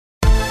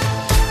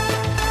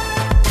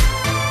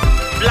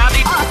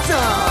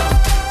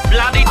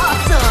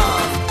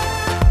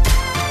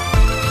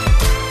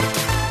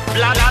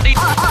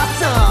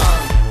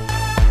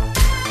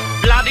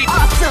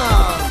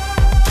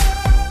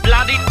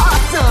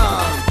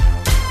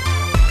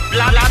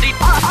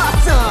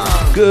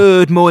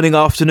Good morning,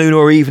 afternoon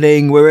or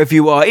evening, wherever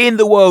you are in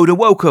the world, and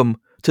welcome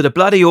to the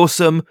Bloody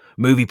Awesome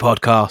Movie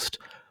Podcast.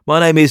 My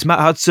name is Matt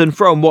Hudson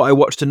from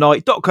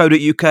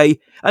whatIwatchtonight.co.uk,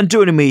 and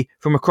joining me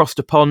from across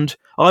the pond,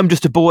 I'm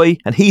just a boy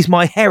and he's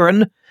my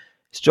Heron.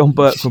 It's John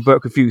Burke from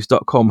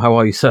BurkeReviews.com. How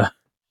are you, sir?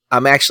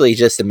 I'm actually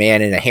just a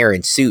man in a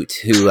heron suit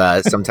who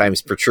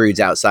sometimes protrudes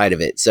outside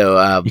of it.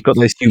 So You've got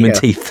those human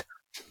teeth.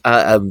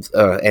 And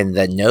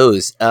the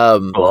nose.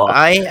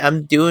 I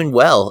am doing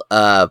well.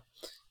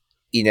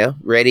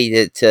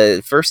 Ready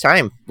to first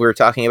time we're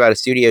talking about a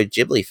Studio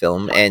Ghibli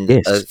film, and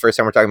Yes. first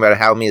time we're talking about a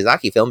Hayao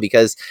Miyazaki film,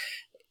 because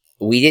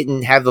we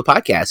didn't have the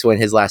podcast when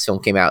his last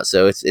film came out,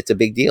 so it's a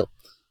big deal.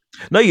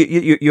 No,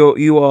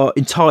 you are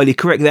entirely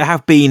correct. There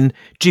have been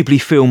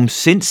Ghibli films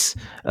since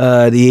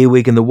The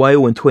Earwig and the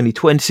Whale in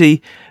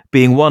 2020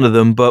 being one of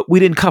them, but we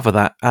didn't cover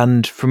that.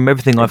 And from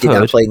everything I've heard,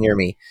 not play near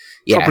me.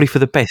 Yeah, probably for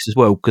the best as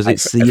well, because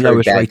it's the I've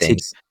lowest rated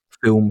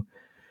film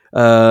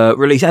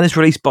released, and it's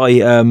released by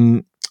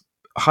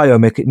Hayao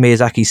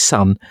Miyazaki's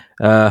son,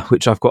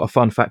 which I've got a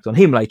fun fact on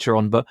him later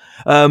on. But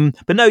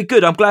no,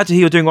 good. I'm glad to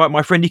hear you're doing all right,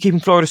 my friend. You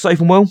keeping Florida safe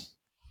and well?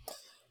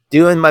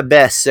 Doing my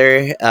best,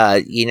 sir.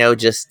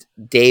 Just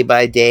day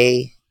by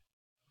day,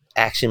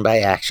 action by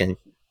action,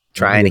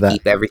 trying to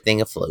keep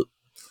everything afloat.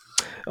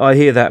 I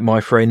hear that,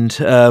 my friend.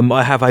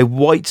 I have a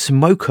white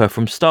mocha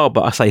from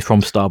Starbucks. I say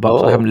from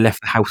Starbucks. I haven't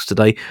left the house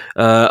today.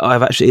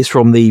 It's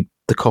from the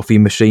coffee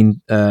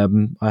machine.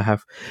 I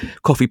have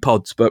coffee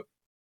pods, but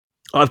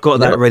I've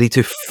got that ready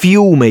to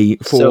fuel me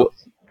for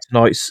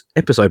tonight's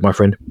episode, my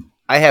friend.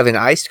 I have an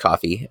iced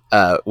coffee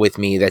with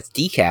me that's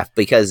decaf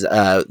because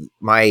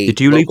my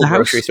Did you leave the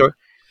grocery house? store.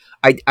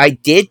 I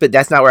did, but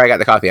that's not where I got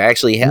the coffee. I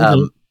actually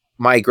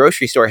my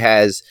grocery store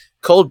has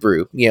cold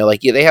brew.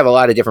 They have a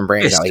lot of different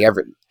brands now,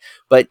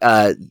 but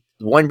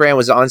one brand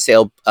was on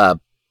sale,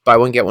 buy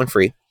one get one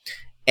free,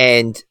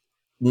 and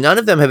none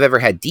of them have ever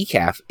had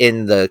decaf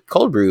in the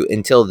cold brew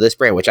until this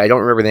brand, which I don't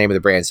remember the name of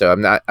the brand. So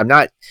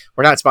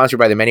we're not sponsored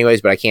by them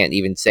anyways, but I can't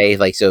even say,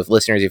 so if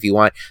listeners, if you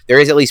want, there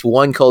is at least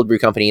one cold brew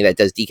company that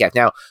does decaf.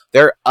 Now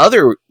their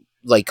other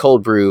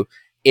cold brew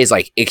is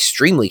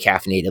extremely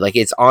caffeinated.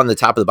 It's on the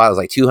top of the bottle.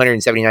 It's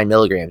 279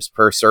 milligrams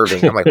per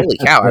serving. I'm like, holy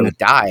cow, I would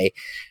die.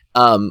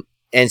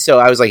 And so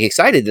I was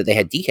excited that they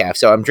had decaf.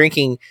 So I'm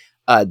drinking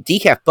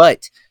decaf,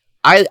 but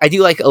I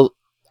do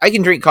I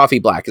can drink coffee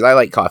black because I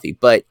like coffee,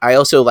 but I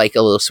also like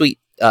a little sweet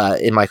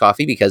in my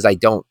coffee because I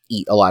don't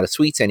eat a lot of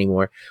sweets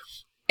anymore.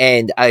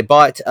 And I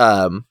bought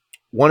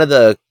one of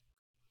the,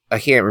 I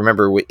can't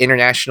remember what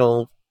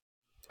international,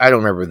 I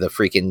don't remember the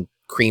freaking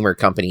creamer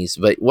companies,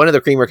 but one of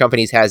the creamer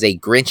companies has a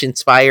Grinch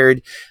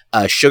inspired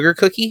sugar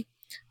cookie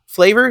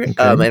flavor. Okay.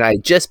 And I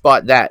just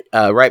bought that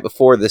right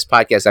before this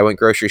podcast. I went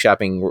grocery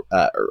shopping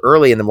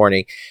early in the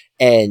morning,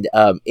 and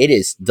it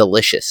is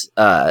delicious.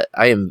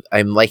 I'm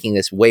liking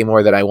this way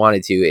more than I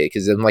wanted to,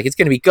 because I'm it's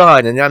going to be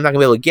gone and I'm not going to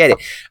be able to get it.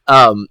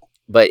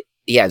 But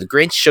yeah, the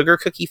Grinch sugar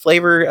cookie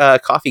flavor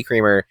coffee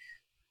creamer,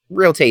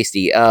 real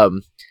tasty.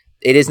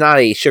 It is not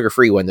a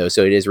sugar-free one though,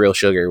 so it is real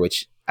sugar,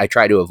 which I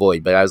try to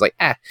avoid. But I was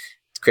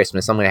it's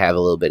Christmas, I'm going to have a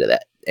little bit of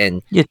that.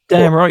 And you're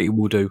damn right you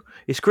will do.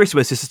 It's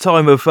Christmas. It's a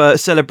time of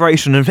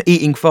celebration and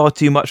eating far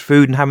too much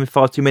food and having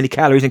far too many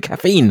calories and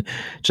caffeine,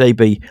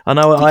 JB. I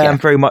know I am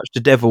very much the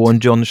devil on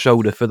John's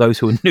shoulder for those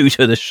who are new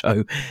to the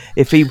show.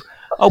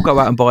 I'll go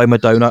out and buy him a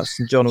donuts,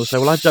 and John will say,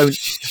 well,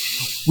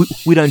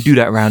 we don't do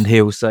that around here,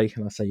 he'll say.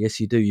 And I say, yes,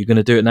 you do. You're going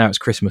to do it now. It's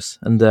Christmas.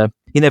 And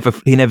he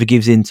never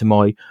gives in to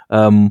my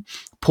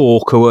poor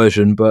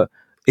coercion, but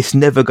it's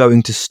never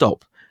going to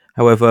stop.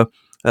 However,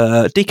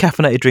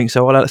 decaffeinated drink,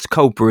 so that's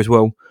cold brew as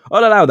well.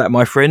 I'll allow that,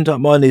 my friend.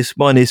 Mine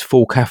is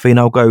full caffeine.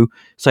 I'll go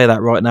say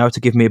that right now to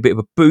give me a bit of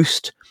a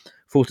boost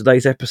for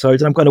today's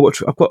episode. I've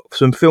got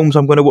some films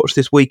I'm going to watch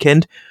this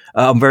weekend.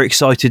 I'm very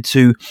excited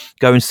to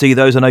go and see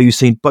those. I know you've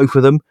seen both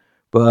of them,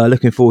 but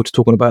looking forward to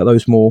talking about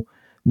those more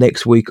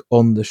next week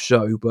on the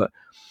show. But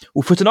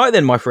for tonight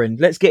then, my friend,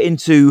 let's get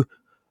into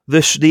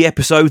the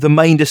episode, the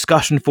main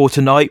discussion for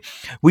tonight.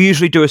 We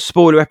usually do a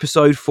spoiler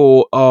episode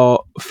for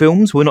our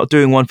films. We're not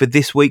doing one for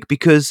this week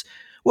because,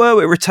 well,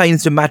 it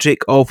retains the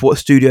magic of what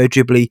Studio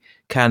Ghibli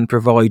can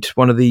provide.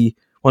 One of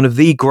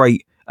the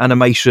great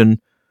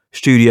animation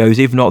studios,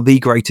 if not the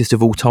greatest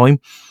of all time.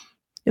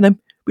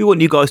 We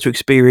want you guys to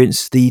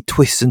experience the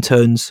twists and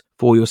turns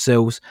for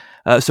yourselves.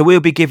 So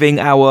we'll be giving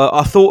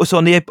our thoughts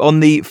on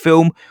the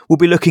film. We'll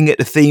be looking at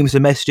the themes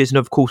and messages, and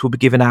of course we'll be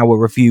giving our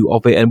review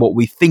of it and what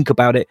we think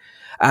about it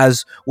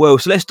as well.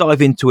 So let's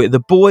dive into it. The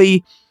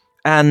Boy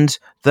and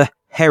the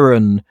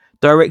Heron,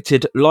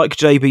 directed, like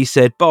JB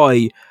said,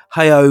 by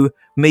Hayao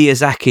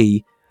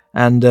Miyazaki.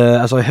 And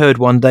as I heard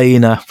one day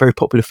in a very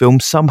popular film,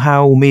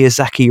 somehow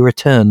Miyazaki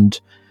returned.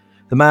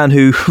 The man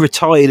who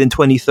retired in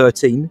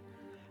 2013.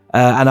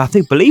 And I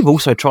believe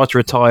also tried to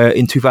retire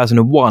in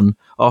 2001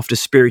 after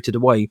Spirited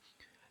Away,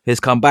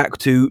 has come back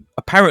to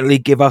apparently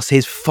give us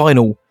his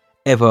final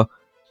ever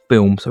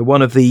film. So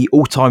one of the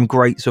all-time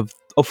greats of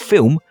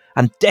film,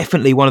 and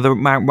definitely one of the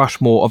Mount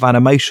Rushmore of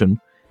animation.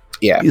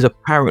 Yeah. Is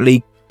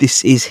apparently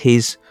this is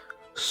his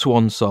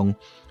swan song.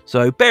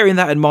 So bearing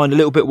that in mind a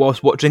little bit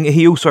whilst watching it,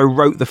 he also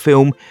wrote the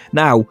film.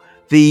 Now,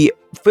 the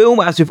film,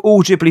 as with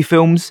all Ghibli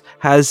films,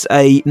 has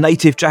a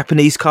native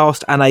Japanese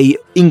cast and a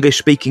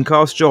English-speaking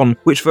cast. John,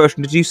 which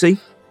version did you see?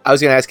 I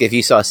was going to ask if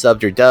you saw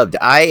subbed or dubbed.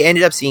 I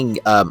ended up seeing...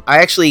 I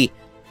actually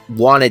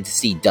wanted to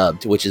see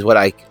dubbed, which is what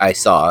I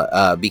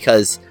saw,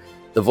 because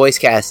the voice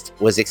cast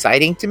was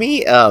exciting to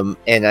me. And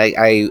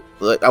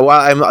while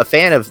I'm a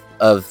fan of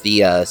the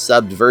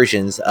subbed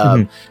versions,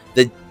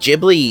 the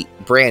Ghibli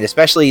brand,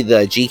 especially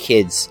the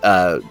G-Kids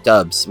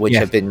dubs, which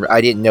have been... I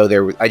didn't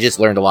know I just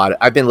learned a lot.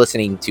 I've been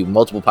listening to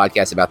multiple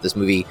podcasts about this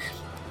movie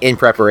in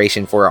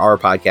preparation for our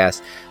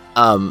podcast.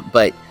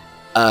 But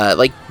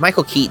like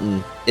Michael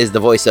Keaton is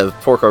the voice of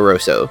Porco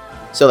Rosso.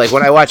 So like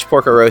when I watched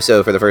Porco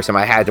Rosso for the first time,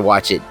 I had to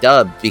watch it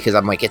dubbed because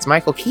I'm like, it's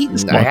Michael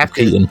Keaton. I have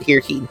to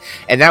hear Keaton.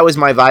 And that was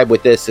my vibe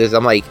with this, is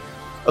I'm like,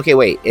 okay,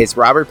 wait, it's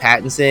Robert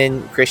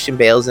Pattinson, Christian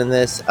Bale's in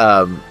this.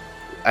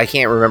 I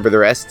can't remember the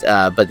rest,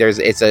 but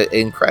it's an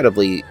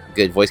incredibly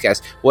good voice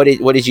cast. What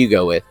did you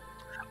go with?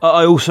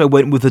 I also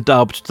went with the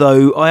dubbed,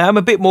 though I am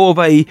a bit more of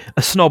a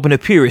snob and a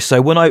purist. So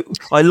when I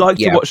like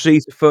to watch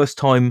these the first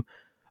time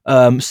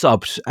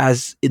subbed,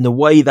 as in the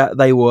way that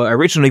they were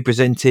originally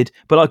presented.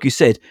 But like you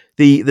said,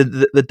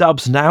 the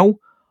dubs now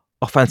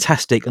are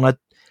fantastic, and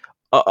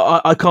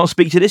I can't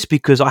speak to this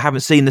because I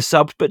haven't seen the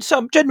subs, but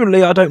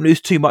generally I don't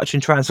lose too much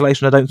in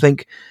translation. I don't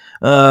think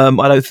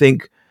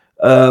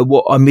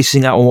what I'm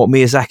missing out on what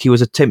Miyazaki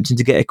was attempting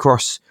to get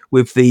across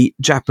with the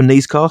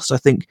Japanese cast. I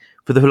think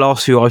for the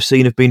last few I've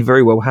seen have been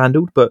very well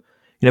handled, but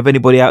if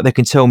anybody out there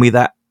can tell me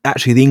that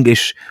actually the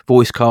English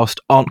voice cast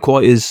aren't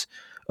quite as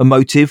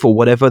emotive or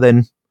whatever,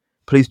 then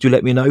please do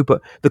let me know.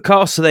 But the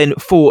cast then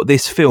for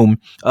this film,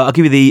 I'll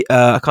give you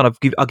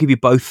I'll give you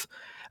both.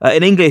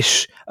 In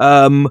English,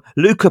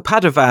 Luca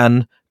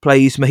Padovan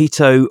plays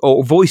Mahito,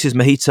 or voices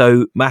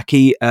Mahito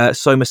Maki,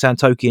 Soma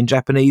Santoki in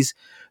Japanese.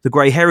 The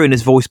Grey Heron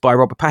is voiced by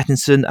Robert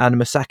Pattinson and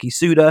Masaki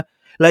Suda.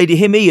 Lady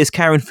Himi is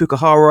Karen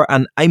Fukuhara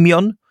and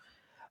Amion.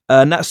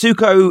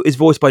 Natsuko is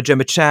voiced by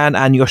Gemma Chan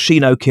and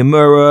Yoshino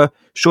Kimura.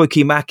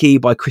 Shoiki Maki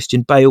by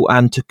Christian Bale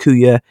and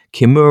Takuya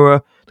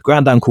Kimura. The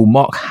Grand Uncle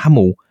Mark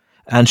Hamill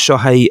and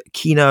Shohei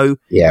Kino.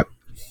 Yeah.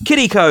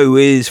 Kiriko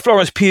is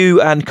Florence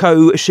Pugh and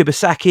Ko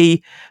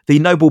Shibasaki. The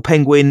Noble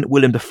Penguin,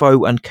 Willem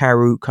Dafoe and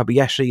Karu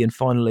Kobayashi. And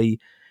finally,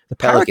 the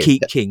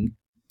Parakeet King.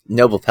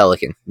 Noble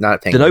Pelican, not a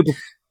penguin.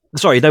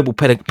 Noble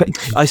Pelican.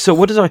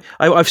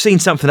 I've seen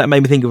something that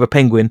made me think of a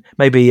penguin.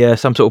 Maybe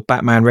some sort of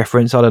Batman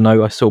reference. I don't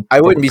know. I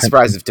wouldn't be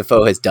surprised if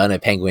Dafoe has done a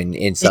penguin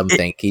in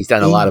something. He's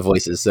done a lot of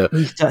voices. So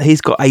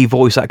he's got a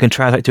voice that can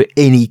translate to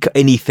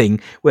anything,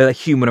 whether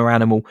human or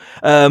animal.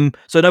 So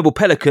Noble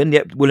Pelican,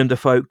 yep, Willem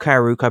Dafoe,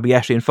 Karu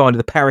Kobayashi, and finally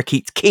the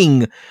Parakeet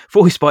King,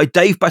 voiced by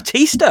Dave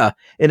Bautista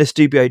in a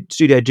Studio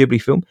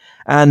Ghibli film,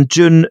 and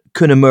Jun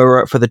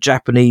Kunimura for the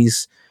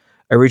Japanese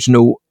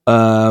original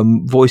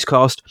voice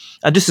cast.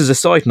 And just as a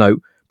side note,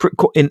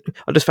 I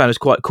just found it's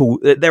quite cool.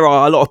 There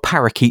are a lot of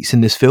parakeets in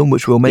this film,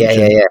 which we'll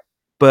mention. Yeah.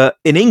 But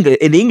in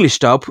English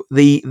dub,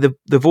 the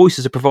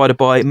voices are provided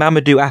by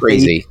Mamadou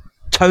Afi,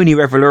 Tony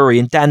Revolori,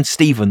 and Dan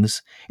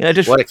Stevens.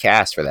 Just what a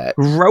cast for that!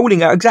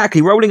 Rolling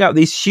out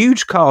these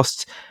huge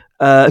casts,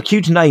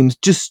 huge names.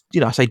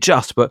 I say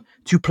but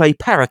to play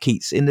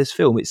parakeets in this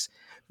film, it's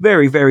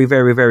very, very,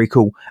 very, very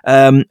cool.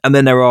 And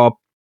then there are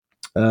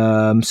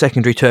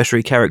secondary,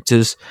 tertiary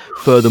characters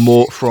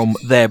furthermore from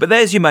there. But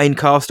there's your main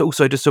cast,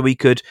 also just so we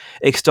could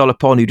extol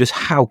upon you just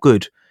how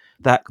good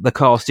that the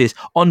cast is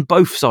on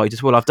both sides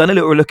as well. I've done a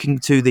little looking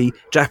to the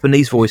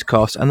Japanese voice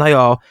cast, and they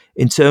are,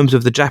 in terms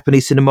of the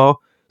Japanese cinema,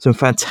 some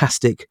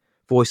fantastic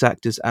voice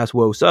actors as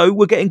well. So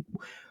we're getting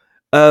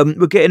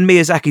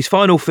Miyazaki's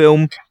final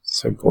film.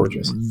 So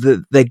gorgeous.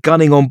 They're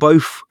gunning on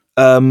both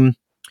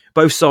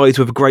sides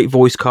with a great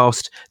voice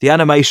cast. The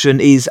animation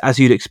is as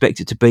you'd expect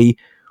it to be.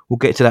 We'll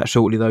get to that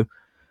shortly, though.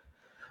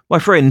 My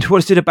friend,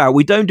 what is it about?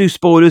 We don't do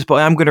spoilers, but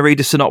I am going to read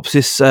a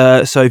synopsis.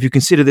 So if you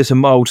consider this a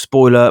mild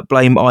spoiler,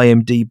 blame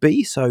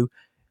IMDb. So,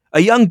 a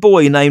young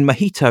boy named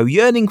Mahito,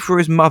 yearning for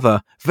his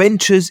mother,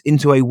 ventures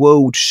into a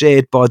world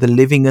shared by the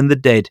living and the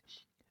dead.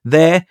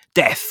 There,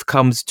 death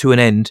comes to an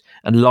end,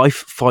 and life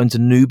finds a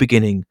new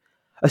beginning.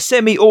 A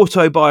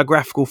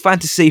semi-autobiographical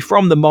fantasy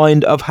from the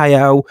mind of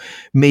Hayao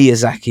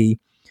Miyazaki.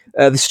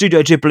 The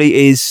Studio Ghibli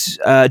is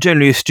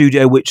generally a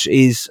studio which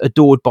is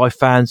adored by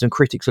fans and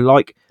critics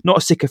alike,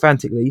 not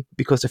sycophantically,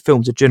 because the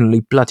films are generally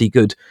bloody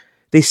good.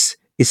 This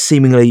is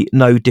seemingly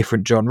no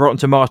different, John. Rotten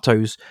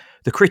Tomatoes,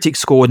 the critics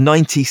score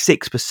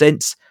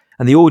 96%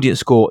 and the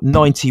audience score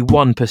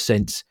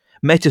 91%.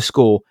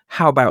 Metascore,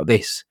 how about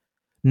this?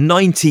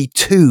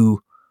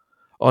 92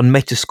 on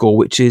Metascore,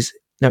 which is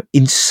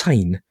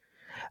insane.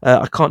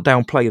 I can't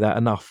downplay that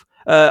enough.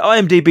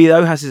 IMDb,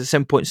 though, has this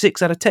at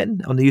 7.6 out of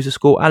 10 on the user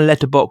score, and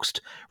Letterboxd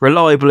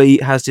reliably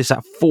has this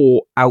at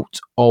 4 out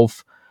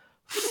of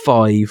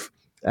 5.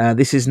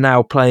 This is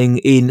now playing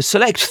in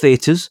select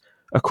theatres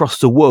across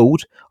the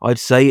world. I'd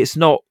say it's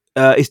not.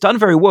 It's done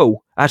very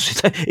well.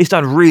 Actually, it's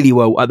done really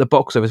well at the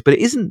box office, but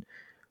it hasn't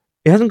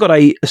got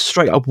a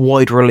straight up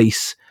wide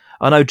release.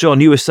 I know,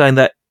 John, you were saying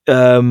that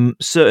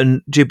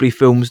certain Ghibli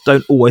films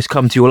don't always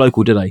come to your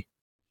local, do they?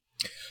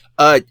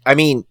 I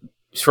mean,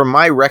 from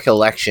my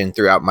recollection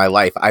throughout my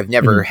life, I've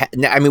never.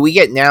 I mean, we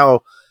get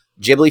now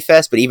Ghibli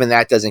Fest, but even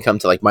that doesn't come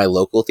to like my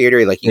local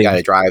theater. Like you got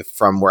to drive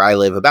from where I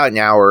live about an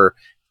hour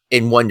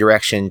in one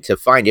direction to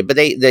find it. But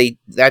they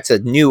that's a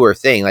newer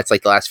thing. That's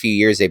like the last few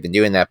years they've been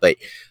doing that. But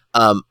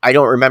I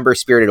don't remember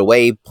Spirited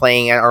Away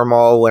playing at our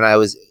mall when I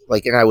was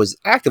like, and I was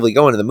actively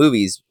going to the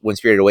movies when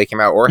Spirited Away came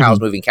out, or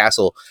Howl's Moving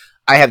Castle.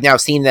 I have now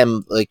seen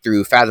them like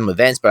through Fathom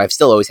events, but I've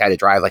still always had to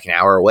drive like an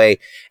hour away.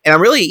 And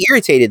I'm really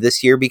irritated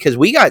this year because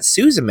we got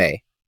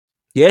Suzume.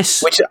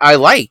 Yes, which I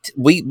liked.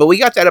 We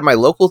got that at my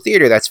local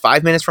theater. That's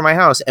 5 minutes from my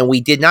house, and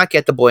we did not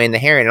get The Boy and the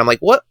Heron. And I'm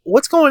like,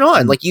 what's going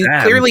on? Like, you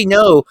clearly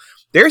know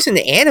there's an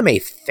anime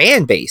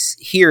fan base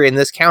here in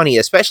this county,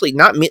 especially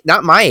not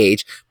my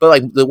age, but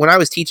like when I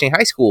was teaching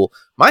high school,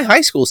 my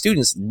high school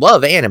students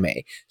love anime,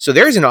 so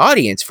there's an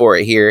audience for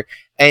it here.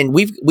 And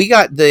we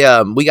got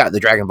the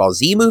Dragon Ball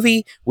Z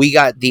movie. We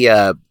got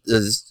the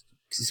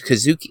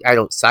Kazuki.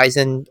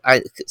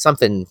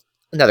 Something.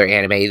 Another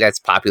anime that's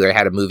popular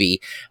had a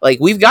movie. Like,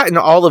 we've gotten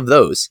all of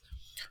those.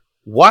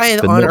 Why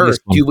on earth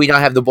do we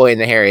not have The Boy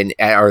and the Heron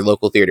at our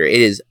local theater?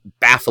 It is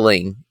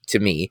baffling to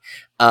me.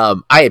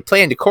 I had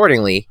planned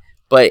accordingly,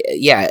 but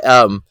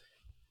yeah.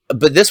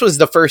 But this was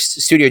the first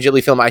Studio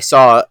Ghibli film I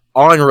saw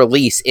on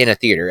release in a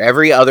theater.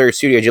 Every other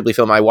Studio Ghibli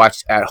film I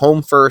watched at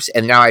home first,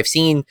 and now I've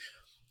seen.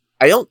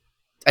 I can't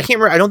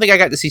remember. I don't think I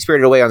got to see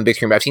Spirited Away on the big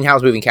screen, but I've seen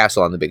Howl's Moving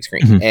Castle on the big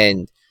screen,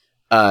 and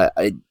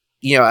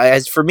you know,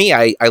 as for me,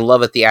 I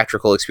love a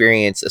theatrical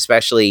experience,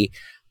 especially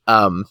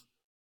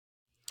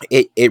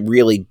it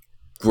really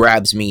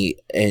grabs me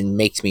and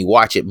makes me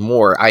watch it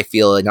more. I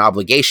feel an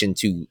obligation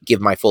to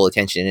give my full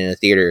attention in a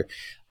theater.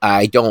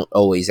 I don't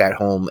always at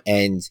home.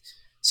 And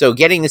so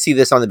getting to see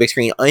this on the big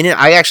screen, and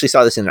I actually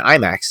saw this in an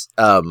IMAX.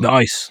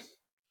 Nice.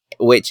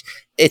 Which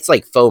it's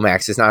like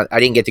FOMAX. It's not, I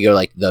didn't get to go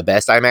like the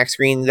best IMAX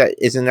screen that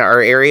is in our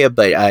area,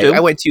 but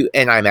I went to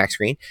an IMAX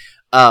screen.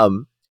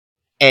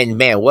 And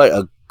man, what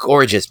a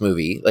gorgeous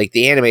movie. Like,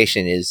 the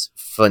animation is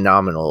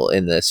phenomenal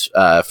in this,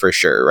 for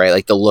sure, right?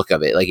 Like, the look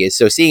of it, like, it's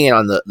so seeing it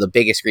on the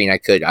biggest screen I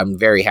could, I'm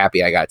very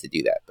happy I got to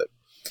do that. But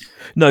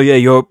no, yeah,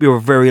 you're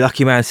a very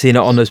lucky man seeing it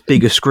on as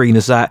big a screen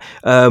as that.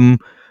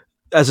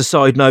 As a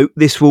side note,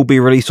 this will be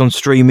released on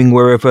streaming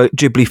wherever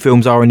Ghibli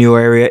films are in your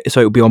area, so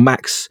it'll be on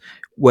Max,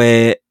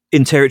 where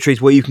in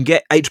territories where you can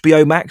get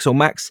HBO Max or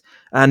Max,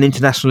 and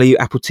internationally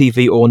Apple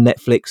TV or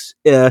Netflix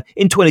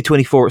in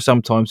 2024 at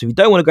some time. So if you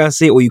don't want to go and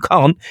see it, or you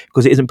can't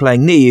because it isn't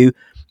playing near you,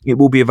 it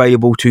will be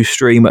available to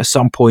stream at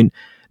some point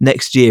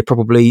next year,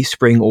 probably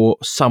spring or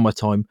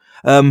summertime.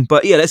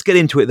 But yeah, let's get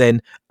into it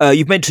then.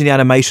 You've mentioned the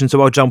animation,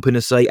 so I'll jump in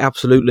and say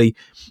absolutely.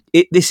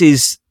 This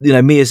is, you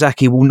know,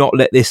 Miyazaki will not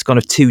let this kind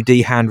of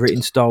 2D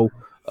handwritten style,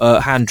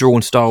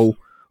 hand-drawn style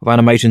of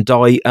animation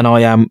die, and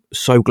I am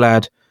so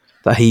glad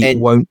that he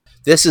won't.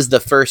 This is the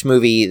first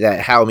movie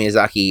that Hayao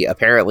Miyazaki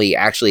apparently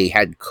actually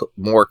had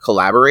more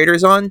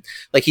collaborators on.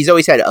 Like, he's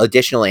always had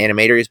additional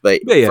animators,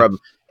 but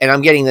and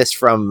I'm getting this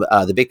from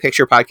the Big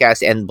Picture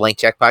podcast and Blank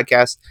Check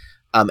podcast,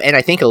 and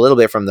I think a little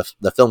bit from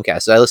the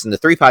Filmcast. So I listened to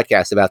 3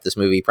 podcasts about this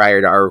movie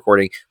prior to our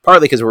recording,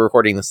 partly because we're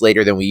recording this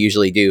later than we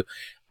usually do.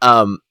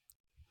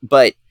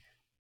 But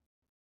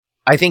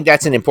I think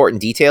that's an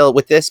important detail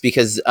with this,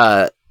 because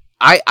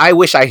I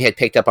wish I had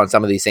picked up on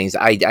some of these things.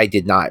 I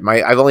did not.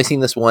 I've only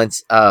seen this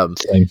once,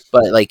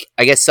 but like,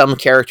 I guess some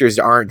characters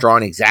aren't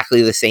drawn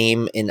exactly the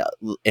same in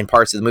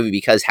parts of the movie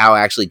because Hao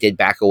actually did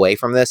back away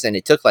from this, and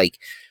it took like,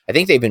 I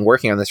think they've been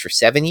working on this for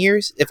 7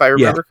 years, if I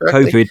remember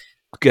correctly.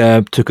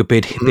 COVID took a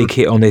big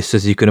hit on this,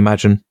 as you can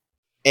imagine,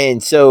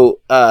 and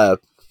so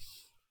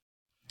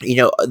you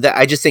know,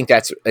 I just think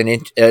that's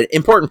an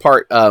important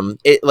part.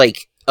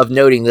 Of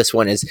noting this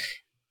one is,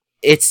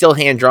 it's still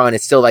hand-drawn.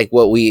 It's still like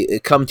what we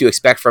come to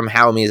expect from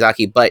Hayao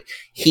Miyazaki, but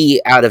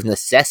he, out of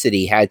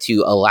necessity, had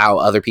to allow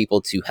other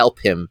people to help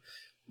him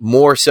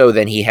more so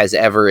than he has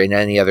ever in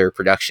any other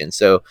production.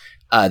 So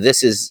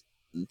this is,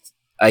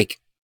 like,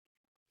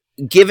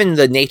 given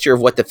the nature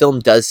of what the film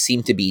does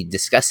seem to be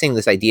discussing,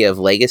 this idea of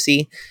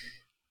legacy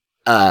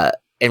and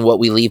what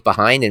we leave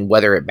behind and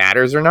whether it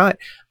matters or not,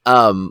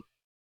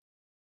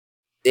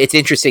 it's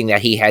interesting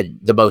that he had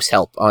the most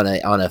help on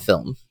a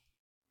film.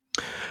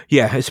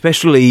 Yeah,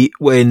 especially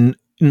when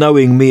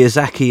knowing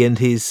Miyazaki and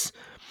his,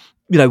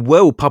 you know,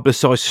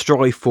 well-publicized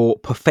strive for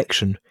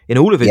perfection in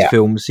all of his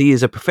films. He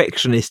is a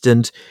perfectionist,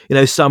 and, you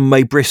know, some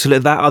may bristle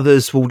at that.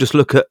 Others will just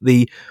look at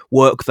the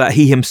work that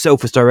he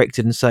himself has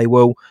directed and say,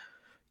 well,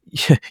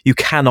 you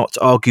cannot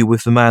argue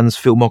with the man's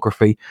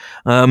filmography.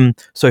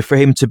 So for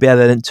him to be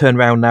able to turn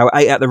around now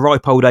at the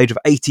ripe old age of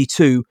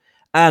 82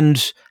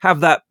 and have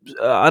that,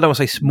 I don't want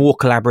to say more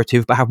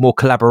collaborative, but have more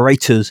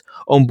collaborators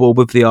on board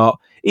with the art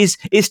is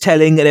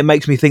telling, and it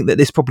makes me think that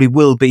this probably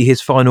will be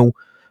his final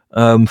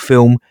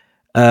film,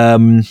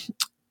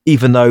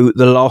 even though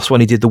the last one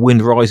he did, The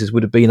Wind Rises,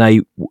 would have been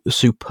a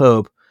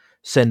superb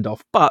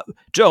send-off. But,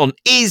 John,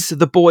 is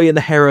The Boy and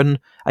the Heron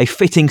a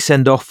fitting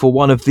send-off for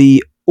one of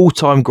the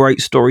all-time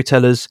great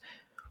storytellers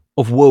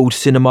of world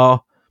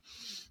cinema?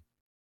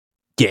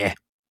 Yeah.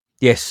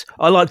 Yes,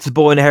 I liked The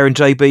Boy and the Heron,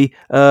 JB.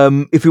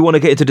 If we want to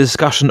get into the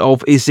discussion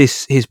of is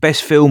this his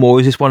best film or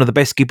is this one of the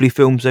best Ghibli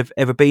films they've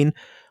ever been,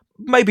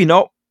 maybe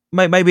not.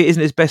 Maybe it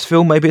isn't his best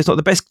film. Maybe it's not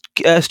the best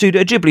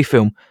Studio Ghibli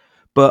film.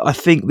 But I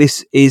think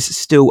this is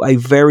still a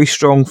very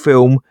strong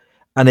film,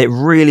 and it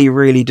really,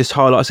 really just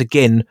highlights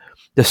again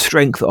the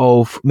strength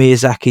of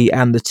Miyazaki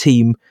and the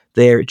team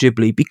there at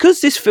Ghibli.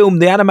 Because this film,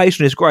 the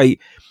animation is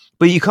great,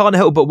 but you can't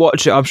help but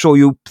watch it. I'm sure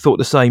you thought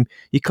the same.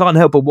 You can't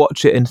help but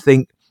watch it and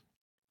think,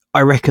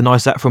 I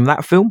recognise that from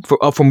that film,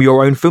 from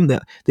your own film.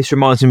 That this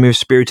reminds me of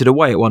Spirited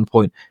Away at one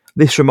point.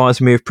 This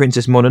reminds me of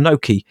Princess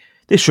Mononoke.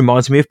 This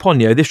reminds me of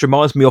Ponyo. This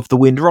reminds me of The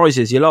Wind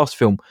Rises, your last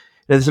film.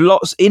 There's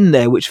lots in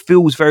there which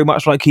feels very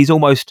much like he's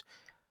almost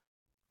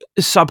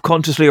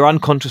subconsciously or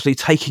unconsciously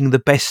taking the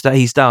best that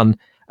he's done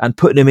and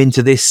putting them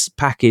into this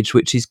package,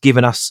 which he's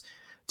given us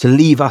to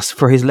leave us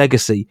for his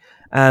legacy,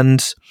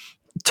 and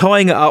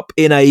tying it up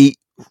in a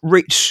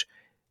rich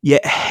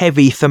yet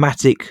heavy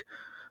thematic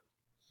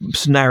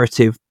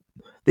narrative.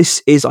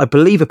 This is, I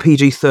believe, a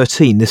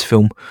PG-13, this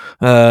film,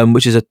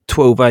 which is a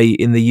 12A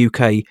in the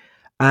UK.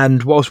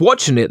 And whilst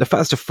watching it,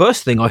 that's the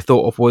first thing I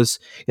thought of was,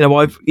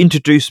 I've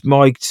introduced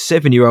my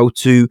 7-year-old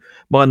to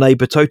My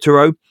Neighbor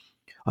Totoro.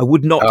 I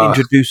would not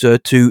introduce her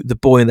to The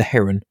Boy and the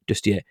Heron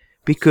just yet.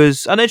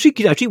 Because, and then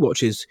she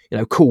watches,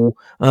 cool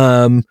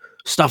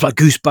stuff like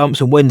Goosebumps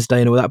and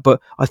Wednesday and all that.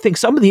 But I think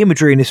some of the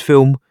imagery in this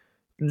film,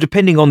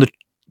 depending on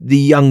the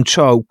young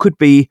child, could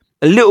be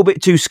a little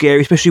bit too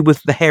scary, especially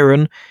with the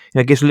heron.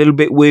 It gets a little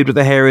bit weird with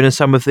the heron, and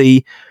some of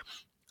the,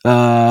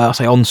 I'll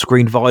say,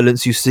 on-screen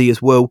violence you see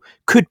as well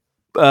could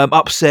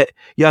upset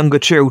younger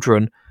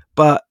children.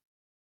 But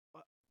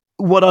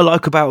what I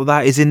like about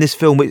that is in this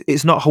film,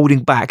 it's not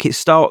holding back. It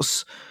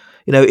starts,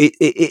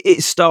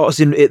 it starts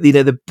in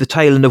the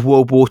tail end of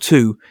World War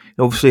II.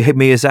 Obviously,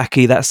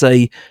 Miyazaki, that's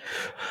a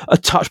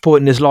touch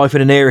point in his life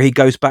in an area he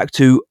goes back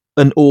to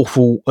an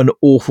awful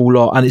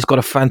lot, and it's got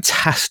a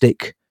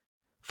fantastic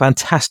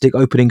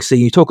opening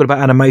scene. You're talking about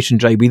animation,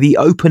 JB. The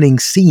opening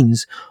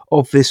scenes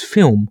of this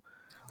film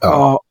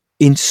are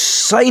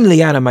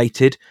insanely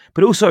animated,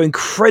 but also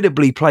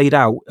incredibly played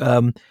out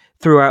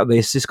throughout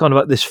this. It's kind of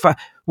like this.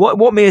 What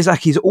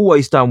Miyazaki's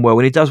always done well,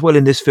 and he does well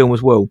in this film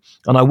as well.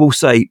 And I will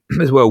say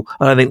as well,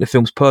 I don't think the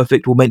film's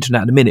perfect. We'll mention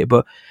that in a minute.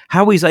 But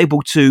how he's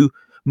able to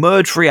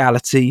merge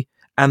reality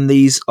and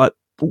these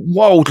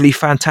wildly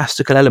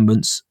fantastical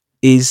elements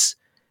is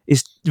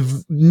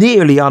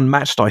nearly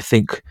unmatched, I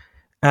think.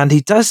 And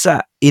he does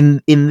that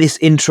in this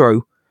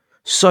intro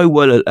so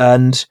well,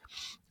 and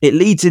it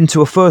leads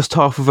into a first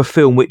half of a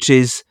film which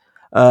is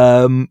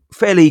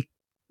fairly,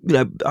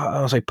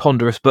 I'll say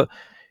ponderous, but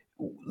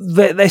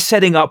they're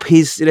setting up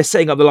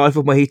the life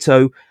of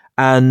Mojito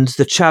and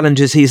the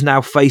challenges he's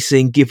now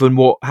facing, given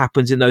what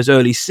happens in those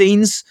early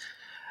scenes,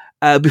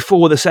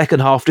 before the second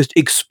half just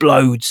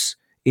explodes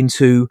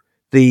into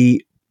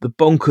the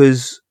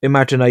bonkers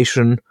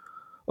imagination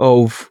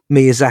of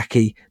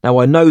Miyazaki. Now,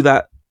 I know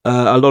that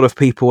a lot of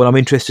people, and I'm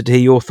interested to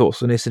hear your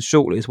thoughts on this and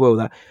shortly as well,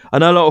 that I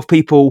know a lot of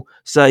people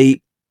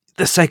say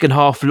the second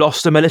half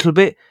lost them a little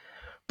bit,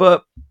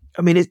 but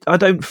I mean, I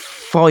don't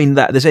find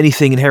that there's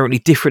anything inherently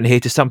different here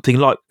to something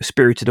like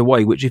Spirited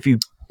Away, which, if you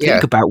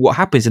think about what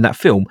happens in that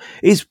film,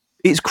 it's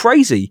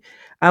crazy.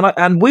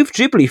 And with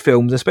Ghibli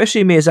films,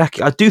 especially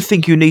Miyazaki, I do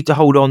think you need to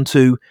hold on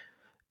to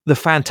the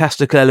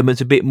fantastical elements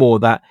a bit more.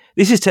 That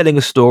this is telling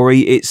a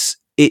story.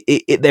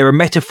 There are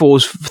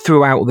metaphors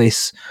throughout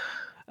this,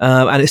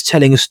 and it's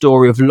telling a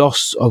story of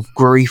loss, of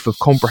grief, of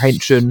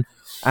comprehension,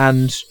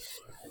 and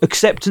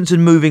acceptance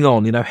and moving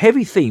on.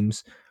 Heavy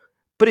themes,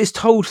 but it's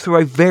told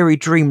through a very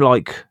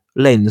dreamlike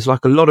lens,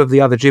 like a lot of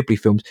the other Ghibli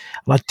films.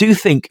 And I do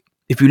think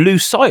if you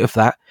lose sight of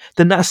that,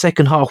 then that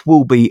second half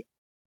will be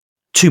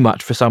too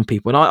much for some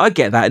people. And I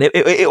get that, and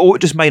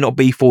it just may not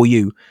be for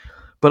you.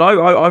 But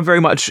I very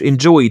much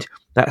enjoyed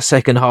that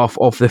second half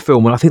of the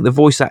film, and I think the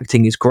voice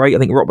acting is great. I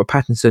think Robert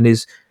Pattinson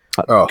is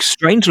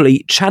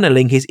strangely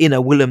channeling his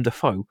inner Willem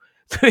Dafoe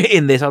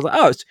in this. I was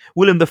like, it's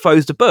Willem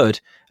Dafoe's the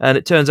bird, and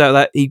it turns out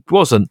that he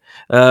wasn't.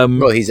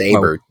 He's a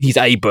bird. He's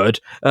a bird.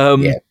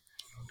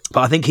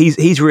 But I think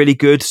he's really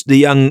good.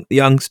 The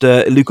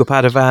youngster Luca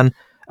Padovan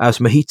as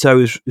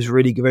Mojito is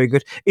really very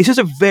good. It's just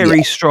a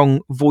very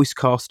strong voice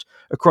cast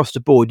across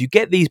the board. You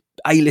get these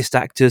A-list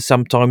actors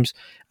sometimes,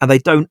 and they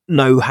don't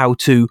know how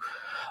to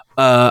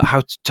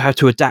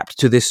adapt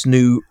to this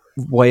new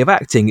way of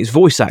acting. It's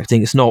voice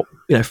acting. It's not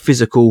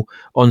physical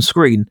on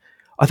screen.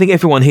 I think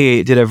everyone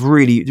here did a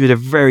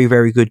very,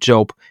 very good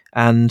job,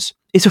 and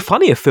it's a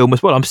funnier film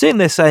as well. I'm sitting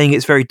there saying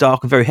it's very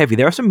dark and very heavy.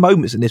 There are some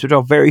moments in this which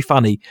are very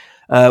funny,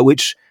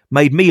 which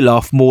made me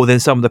laugh more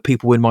than some of the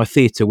people in my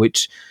theatre,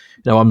 which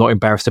I'm not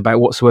embarrassed about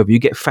whatsoever. You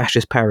get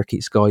fascist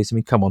parakeets, guys. I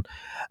mean, come on.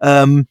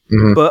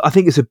 But I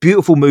think it's a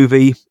beautiful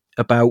movie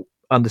about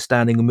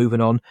understanding and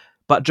moving on.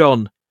 But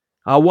John,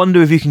 I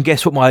wonder if you can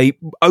guess what my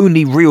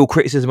only real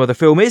criticism of the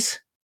film is.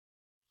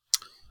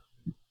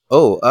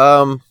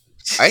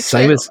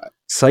 Same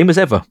as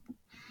ever.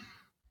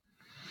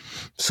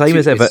 Same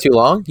as ever. It's too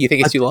long? You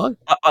think it's too long?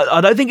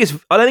 I don't think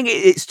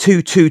it's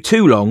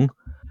too long.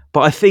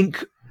 But I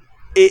think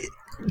it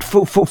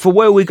for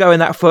where we go in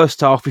that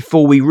first half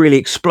before we really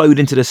explode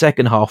into the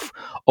second half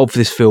of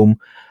this film,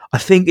 I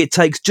think it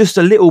takes just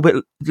a little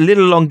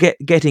long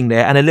getting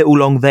there and a little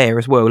long there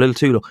as well, a little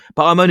too long.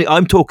 But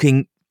I'm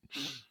talking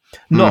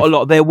not a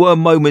lot. There were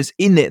moments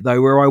in it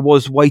though where I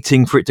was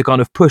waiting for it to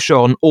kind of push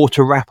on or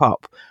to wrap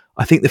up.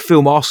 I think the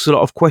film asks a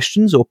lot of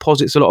questions or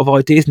posits a lot of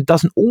ideas and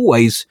doesn't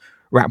always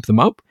wrap them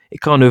up. It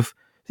kind of,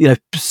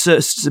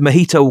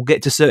 Mojito will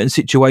get to certain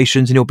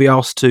situations and he'll be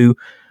asked to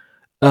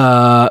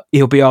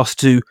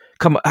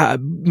come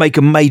make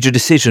a major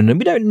decision, and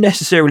we don't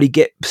necessarily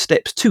get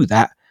steps to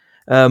that,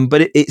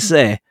 but it's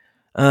there.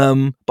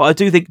 But I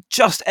do think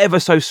just ever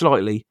so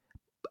slightly,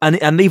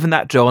 and even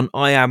that, John,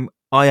 I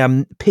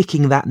am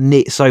picking that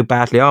nit so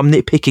badly. I'm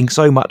nitpicking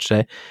so much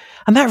there,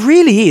 and that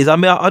really is. I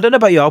mean, I don't know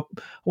about you. I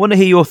want to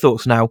hear your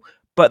thoughts now,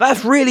 but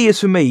that really is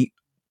for me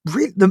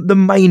the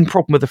main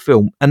problem with the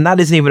film, and that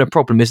isn't even a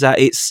problem. Is that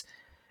it's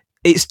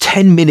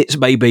 10 minutes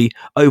maybe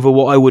over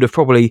what I would have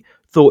probably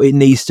thought it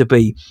needs to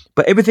be.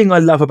 But everything I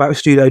love about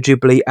Studio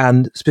Ghibli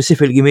and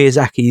specifically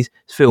Miyazaki's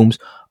films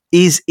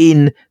is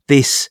in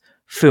this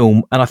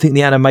film, and I think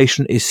the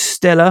animation is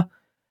stellar.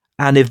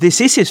 And if this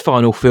is his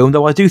final film,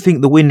 though I do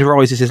think The Wind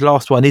Rises, his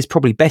last one, is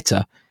probably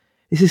better,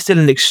 this is still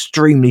an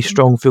extremely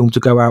strong film to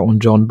go out on,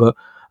 John. But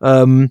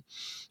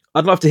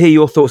I'd love to hear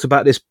your thoughts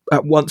about this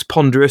at once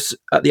ponderous,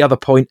 at the other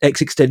point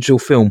existential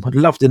film. I'd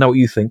love to know what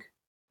you think.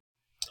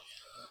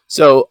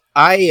 So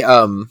I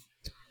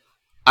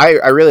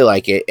really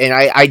like it, and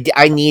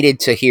I needed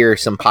to hear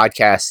some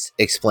podcasts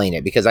explain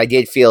it because I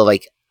did feel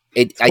like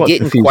it. I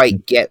didn't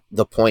quite get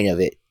the point of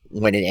it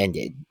when it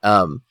ended.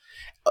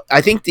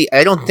 I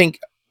don't think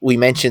we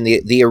mentioned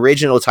the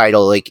original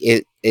title. Like,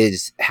 it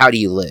is How Do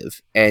You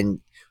Live,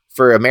 and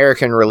for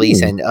American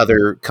release and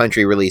other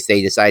country release, they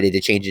decided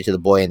to change it to The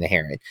Boy and the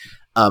Heron.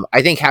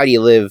 I think How Do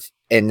You Live,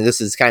 and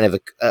this is kind of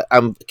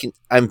I'm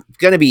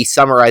going to be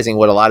summarizing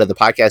what a lot of the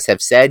podcasts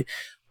have said,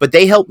 but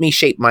they helped me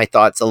shape my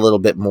thoughts a little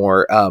bit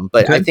more.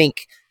 But okay. I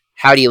think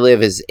How Do You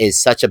Live is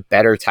such a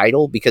better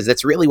title because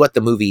that's really what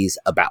the movie's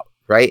about,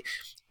 right?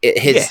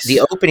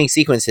 The opening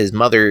sequence, his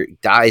mother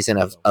dies in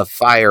a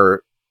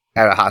fire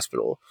at a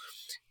hospital.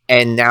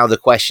 And now the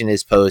question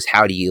is posed,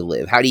 how do you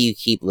live? How do you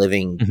keep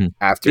living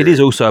after? It is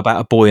also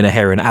about a boy and a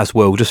heron as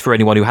well, just for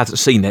anyone who hasn't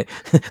seen it.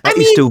 That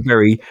is still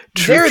very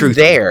true. They're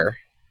there,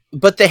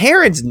 but the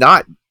heron's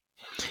not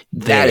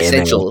that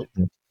essential.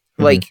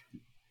 Like,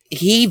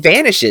 he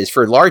vanishes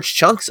for large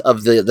chunks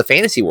of the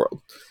fantasy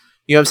world.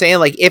 You know what I'm saying?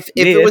 Like, if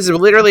it was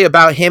literally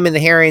about him and the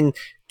heron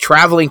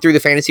traveling through the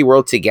fantasy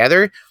world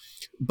together,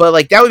 but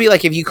like that would be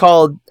like if you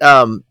called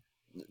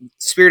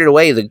Spirited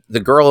Away the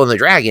girl and the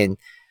dragon,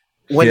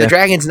 when the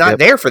dragon's not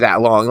there for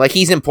that long. Like,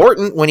 he's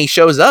important when he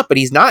shows up, but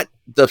he's not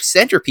the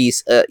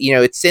centerpiece.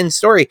 It's Sin's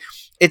story.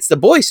 It's the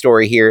boy's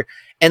story here.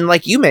 And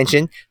like you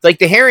mentioned, like,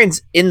 the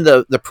heron's in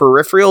the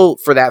peripheral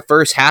for that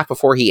first half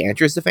before he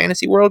enters the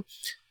fantasy world.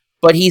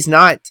 But he's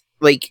not,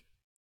 like,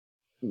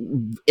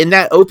 in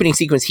that opening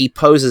sequence, he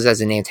poses as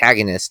an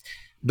antagonist,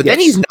 but then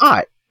he's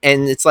not.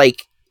 And it's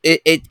like,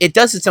 it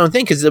does its own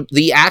thing because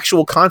the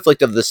actual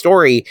conflict of the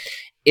story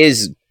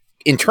is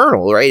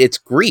internal, right? It's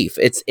grief.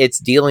 It's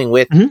dealing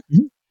with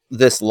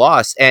this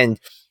loss and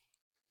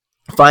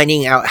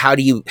finding out how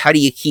do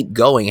you keep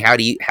going? How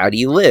do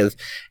you live?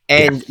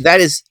 And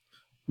that is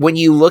when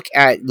you look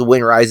at The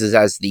Wind Rises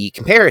as the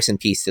comparison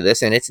piece to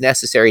this, and it's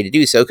necessary to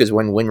do so because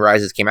when Wind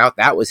Rises came out,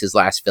 that was his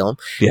last film,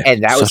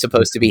 and that was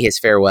supposed to be his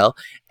farewell,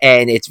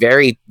 and it's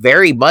very,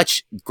 very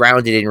much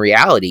grounded in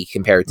reality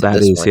compared to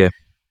this one. Yeah.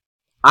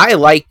 I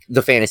like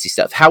the fantasy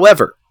stuff.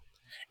 However,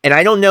 and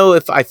I don't know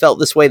if I felt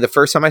this way the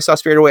first time I saw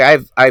Spirited Away.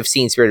 I've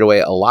seen Spirited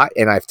Away a lot,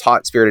 and I've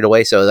taught Spirited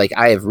Away, so like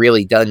I have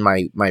really done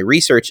my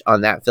research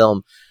on that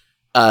film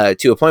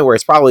to a point where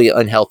it's probably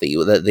unhealthy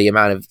the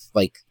amount of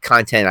like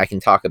content I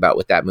can talk about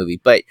with that movie.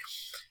 But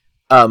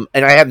and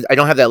I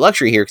don't have that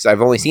luxury here because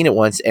I've only seen it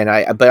once, and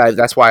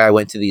that's why I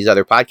went to these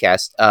other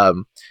podcasts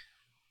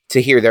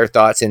to hear their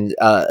thoughts. And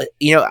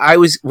I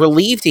was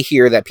relieved to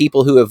hear that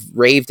people who have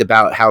raved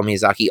about how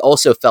Miyazaki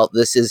also felt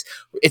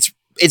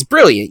it's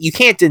brilliant. You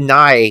can't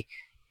deny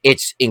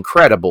it's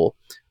incredible,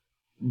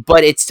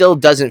 but it still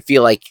doesn't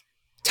feel like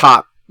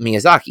top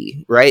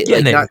Miyazaki, right? Yeah,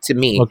 like, not to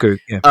me. I'll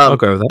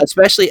go with that.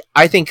 Especially,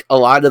 I think a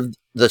lot of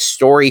the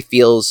story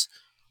feels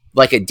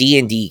like a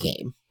D&D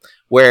game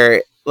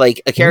where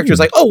like a character is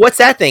like, oh, what's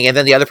that thing? And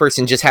then the other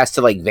person just has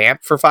to like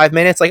vamp for 5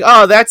 minutes. Like,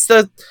 oh, that's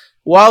the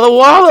Walla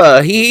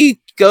Walla. He's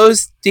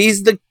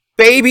the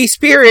baby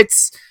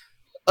spirits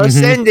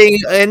ascending.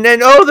 And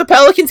then, oh, the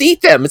pelicans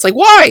eat them. It's like,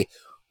 why?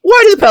 Why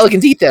do the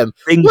pelicans eat them?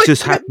 Things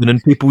just happen,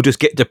 and people just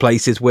get to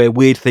places where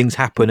weird things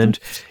happen, and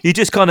you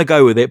just kind of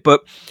go with it.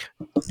 But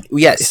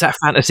it's that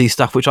fantasy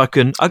stuff which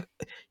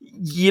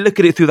you look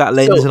at it through that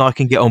lens, and I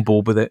can get on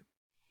board with it.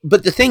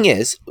 But the thing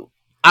is,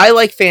 I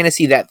like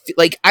fantasy that,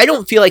 like, I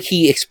don't feel like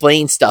he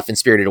explains stuff in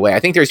Spirited Away. I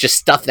think there's just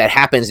stuff that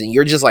happens, and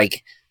you're just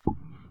like,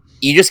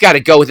 you just got to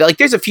go with it. Like,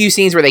 there's a few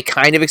scenes where they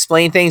kind of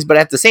explain things, but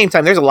at the same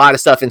time, there's a lot of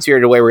stuff in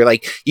Spirited Away where,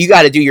 like, you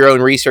got to do your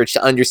own research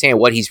to understand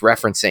what he's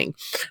referencing.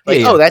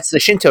 Like, oh, that's the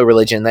Shinto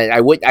religion that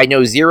I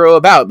know zero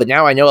about, but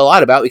now I know a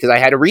lot about because I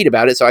had to read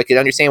about it so I could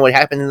understand what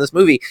happened in this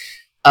movie.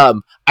 I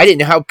didn't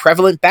know how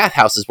prevalent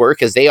bathhouses were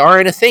because they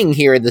aren't a thing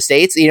here in the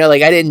States. You know,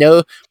 like, I didn't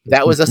know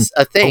that was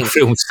a thing.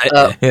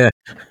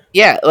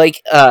 Yeah,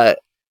 like,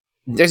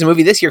 there's a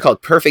movie this year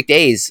called Perfect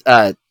Days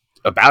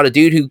about a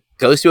dude who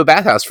goes to a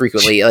bathhouse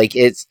frequently. Like,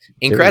 it's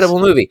incredible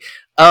movie.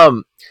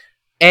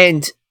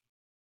 And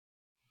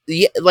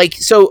yeah, like,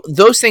 so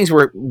those things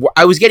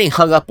I was getting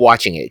hung up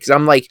watching it because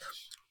I'm like,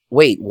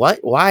 wait, what?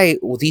 Why?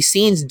 Well, these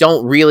scenes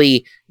don't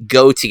really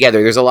go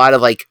together. There's a lot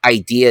of like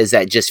ideas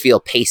that just feel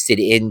pasted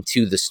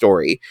into the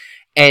story.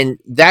 And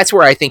that's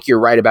where I think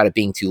you're right about it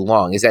being too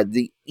long, is that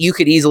you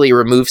could easily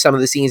remove some of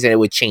the scenes and it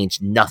would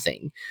change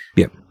nothing.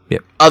 Yep.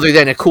 Other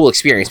than a cool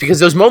experience, because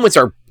those moments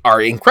are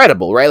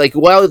incredible, right? Like,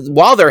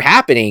 while they're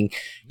happening,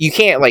 you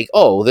can't like,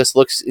 oh, this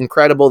looks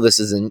incredible. This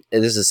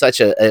is such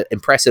a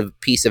impressive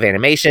piece of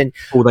animation.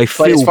 Well, they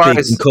feel big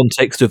in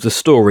context of the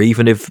story,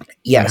 even if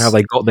how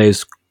they got there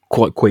is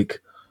quite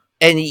quick.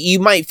 And you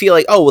might feel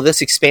like, oh, well,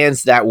 this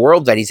expands that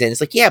world that he's in.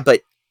 It's like, yeah,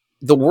 but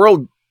the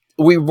world,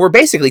 we were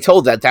basically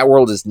told that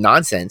world is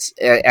nonsense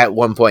at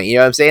one point. You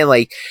know what I'm saying?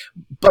 Like,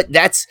 but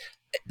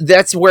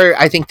that's where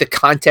I think the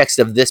context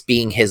of this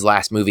being his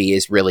last movie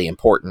is really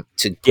important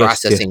to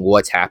processing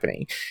what's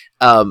happening.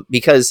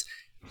 Because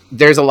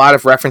there's a lot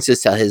of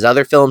references to his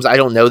other films. I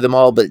don't know them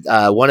all, but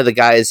one of the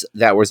guys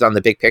that was on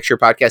the Big Picture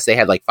podcast, they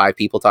had like 5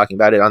 people talking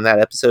about it on that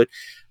episode,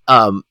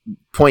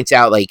 points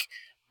out like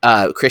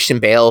Christian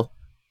Bale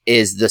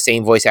is the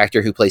same voice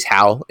actor who plays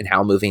Hal in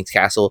Hal Moving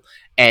Castle,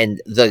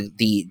 and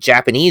the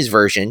Japanese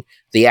version,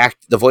 the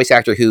voice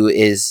actor who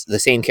is the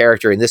same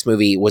character in this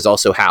movie was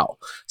also Hal.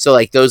 So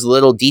like those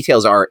little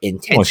details are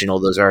intentional;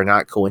 those are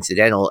not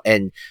coincidental,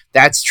 and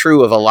that's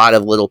true of a lot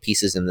of little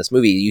pieces in this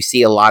movie. You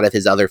see a lot of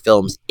his other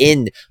films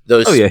in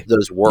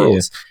those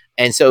worlds,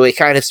 and so it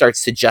kind of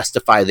starts to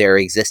justify their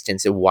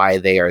existence and why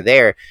they are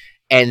there.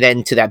 And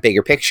then to that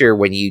bigger picture,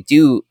 when you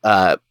do.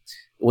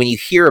 When you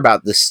hear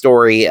about the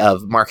story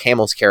of Mark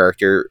Hamill's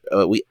character,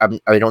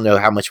 I don't know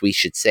how much we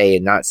should say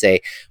and not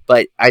say,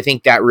 but I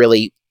think that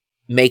really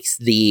makes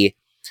the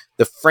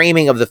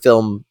framing of the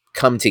film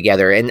come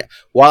together. And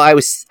while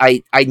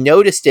I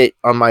noticed it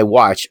on my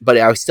watch, but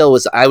I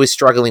was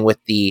struggling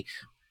with the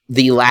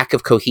lack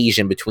of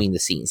cohesion between the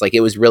scenes. Like, it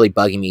was really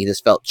bugging me.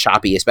 This felt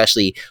choppy,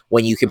 especially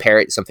when you compare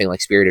it to something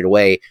like Spirited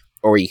Away,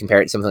 or you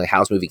compare it to something like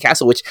Howl's Moving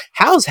Castle, which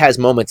Howl's has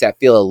moments that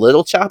feel a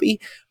little choppy,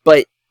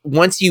 but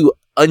once you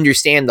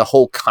understand the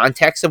whole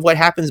context of what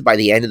happens by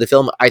the end of the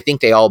film, I think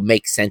they all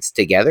make sense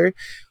together.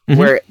 Mm-hmm.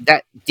 Where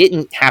that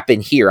didn't happen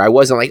here. I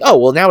wasn't like, oh,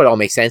 well, now it all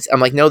makes sense. I'm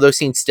like, no, those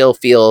scenes still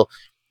feel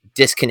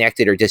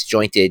disconnected or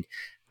disjointed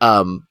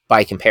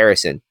by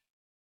comparison.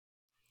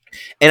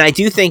 And I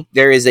do think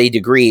there is a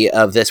degree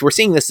of this. We're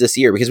seeing this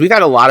year because we've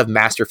had a lot of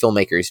master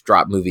filmmakers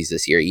drop movies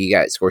this year. You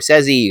got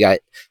Scorsese, you got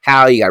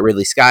Hal, you got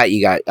Ridley Scott,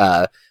 you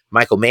got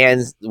Michael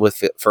Mann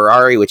with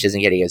Ferrari, which isn't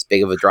getting as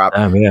big of a drop.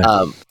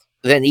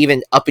 Then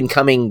even up and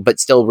coming, but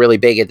still really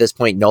big at this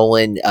point,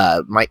 Nolan,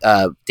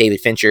 David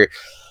Fincher.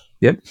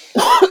 Yep.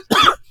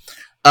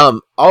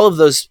 All of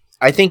those,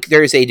 I think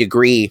there's a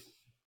degree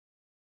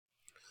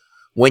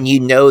when you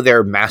know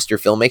they're master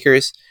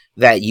filmmakers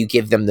that you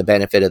give them the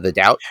benefit of the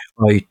doubt.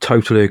 I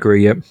totally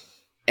agree, yep.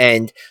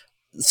 And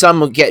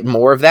some will get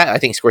more of that. I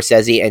think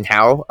Scorsese and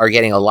Hal are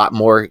getting a lot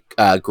more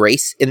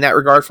grace in that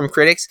regard from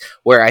critics,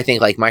 where I think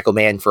like Michael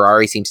Mann,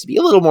 Ferrari seems to be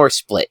a little more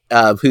split,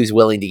 who's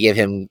willing to give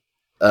him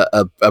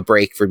a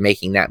break for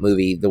making that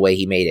movie the way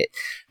he made it.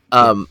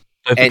 Don't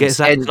forget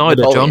Zack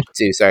Snyder, John.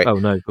 Too, sorry. Oh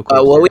no.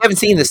 Well, we haven't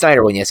seen the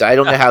Snyder one yet, so I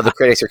don't know how the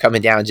critics are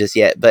coming down just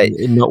yet. But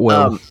not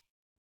well.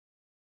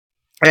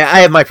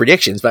 I have my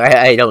predictions, but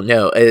I don't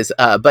know.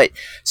 But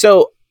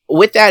so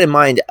with that in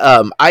mind,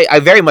 I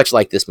very much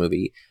like this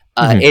movie.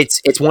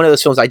 It's one of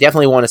those films I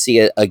definitely want to see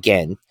it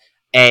again.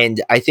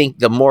 And I think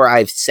the more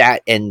I've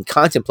sat and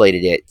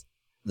contemplated it,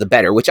 the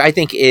better. Which I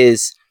think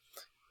is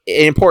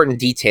an important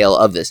detail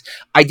of this.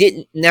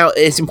 Now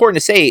it's important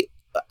to say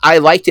I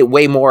liked it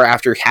way more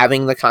after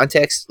having the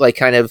context, like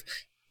kind of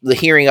the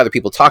hearing other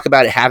people talk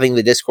about it, having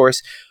the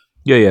discourse.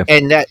 Yeah.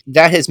 And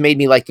that has made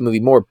me like the movie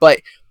more.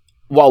 But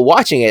while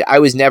watching it, I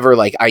was never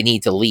like, I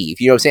need to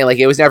leave. You know what I'm saying? Like,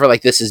 it was never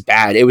like, this is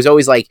bad. It was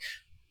always like,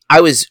 I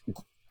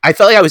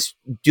felt like I was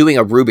doing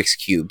a Rubik's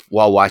Cube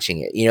while watching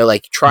it, you know,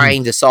 like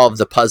trying to solve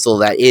the puzzle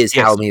that is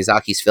Hayao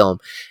Miyazaki's film.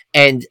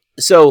 And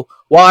so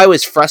while I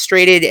was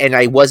frustrated and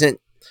I wasn't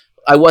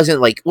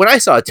like, when I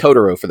saw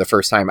Totoro for the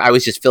first time, I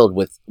was just filled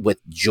with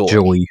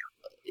joy.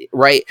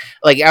 Right?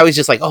 Like, I was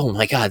just like, oh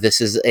my God, this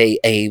is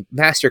a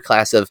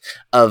masterclass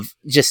of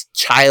just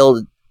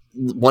child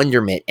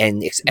wonderment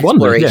and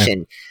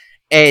exploration.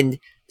 And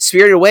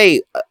Spirited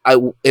Away,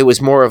 it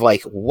was more of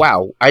like,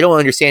 wow, I don't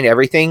understand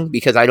everything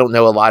because I don't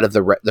know a lot of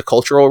the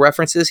cultural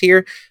references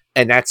here,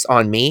 and that's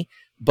on me.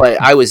 But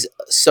I was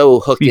so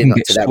hooked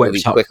into that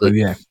movie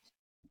quickly.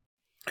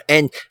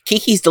 And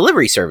Kiki's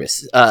Delivery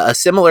Service,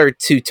 similar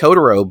to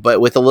Totoro,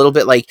 but with a little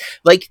bit like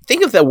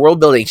think of the world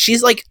building.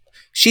 She's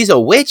a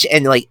witch,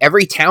 and like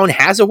every town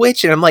has a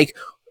witch, and I'm like,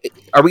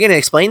 are we going to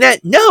explain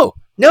that? No,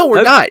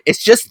 we're not.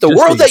 It's just the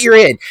world that you're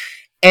in.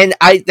 And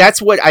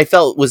that's what I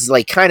felt was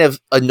like kind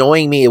of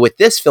annoying me with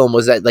this film,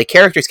 was that like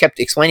characters kept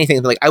explaining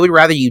things like, I would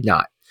rather you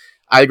not.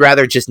 I would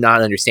rather just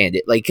not understand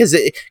it. Like, cause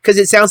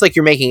it sounds like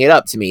you're making it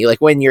up to me.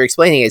 Like when you're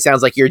explaining it, it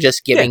sounds like you're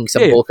just giving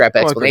some bullcrap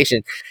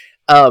explanation.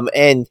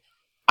 And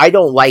I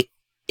don't like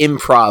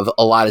improv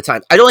a lot of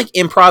times. I don't like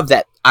improv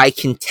that I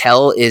can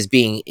tell is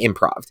being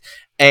improv.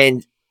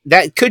 And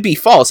that could be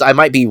false. I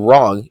might be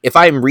wrong. If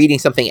I'm reading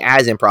something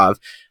as improv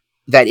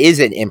that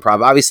isn't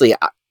improv, obviously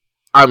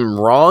I'm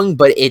wrong,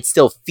 but it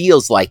still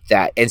feels like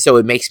that. And so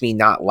it makes me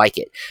not like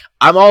it.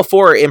 I'm all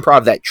for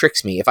improv that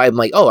tricks me. If I'm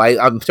like, oh,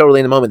 I'm totally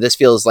in the moment. This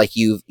feels like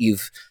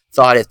you've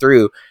thought it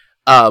through.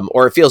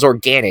 Or it feels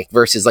organic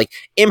versus like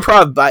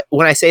improv. But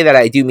when I say that,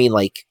 I do mean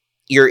like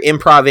you're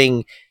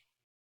improving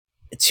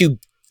to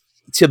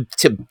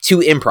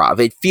improv.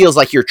 It feels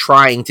like you're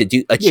trying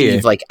to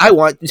achieve like, I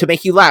want to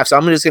make you laugh, so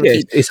I'm just going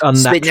to keep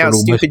spitting out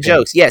stupid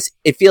jokes. Yes,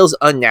 it feels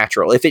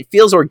unnatural. If it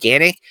feels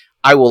organic,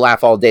 I will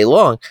laugh all day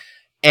long.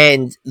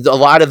 And a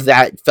lot of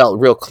that felt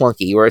real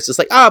clunky, where it's just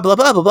like, blah, blah,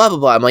 blah, blah, blah,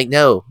 blah. I'm like,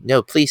 no,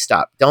 please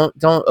stop. Don't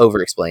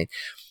over explain.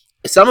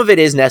 Some of it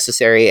is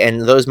necessary,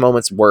 and those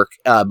moments work.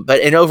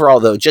 But overall,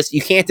 though, just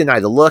you can't deny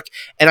the look.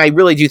 And I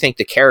really do think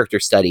the character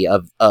study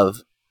of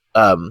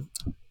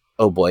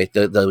oh boy,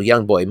 the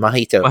young boy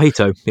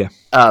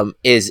Mahito,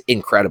 is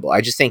incredible.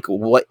 I just think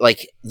what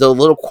like the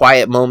little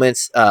quiet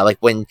moments, like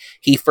when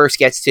he first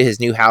gets to his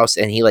new house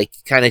and he like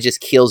kind of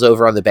just keels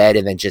over on the bed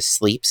and then just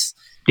sleeps.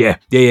 Yeah.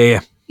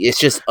 It's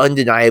just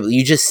undeniable.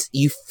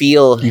 You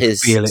feel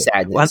his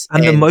sadness,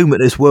 and the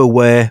moment as well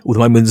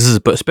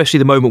but especially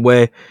the moment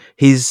where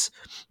his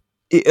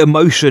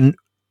emotion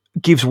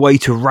gives way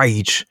to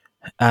rage,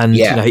 and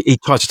he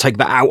tries to take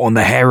that out on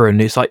the Heron.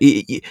 It's like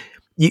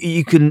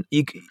you can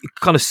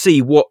kind of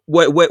see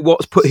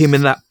what's put him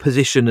in that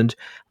position and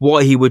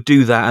why he would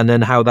do that, and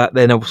then how that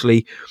then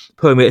obviously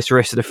permeates the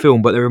rest of the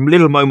film. But there are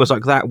little moments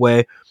like that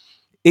where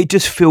it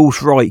just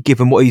feels right,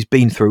 given what he's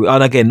been through.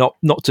 And again,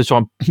 not to try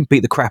and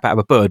beat the crap out of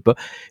a bird, but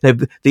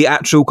the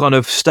actual kind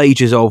of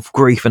stages of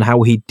grief and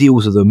how he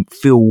deals with them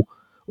feel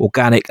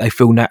organic, they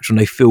feel natural,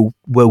 and they feel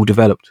well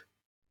developed.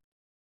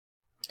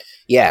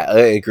 Yeah, I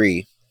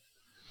agree.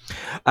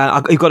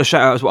 You've got to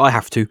shout out as well. I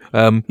have to.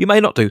 You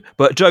may not do,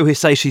 but Joe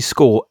Hisai's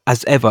score,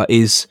 as ever,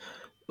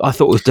 I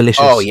thought was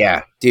delicious. Oh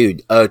yeah,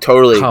 dude,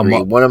 totally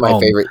agree. One of my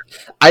favorite.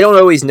 I don't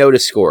always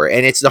notice score,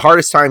 and it's the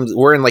hardest time.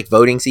 We're in like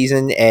voting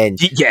season, and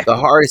the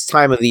hardest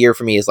time of the year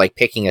for me is like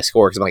picking a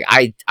score, because I'm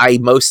like, I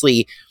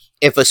mostly,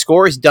 if a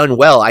score is done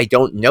well, I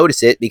don't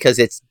notice it because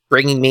it's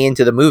bringing me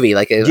into the movie.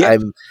 Like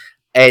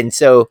and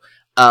so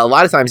a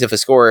lot of times if a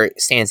score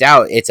stands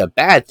out, it's a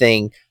bad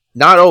thing.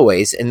 Not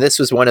always, and this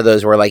was one of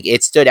those where like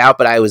it stood out,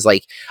 but I was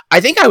like,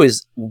 I think I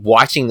was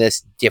watching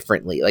this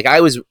differently. Like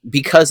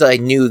because I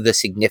knew the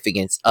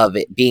significance of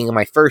it being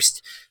my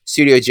first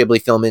Studio Ghibli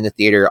film in the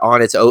theater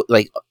on its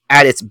like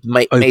at its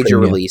major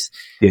release.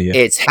 Yeah.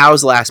 It's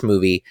Hao's last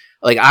movie.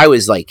 Like I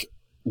was like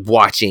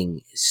watching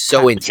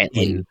so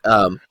intently,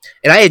 and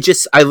I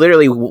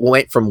literally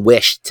went from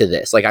Wish to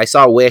this. Like I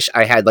saw Wish,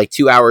 I had like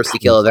 2 hours to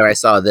kill, then I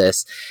saw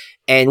this,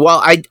 and while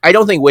I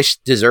don't think Wish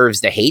deserves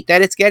the hate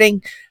that it's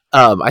getting.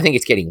 I think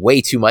it's getting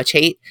way too much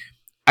hate.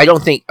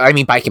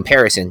 By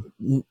comparison,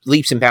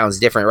 leaps and bounds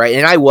different, right?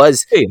 And I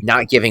was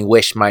not giving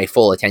Wish my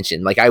full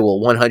attention. Like I will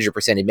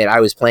 100% admit, I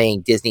was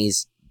playing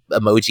Disney's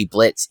Emoji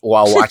Blitz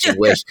while watching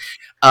Wish.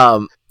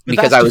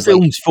 Because I was the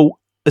film's fault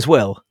as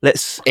well.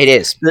 Let's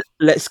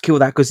kill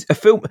that, because a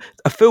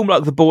film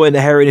like The Boy and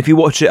the Heron, if you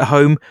watch it at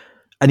home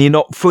and you're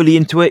not fully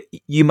into it,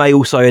 you may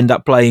also end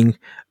up playing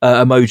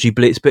Emoji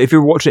Blitz. But if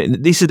you're watching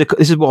it, this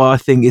is why I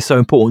think it's so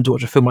important to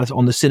watch a film like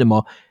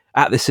this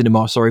at the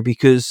cinema,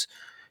 because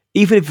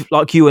even if,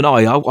 like you and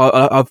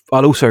I'll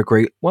also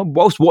agree,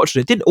 whilst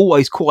watching it, didn't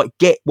always quite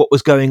get what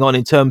was going on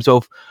in terms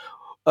of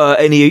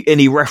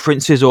any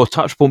references or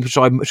touch points which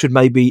I should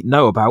maybe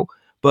know about.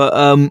 But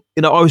I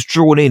was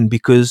drawn in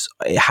because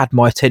it had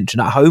my attention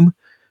at home.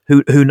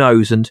 Who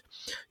knows? And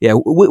yeah,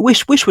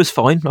 Wish was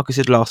fine. Like I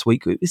said last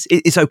week,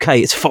 it's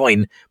okay, it's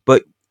fine.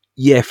 But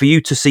yeah, for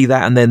you to see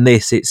that and then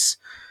this,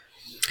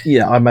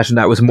 I imagine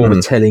that was more of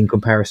a telling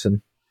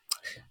comparison.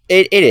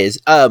 It is.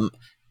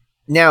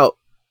 Now,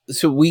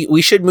 so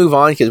we should move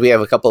on because we have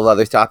a couple of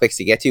other topics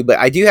to get to, but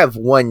I do have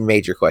one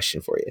major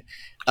question for you.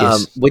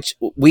 Yes. Which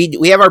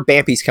we have our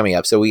Bampies coming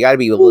up, so we got to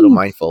be a little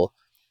mindful.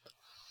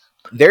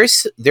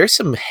 There's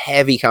some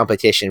heavy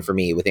competition for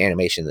me with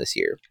animation this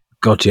year.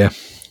 Gotcha.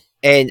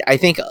 And I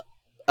think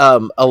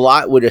a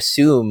lot would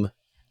assume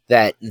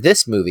that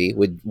this movie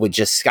would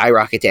just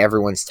skyrocket to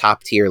everyone's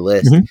top tier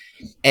list.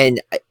 Mm-hmm.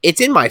 And it's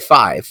in my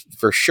 5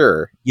 for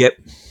sure. Yep.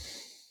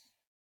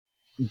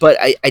 But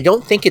I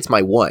don't think it's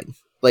my 1.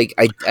 Like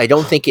I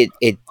don't think it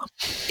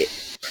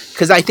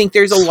because I think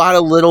there's a lot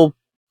of little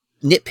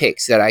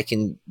nitpicks that I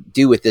can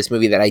do with this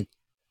movie that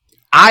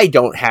I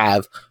don't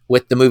have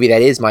with the movie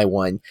that is my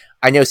one.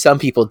 I know some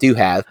people do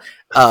have.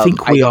 I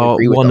think we don't are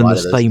agree with one a and lot the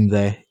of those. same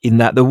there, in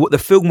that the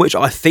film which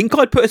I think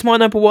I'd put as my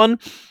number one,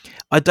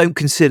 I don't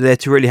consider there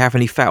to really have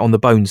any fat on the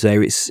bones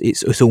there.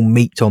 It's all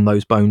meat on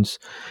those bones.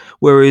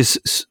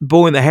 Whereas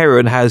Boy and the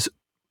Heron has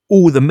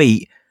all the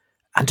meat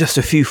and just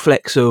a few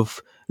flecks of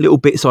little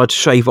bits I'd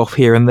shave off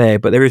here and there.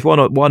 But there is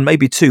one,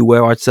 maybe two,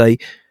 where I'd say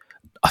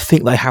I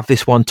think they have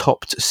this one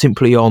topped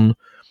simply on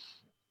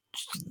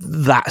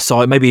that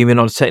side, maybe even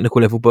on a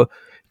technical level, but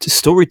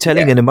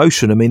storytelling and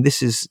emotion. I mean,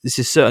 this is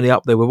certainly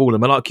up there with all of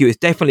them. And like you, it's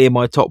definitely in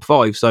my top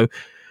 5. So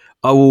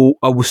I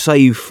will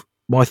save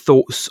my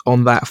thoughts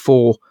on that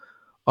for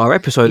our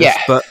episode. Yeah.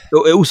 But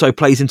it also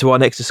plays into our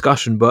next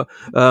discussion. But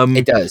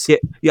It does.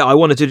 Yeah, I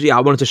wanted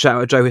to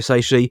shout out Joe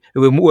Hisaishi.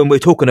 When we're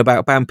talking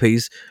about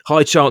Bampies,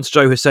 high chance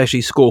Joe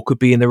Hisaishi's score could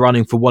be in the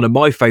running for one of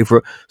my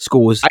favourite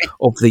scores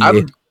of the year.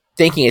 I'm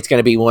thinking it's going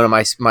to be one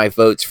of my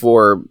votes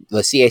for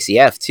the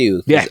CACF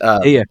too.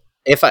 Yeah.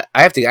 If I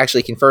have to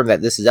actually confirm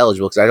that this is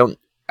eligible, because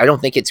I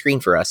don't think it's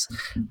screened for us.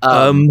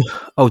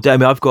 Oh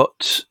damn it! I've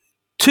got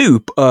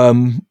 2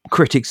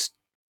 critics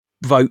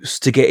votes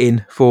to get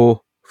in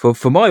for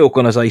my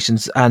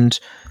organisations, and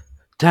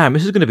damn,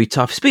 this is going to be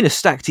tough. It's been a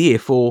stacked year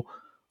for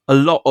a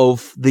lot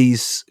of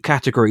these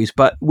categories,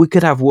 but we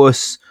could have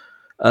worse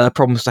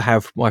problems to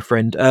have, my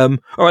friend. All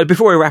right,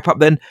 before we wrap up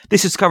then,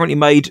 this has currently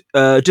made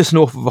just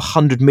north of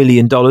 $100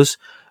 million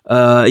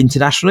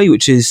internationally,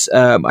 which is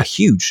a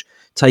huge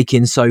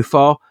take-in so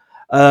far.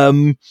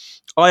 I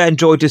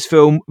enjoyed this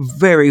film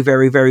very,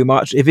 very, very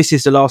much. If this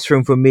is the last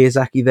film from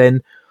Miyazaki,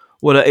 then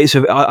well,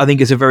 I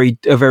think it's a very,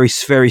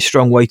 very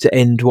strong way to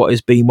end what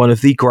has been one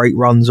of the great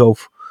runs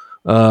of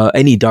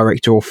any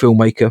director or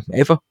filmmaker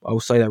ever. I will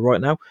say that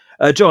right now.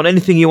 John,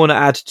 anything you want to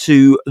add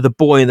to The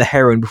Boy and the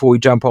Heron before we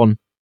jump on?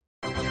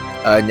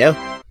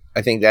 No,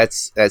 I think that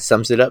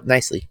sums it up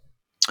nicely.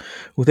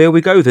 Well, there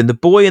we go then. The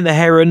Boy and the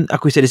Heron,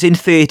 like we said, it's in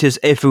theatres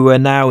everywhere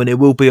now, and it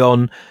will be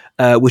on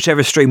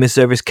whichever streaming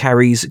service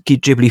carries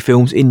Ghibli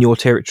films in your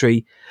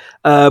territory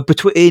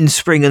between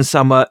spring and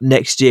summer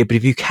next year. But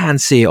if you can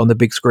see it on the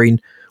big screen,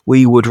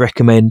 we would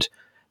recommend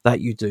that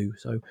you do.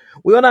 So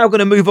we are now going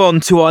to move on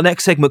to our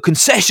next segment,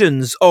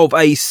 Concessions of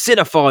a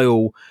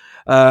Cinephile.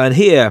 And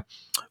here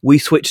we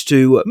switch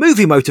to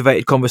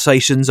movie-motivated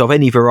conversations of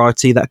any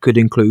variety that could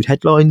include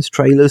headlines,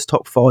 trailers,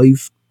 top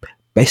 5,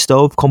 best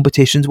of,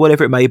 competitions,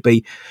 whatever it may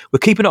be. We're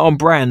keeping it on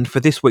brand for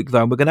this week,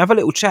 though, and we're going to have a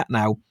little chat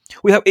now.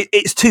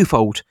 It's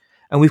twofold,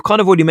 and we've kind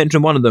of already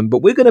mentioned one of them,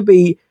 but we're going to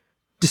be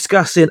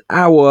discussing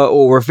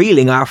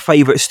revealing our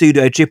favourite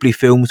Studio Ghibli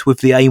films with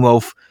the aim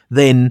of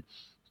then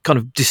kind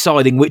of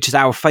deciding which is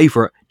our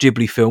favourite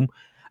Ghibli film,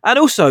 and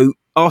also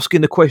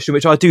asking the question,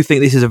 which I do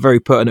think this is a very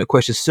pertinent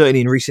question,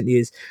 certainly in recent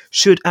years: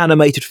 should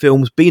animated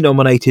films be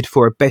nominated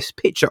for a Best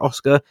Picture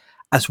Oscar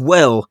as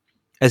well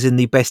as in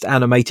the Best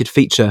Animated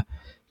Feature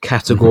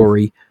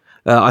category?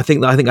 I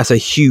think that's a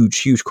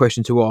huge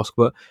question to ask.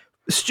 But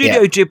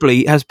Studio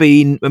Ghibli has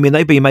been,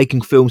 they've been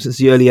making films since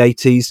the early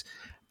 80s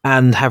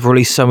and have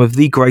released some of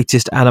the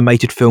greatest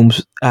animated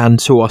films, and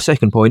to our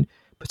second point,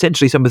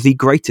 potentially some of the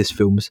greatest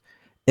films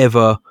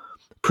ever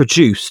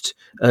produced.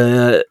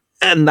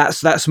 And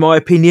that's my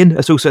opinion.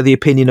 That's also the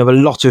opinion of a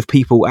lot of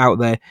people out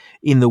there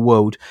in the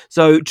world.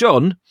 So,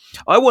 John,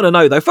 I want to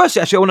know, though,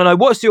 firstly, I want to know,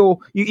 what's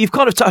you've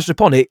kind of touched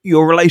upon it,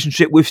 your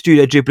relationship with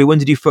Studio Ghibli. When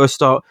did you first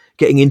start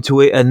getting into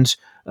it, and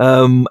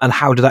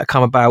how did that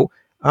come about?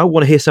 I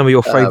want to hear some of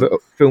your favourite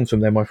films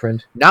from there, my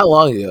friend. Not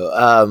long ago.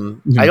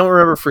 I don't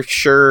remember for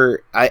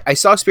sure. I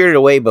saw Spirited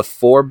Away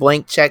before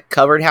Blank Check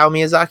covered Hayao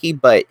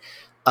Miyazaki, but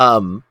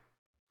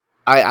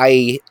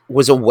I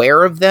was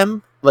aware of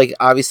them. Like,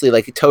 obviously,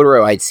 like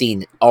Totoro, I'd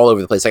seen all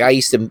over the place. Like, I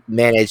used to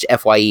manage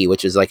FYE,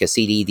 which is like a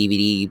CD,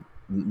 DVD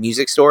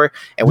music store,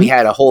 and we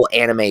had a whole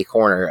anime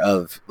corner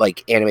of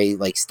like anime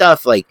like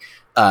stuff. Like,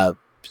 so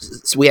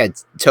we had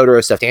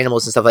Totoro stuffed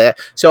animals and stuff like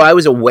that. So I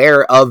was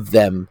aware of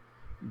them,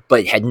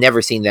 but had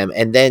never seen them.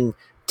 And then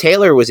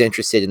Taylor was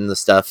interested in the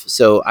stuff,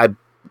 so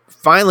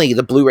finally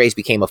the Blu-rays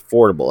became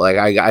affordable.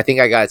 Like, I think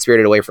I got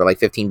Spirited Away for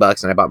like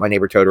 $15, and I bought My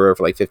Neighbor Totoro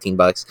for like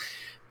 $15.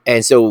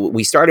 And so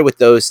we started with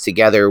those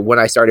together when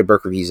I started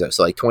Burke Reviews,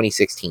 so like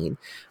 2016.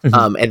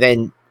 And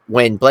then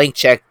when Blank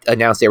Check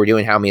announced they were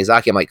doing Hayao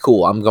Miyazaki, I'm like,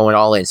 cool, I'm going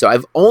all in. So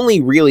I've only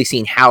really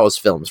seen Hayao's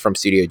films from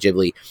Studio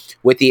Ghibli,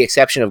 with the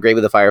exception of Grave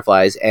of the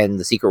Fireflies and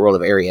The Secret World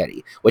of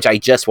Arrietty, which I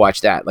just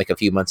watched that like a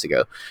few months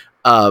ago.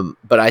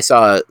 But I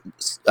saw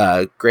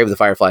Grave of the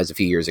Fireflies a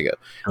few years ago.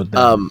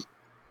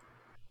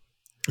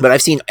 But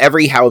I've seen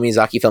every Hayao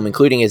Miyazaki film,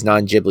 including his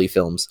non-Ghibli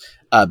films,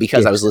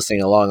 because I was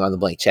listening along on the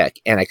Blank Check,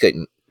 and I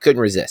couldn't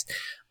resist.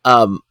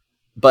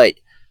 But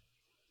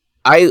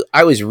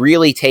I was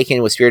really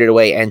taken with Spirited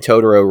Away and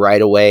Totoro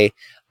right away.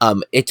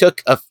 It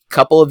took a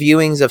couple of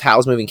viewings of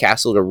Howl's Moving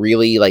Castle to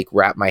really like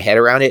wrap my head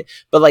around it.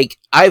 But like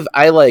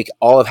I like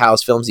all of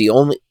Howl's films. The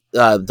only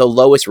the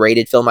lowest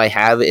rated film I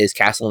have is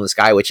Castle in the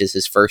Sky, which is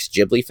his first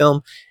Ghibli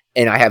film,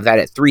 and I have that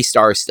at 3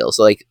 stars still.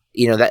 So like,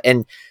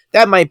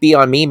 that might be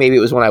on me. Maybe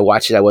it was when I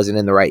watched it, I wasn't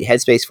in the right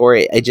headspace for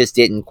it. It just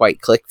didn't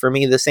quite click for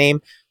me the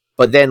same.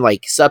 but then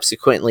like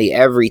subsequently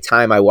every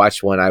time I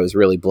watched one, I was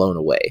really blown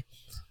away.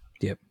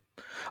 Yep.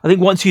 I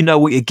think once you know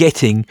what you're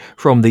getting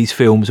from these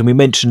films, and we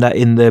mentioned that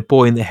in the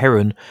Boy and the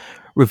Heron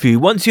review,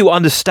 once you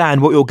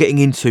understand what you're getting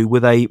into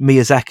with a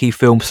Miyazaki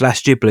film /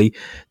 Ghibli,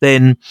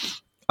 then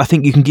I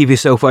think you can give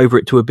yourself over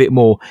it to a bit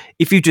more.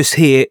 If you just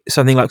hear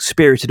something like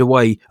Spirited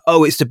Away,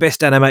 oh, it's the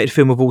best animated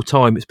film of all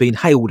time, it's been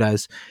hailed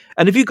as.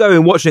 And if you go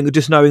and watch it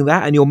just knowing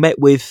that, and you're met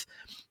with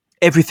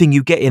everything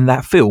you get in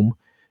that film,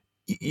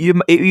 you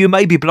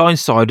may be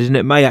blindsided and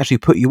it may actually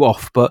put you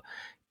off. But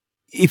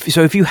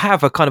if you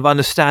have a kind of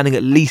understanding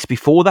at least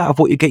before that of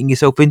what you're getting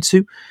yourself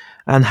into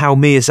and how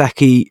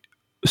Miyazaki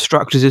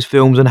structures his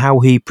films and how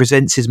he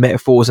presents his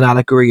metaphors and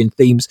allegory and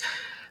themes,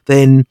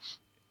 then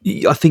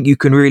I think you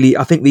can really.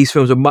 I think these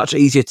films are much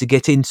easier to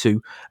get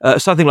into.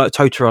 Something like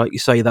Totoro, like you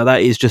say,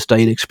 that is just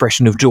an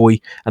expression of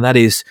joy, and that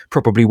is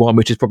probably one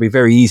which is probably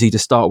very easy to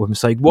start with and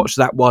say, watch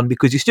that one,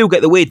 because you still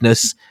get the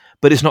weirdness,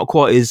 but it's not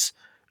quite as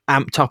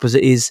amped up as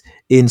it is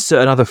in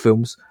certain other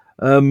films.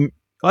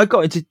 I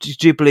got into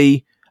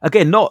Ghibli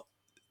again, not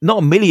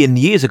a million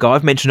years ago.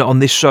 I've mentioned it on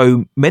this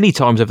show many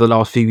times over the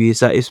last few years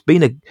that it's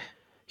been a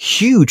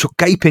huge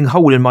gaping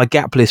hole in my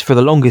gap list for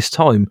the longest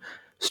time.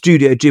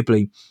 Studio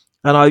Ghibli.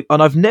 And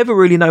I've never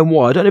really known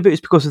why. I don't know if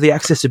it's because of the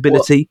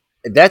accessibility.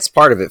 Well, that's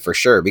part of it for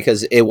sure,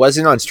 because it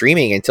wasn't on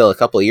streaming until a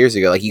couple of years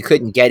ago. Like you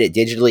couldn't get it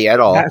digitally at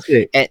all. That's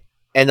it.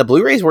 And the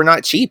Blu-rays were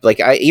not cheap. Like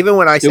even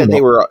when I said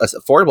they were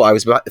affordable, I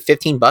was about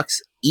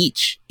 $15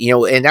 each. You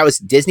know, and that was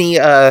Disney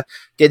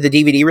did the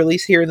DVD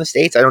release here in the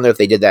States. I don't know if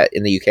they did that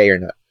in the UK or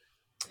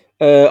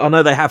not. I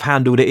know they have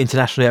handled it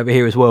internationally over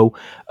here as well.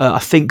 I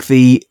think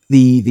the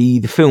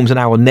films are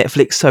now on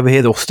Netflix over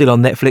here. They're still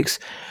on Netflix.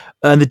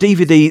 And the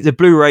DVD, the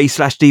Blu-ray /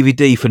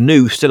 DVD for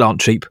new still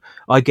aren't cheap.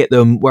 I get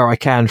them where I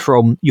can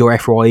from your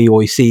FYE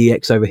or your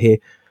CEX over here.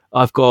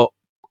 I've got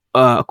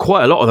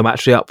quite a lot of them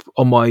actually up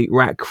on my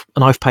rack,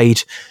 and I've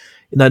paid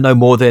no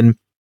more than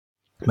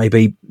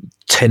maybe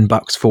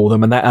 $10 for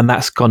them, and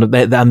that's kind of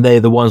they're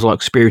the ones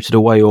like Spirited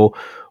Away or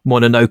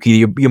Mononoke,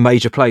 your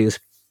major players.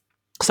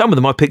 Some of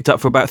them I picked up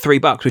for about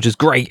 $3, which is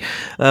great.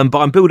 But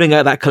I'm building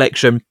out that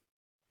collection,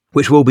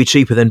 which will be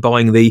cheaper than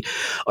buying the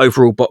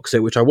overall box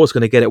set, which I was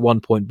going to get at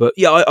one point. But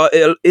yeah,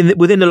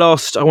 within the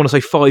last, I want to say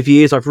 5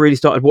 years, I've really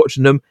started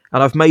watching them,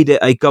 and I've made it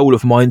a goal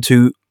of mine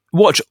to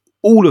watch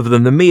all of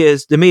them, the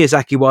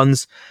Miyazaki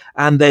ones,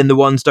 and then the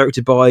ones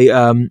directed by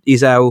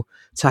Isao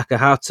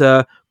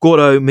Takahata,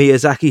 Goro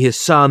Miyazaki, his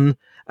son,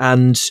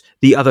 and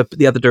the other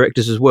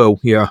directors as well.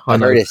 Yeah, I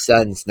know. Heard his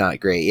son's not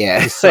great.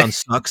 Yeah, his son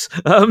sucks.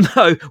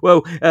 No,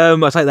 well,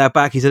 I take that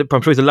back.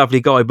 I'm sure he's a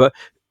lovely guy, but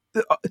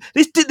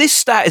this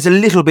stat is a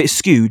little bit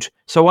skewed,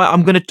 so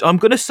I'm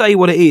gonna say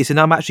what it is, and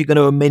I'm actually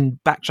going to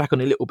backtrack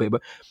on it a little bit.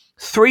 But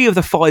 3 of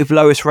the 5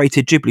 lowest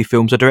rated Ghibli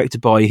films are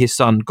directed by his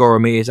son Goro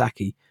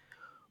Miyazaki,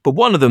 but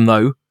one of them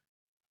though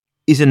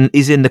is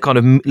in the kind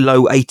of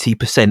low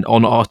 80%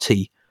 on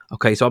RT.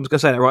 Okay, so I'm just going to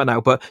say that right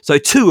now. But so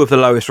 2 of the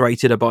lowest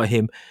rated are by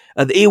him.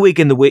 The Earwig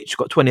and the Witch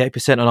got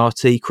 28% on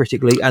RT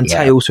critically, and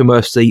Tales from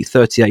Earthsea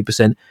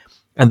 38%,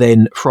 and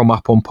then From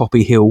Up on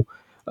Poppy Hill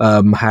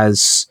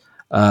has.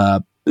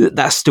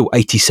 That's still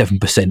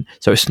 87%,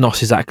 so it's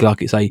not exactly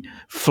like it's a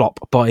flop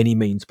by any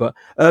means. But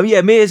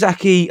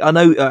Miyazaki, I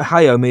know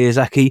Hayao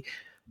Miyazaki,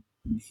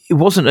 he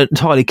wasn't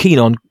entirely keen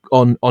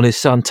on his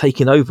son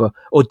taking over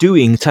or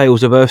doing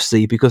Tales of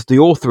Earthsea, because the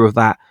author of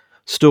that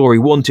story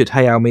wanted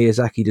Hayao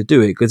Miyazaki to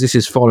do it, because this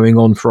is following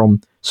on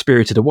from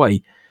Spirited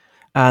Away,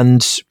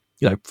 and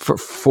you know, for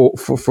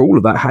all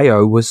of that,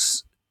 Hayao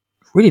was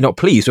really not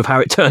pleased with how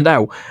it turned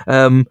out.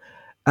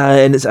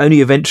 And it's only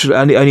eventually,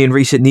 only in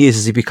recent years,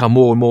 has he become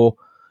more and more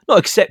not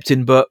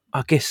accepting, but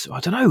I guess, I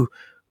don't know,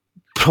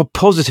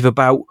 positive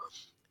about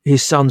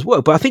his son's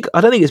work. But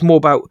I don't think it's more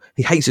about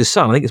he hates his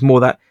son. I think it's more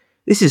that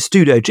this is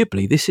Studio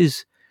Ghibli. This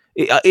is,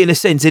 in a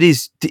sense, it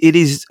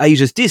is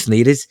Asia's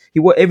Disney. It is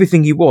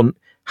everything you want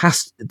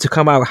has to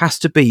come out, has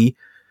to be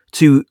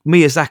to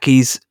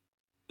Miyazaki's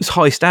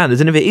high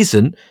standards, and if it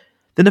isn't,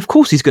 then of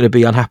course he's going to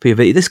be unhappy with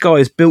it. This guy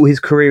has built his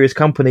career, his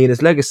company, and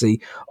his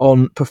legacy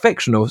on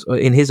perfection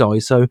in his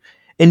eyes. So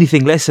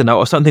anything less than that,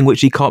 or something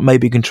which he can't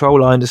maybe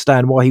control, I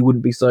understand why he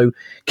wouldn't be so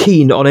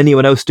keen on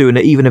anyone else doing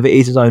it, even if it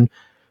is his own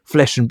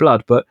flesh and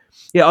blood. But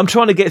yeah, I'm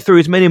trying to get through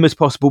as many of them as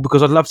possible,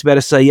 because I'd love to be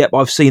able to say, yep,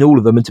 I've seen all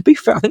of them. And to be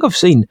fair, I think I've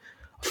seen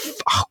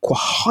a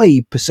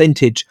high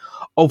percentage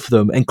of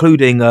them,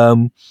 including,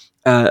 and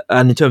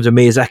in terms of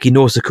Miyazaki,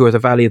 Nausicaa, The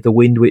Valley of the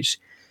Wind, which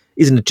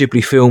isn't a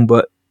Ghibli film,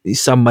 but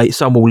some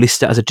will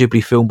list it as a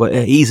Ghibli film, but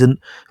it isn't.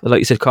 Like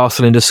you said,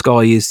 Castle in the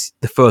Sky is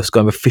the first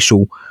kind of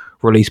official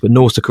release, but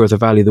Nausicaa, The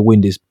Valley of the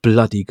Wind is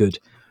bloody good.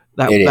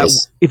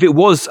 If it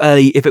was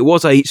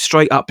a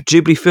straight up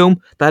Ghibli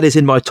film, that is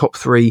in my top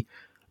 3,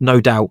 no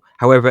doubt.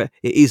 However,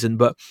 it isn't.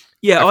 But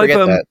yeah, I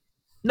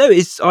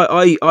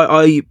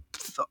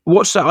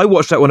watched that. I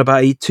watched that one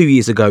about 2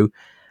 years ago,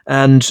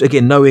 and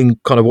again, knowing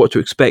kind of what to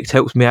expect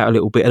helps me out a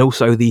little bit. And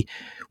also,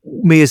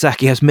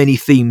 Miyazaki has many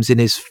themes in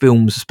his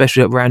films,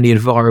 especially around the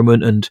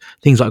environment and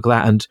things like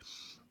that. And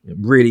it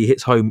really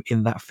hits home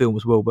in that film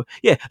as well. But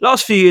yeah,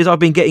 last few years I've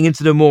been getting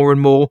into them more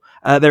and more.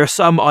 There are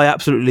some I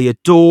absolutely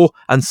adore,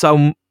 and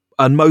some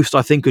and most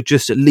I think are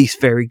just at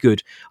least very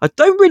good. I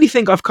don't really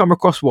think I've come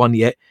across one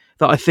yet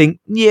that I think,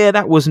 yeah,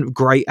 that wasn't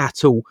great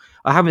at all.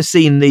 I haven't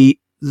seen the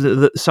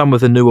some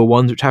of the newer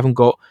ones which haven't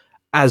got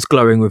as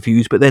glowing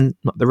reviews, but then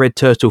like the Red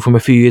Turtle from a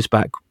few years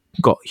back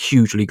got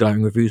hugely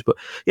glowing reviews. But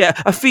yeah,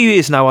 a few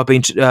years now I've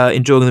been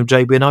enjoying them,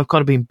 JB, and I've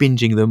kind of been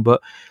binging them.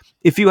 But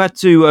if you had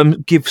to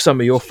give some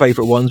of your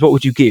favourite ones, what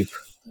would you give?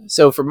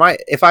 So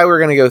if I were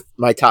going to go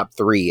my top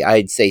three,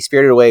 I'd say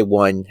Spirited Away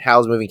 1,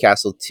 Howl's Moving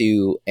Castle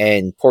 2,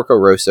 and Porco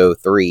Rosso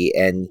 3.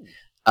 And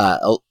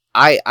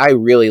I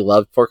really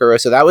loved Porco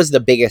Rosso. That was the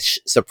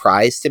biggest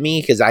surprise to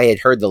me because I had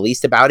heard the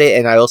least about it,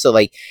 and I'm just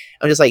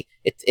like,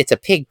 it's a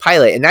pig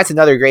pilot, and that's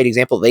another great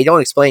example. They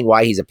don't explain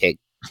why he's a pig,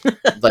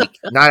 like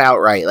not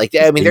outright. Like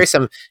I mean, there's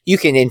some you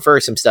can infer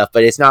some stuff,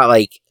 but it's not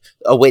like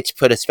a witch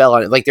put a spell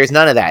on it. Like there's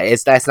none of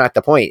that. That's not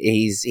the point.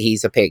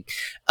 He's a pig.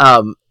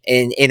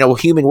 In a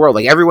human world,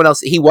 like everyone else,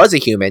 he was a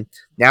human.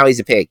 Now he's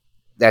a pig.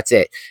 That's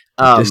it.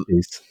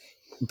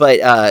 But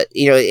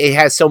it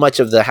has so much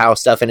of the How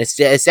stuff, and it's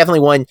definitely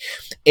one.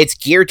 It's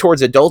geared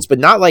towards adults, but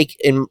not like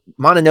in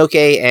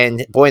Mononoke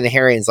and Boy and the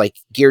Heron's like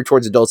geared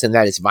towards adults in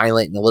that it's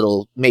violent and a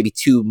little maybe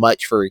too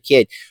much for a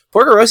kid.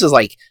 Porco Rosso is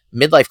like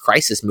midlife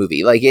crisis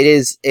movie. Like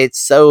it's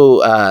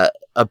so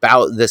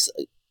about this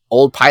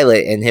old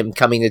pilot and him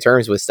coming to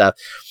terms with stuff.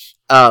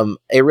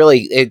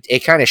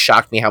 It kind of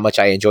shocked me how much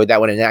I enjoyed that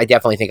one, and I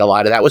definitely think a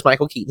lot of that was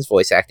Michael Keaton's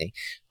voice acting.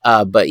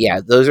 But yeah,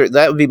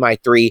 that would be my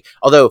three.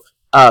 Although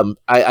I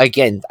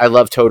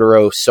love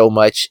Totoro so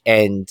much,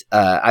 and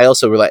I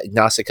also like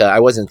Nausicaa. I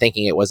wasn't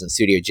thinking it wasn't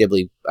Studio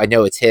Ghibli. I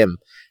know it's him,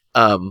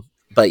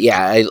 but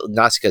yeah,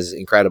 Nausicaa is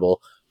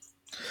incredible.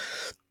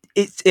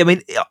 I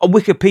mean, on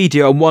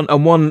Wikipedia,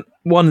 on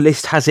one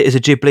list has it as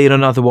a Ghibli, and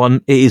another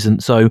one it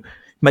isn't. So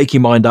make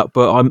your mind up.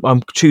 But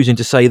I'm choosing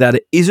to say that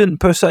it isn't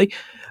per se.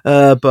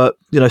 But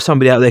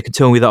somebody out there can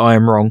tell me that I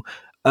am wrong.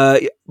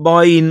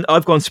 Mine,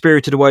 I've gone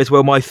Spirited Away as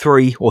well. My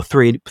three,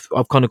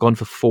 I've kind of gone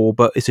for four,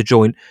 but it's a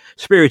joint.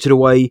 Spirited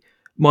Away,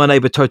 My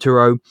Neighbor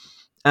Totoro,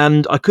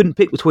 and I couldn't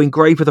pick between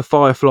Grave of the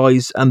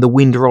Fireflies and The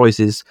Wind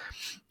Rises.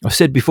 I've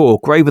said before,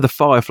 Grave of the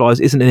Fireflies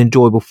isn't an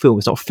enjoyable film.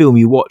 It's not a film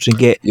you watch and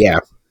get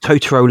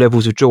Totoro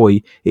levels of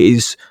joy.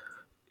 It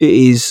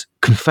is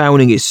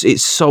confounding.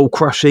 It's soul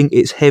crushing.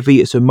 It's heavy.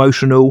 It's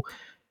emotional,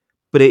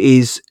 but it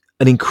is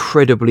an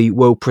incredibly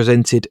well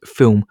presented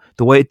film.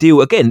 The way it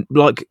deals, again,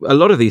 like a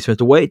lot of these films,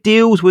 the way it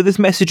deals with its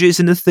messages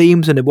and the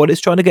themes and what it's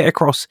trying to get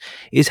across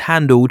is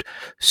handled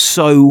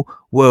so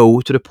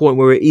well to the point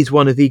where it is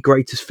one of the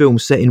greatest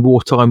films set in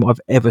wartime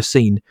I've ever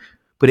seen.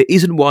 But it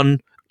isn't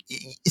one,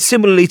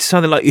 similarly to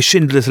something like your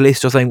Schindler's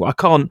List or something, I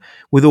can't,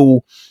 with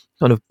all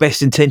kind of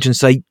best intentions,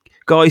 say,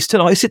 guys,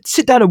 tonight,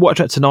 sit down and watch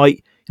that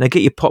tonight.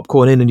 Get your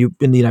popcorn in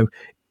and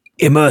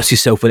immerse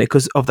yourself in it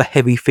because of the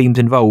heavy themes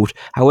involved.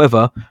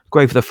 However,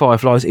 Grave of the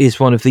Fireflies is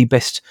one of the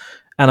best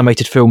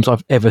animated films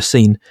I've ever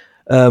seen,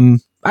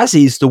 as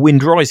is The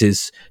Wind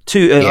Rises.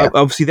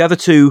 Obviously the other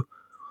two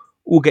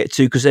we'll get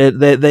to because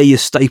they're your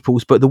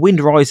staples, but The Wind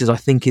Rises I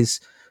think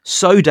is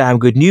so damn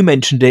good. And you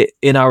mentioned it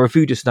in our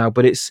review just now,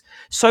 but it's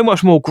so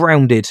much more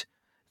grounded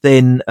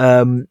than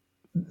a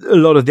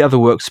lot of the other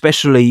work,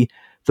 especially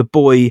The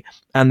Boy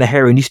and the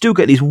Heron. You still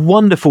get these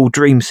wonderful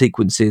dream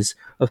sequences,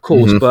 of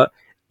course, but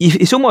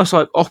it's almost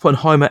like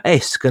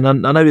Oppenheimer-esque, and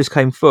I know this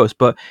came first,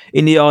 but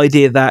in the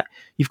idea that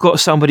you've got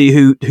somebody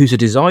who's a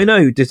designer,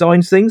 who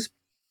designs things,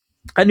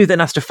 and who then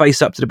has to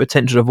face up to the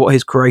potential of what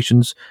his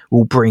creations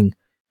will bring.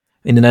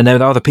 And then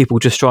other people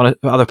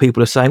other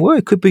people are saying, well,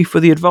 it could be for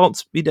the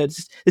advanced,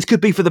 this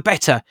could be for the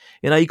better.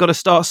 You've got to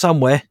start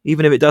somewhere,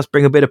 even if it does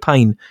bring a bit of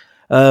pain.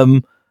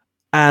 And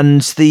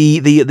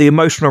the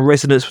emotional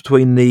resonance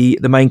between the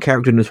main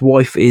character and his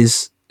wife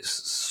is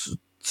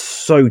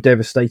so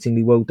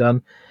devastatingly well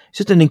done. It's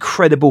just an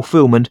incredible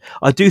film, and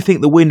I do think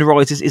The Wind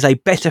Rises is a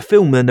better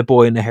film than The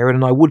Boy and the Heron,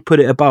 and I would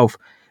put it above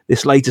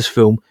this latest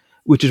film,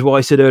 which is why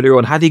I said earlier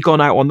on, had he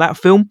gone out on that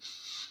film,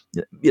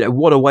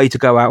 what a way to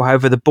go out.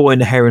 However, The Boy and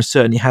the Heron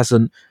certainly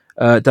hasn't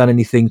done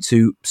anything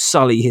to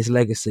sully his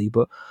legacy.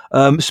 But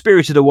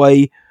Spirited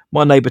Away,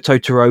 My Neighbor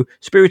Totoro.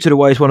 Spirited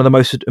Away is one of the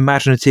most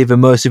imaginative,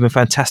 immersive, and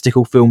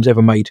fantastical films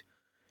ever made.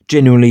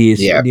 Genuinely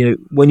is. Yeah.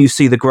 When you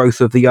see the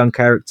growth of the young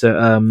character,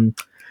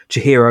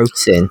 Chihiro,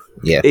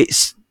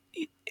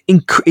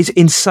 it's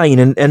insane.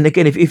 And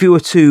again, if you were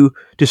to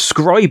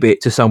describe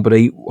it to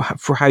somebody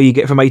for how you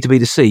get from A to B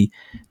to C,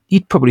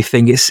 you'd probably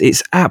think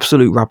it's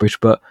absolute rubbish,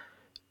 but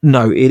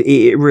no,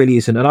 it really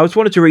isn't. And I just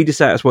wanted to read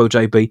this out as well,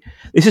 JB.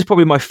 This is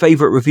probably my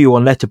favourite review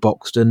on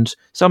Letterboxd, and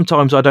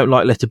sometimes I don't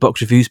like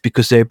Letterboxd reviews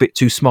because they're a bit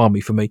too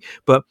smarmy for me.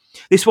 But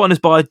this one is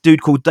by a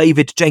dude called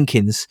David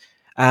Jenkins,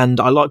 and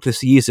I liked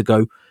this years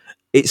ago.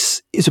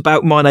 It's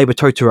about My Neighbor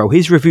Totoro.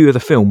 His review of the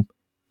film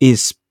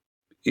is,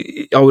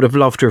 I would have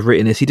loved to have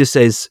written this. He just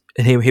says,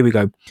 and here we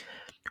go.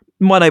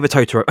 My Neighbor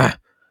Totoro.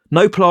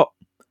 No plot,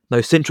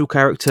 no central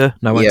character,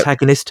 no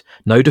antagonist,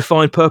 no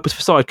defined purpose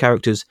for side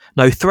characters,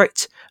 no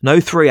threat, no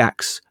three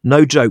acts,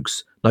 no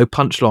jokes, no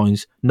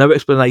punchlines, no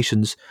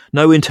explanations,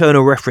 no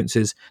internal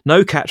references,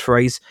 no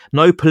catchphrase,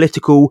 no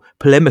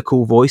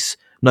polemical voice,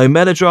 no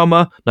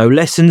melodrama, no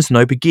lessons,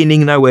 no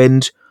beginning, no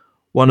end.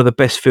 One of the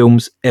best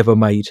films ever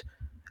made.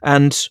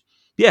 And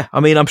yeah, I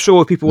mean, I'm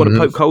sure people want to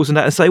poke holes in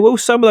that and say, well,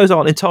 some of those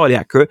aren't entirely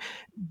accurate.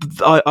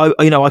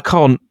 I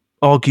can't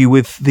argue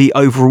with the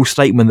overall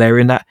statement there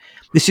in that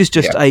this is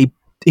just a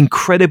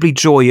incredibly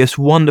joyous,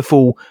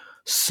 wonderful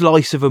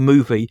slice of a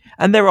movie,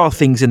 and there are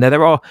things in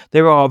there.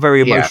 There are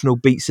very emotional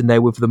beats in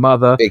there with the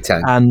mother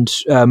and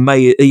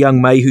May, a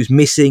young May who's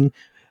missing.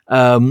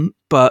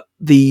 But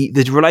the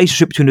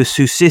relationship between the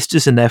two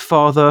sisters and their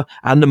father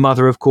and the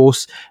mother, of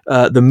course,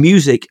 the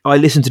music. I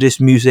listen to this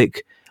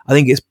music. I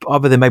think it's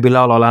other than maybe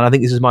La La Land. I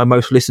think this is my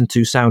most listened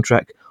to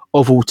soundtrack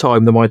of all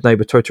time, the My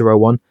Neighbor Totoro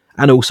one,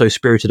 and also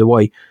Spirited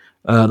Away.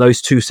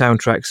 Those two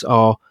soundtracks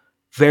are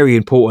very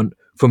important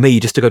for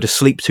me just to go to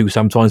sleep to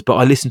sometimes, but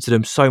I listen to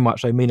them so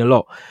much, they mean a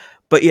lot.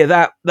 But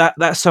yeah,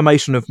 that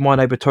summation of My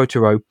Neighbor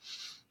Totoro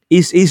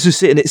is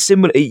just it, and it's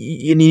similar.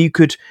 You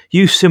could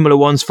use similar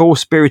ones for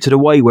Spirited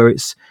Away, where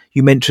it's,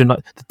 you mentioned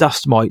like the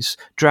dust mites,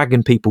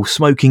 dragon people,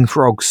 smoking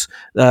frogs,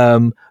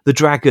 the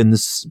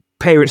dragons,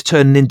 parents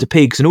turning into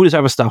pigs, and all this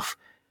other stuff.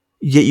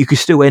 Yet you could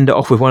still end it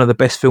off with one of the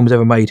best films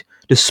ever made,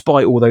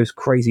 despite all those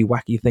crazy,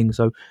 wacky things.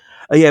 So,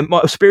 yeah,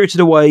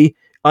 Spirited Away.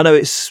 I know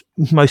it's,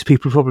 most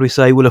people probably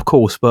say, well, of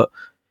course, but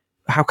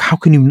how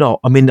can you not?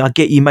 I mean, I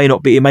get it may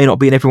not be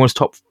in everyone's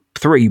top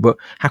 3, but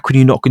how can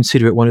you not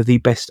consider it one of the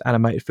best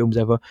animated films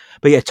ever?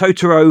 But yeah,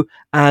 Totoro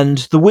and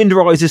The Wind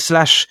Rises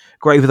 /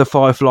 Grave of the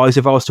Fireflies.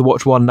 If I was to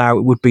watch one now,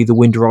 it would be The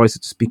Wind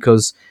Rises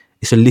because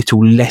it's a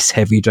little less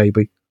heavy,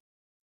 JB.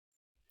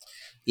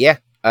 Yeah,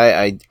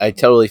 I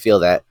totally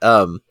feel that.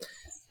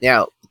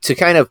 Now, to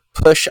kind of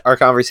push our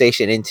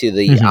conversation into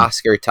the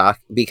Oscar talk,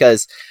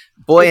 because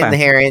Boy and the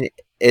Heron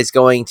is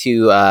going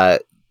to,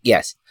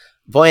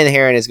 Boy and the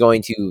Heron is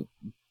going to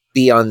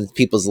be on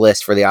people's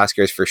list for the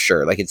Oscars for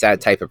sure. Like, it's that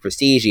type of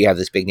prestige. You have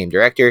this big name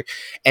director.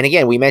 And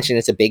again, we mentioned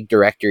it's a big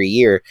director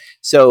year.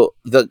 So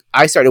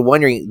I started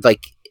wondering,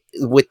 like,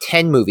 with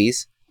 10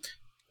 movies,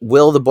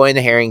 will The Boy and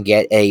the Heron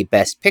get a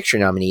Best Picture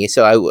nominee?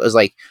 So I was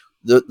like,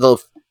 the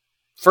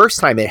first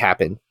time it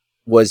happened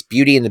was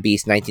Beauty and the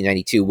Beast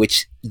 1992,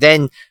 which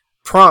then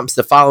prompts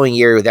the following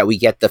year that we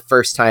get the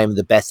first time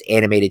the Best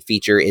Animated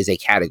Feature is a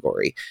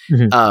category,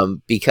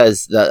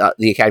 because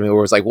the Academy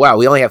was like, wow,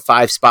 we only have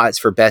 5 spots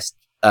for Best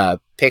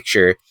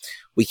Picture.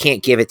 We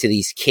can't give it to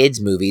these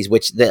kids movies,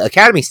 which the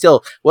Academy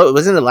still, what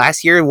wasn't it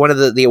last year, one of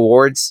the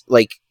awards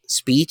like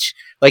speech,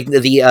 like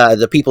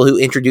the people who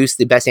introduced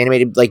the Best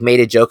Animated like made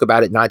a joke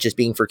about it not just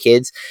being for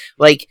kids.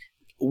 Like,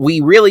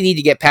 we really need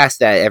to get past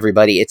that,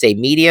 everybody. It's a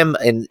medium,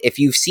 and if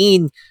you've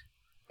seen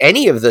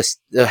any of the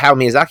Hayao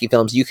Miyazaki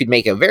films, you could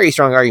make a very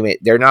strong argument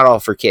they're not all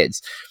for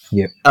kids.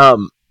 Yeah.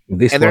 And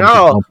they're not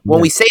all,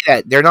 when we say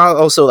that, they're not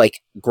also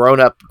like grown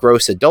up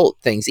gross adult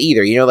things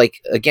either. You know,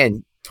 like,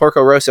 again,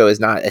 Porco Rosso is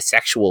not a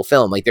sexual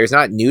film. Like, there's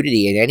not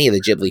nudity in any of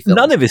the Ghibli films.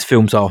 None of his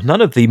films are.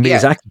 None of the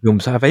Miyazaki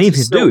films have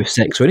anything to do with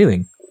sex or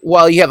anything.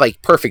 Well, you have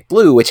like Perfect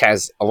Blue, which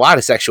has a lot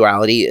of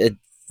sexuality.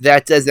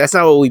 That's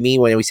not what we mean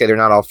when we say they're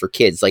not all for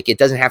kids. Like, it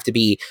doesn't have to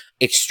be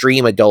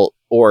extreme adult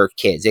or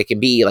kids. It can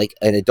be like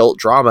an adult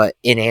drama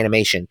in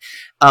animation.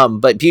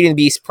 But Beauty and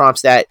the Beast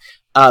prompts that.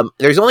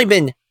 There's only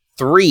been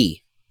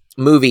 3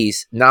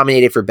 movies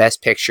nominated for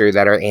Best Picture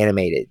that are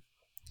animated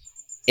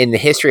in the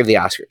history of the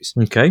Oscars.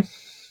 Okay.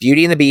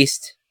 Beauty and the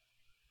Beast,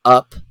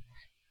 Up,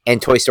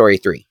 and Toy Story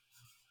 3.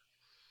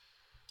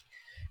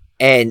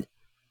 And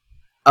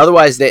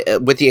otherwise,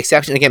 with the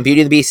exception, again,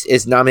 Beauty and the Beast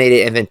is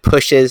nominated and then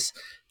pushes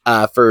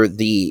for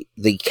the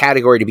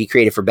category to be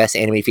created for Best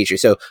Animated Feature.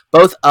 So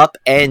both Up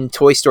and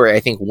Toy Story, I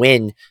think,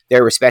 win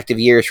their respective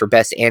years for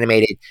Best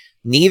Animated.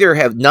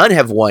 None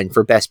have won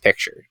for Best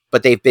Picture,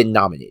 but they've been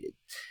nominated.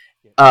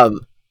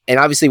 And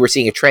obviously we're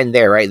seeing a trend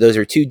there, right? Those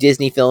are 2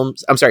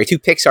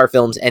 Pixar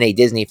films and a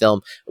Disney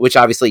film, which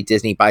obviously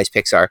Disney buys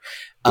Pixar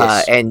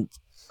and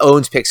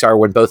owns Pixar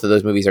when both of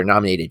those movies are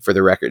nominated, for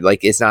the record.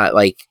 Like, it's not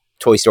like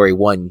Toy Story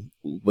 1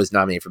 was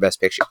nominated for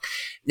Best Picture.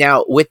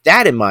 Now, with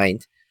that in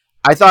mind,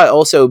 I thought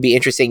also it would be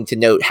interesting to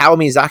note how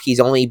Miyazaki's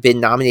only been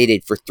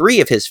nominated for 3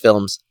 of his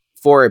films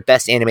for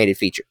Best Animated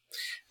Feature.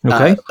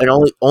 Okay.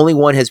 And only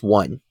one has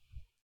won.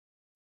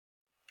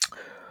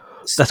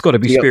 That's got to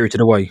be Spirited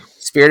Away.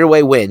 Spirited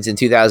Away wins in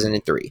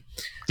 2003.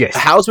 Yes.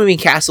 Howl's Moving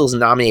Castle is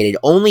nominated.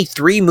 Only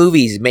 3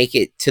 movies make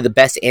it to the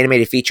Best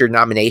Animated Feature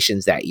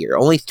nominations that year.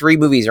 Only 3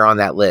 movies are on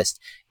that list,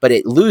 but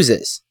it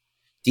loses.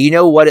 Do you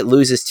know what it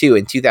loses to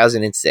in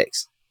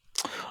 2006?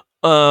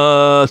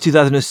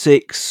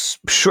 2006,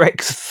 Shrek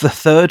the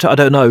Third. I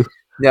don't know.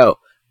 No,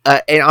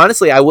 and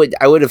honestly, I would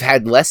have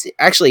had less.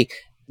 Actually,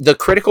 the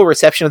critical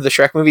reception of the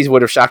Shrek movies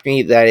would have shocked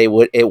me that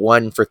it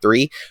won for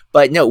 3.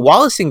 But no,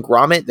 Wallace and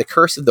Gromit: The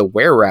Curse of the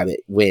Were-Rabbit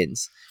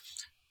wins.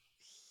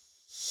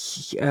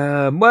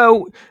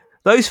 Well,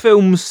 those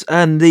films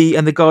and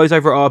the guys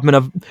over at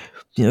Aardman,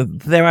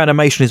 their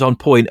animation is on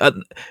point.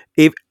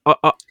 In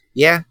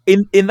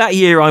that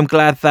year, I'm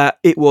glad that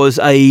it was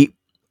a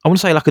I want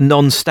to say like a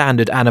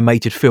non-standard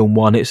animated film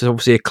one. It's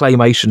obviously a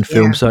claymation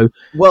film, so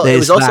well, it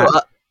was also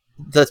that.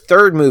 The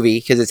third movie,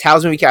 because it's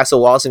Howl's Moving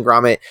Castle, Wallace and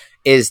Gromit,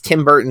 is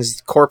Tim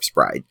Burton's Corpse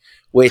Bride,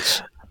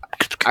 which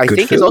I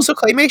think film. Is also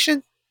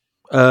claymation.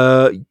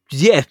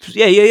 Yeah.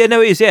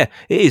 No, it is. Yeah,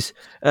 it is.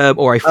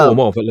 Or a form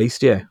of, at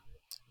least. Yeah.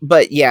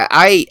 But yeah,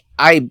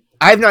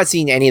 I've not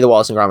seen any of the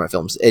Wallace and Gromit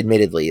films,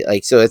 admittedly.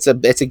 Like, so it's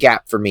a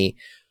gap for me.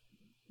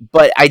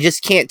 But I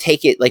just can't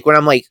take it. Like when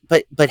I'm like,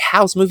 but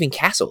Howl's Moving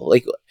Castle?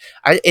 Like,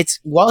 it's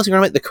Wallace and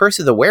Gromit: The Curse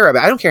of the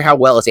Were-Rabbit. I don't care how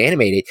well it's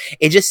animated.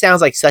 It just sounds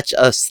like such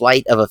a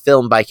slight of a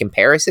film by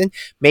comparison.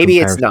 Maybe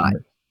it's not.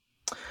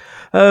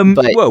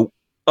 Well,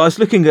 I was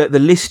looking at the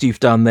list you've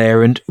done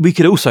there, and we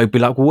could also be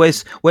like, well,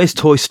 where's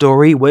Toy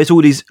Story? Where's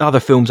all these other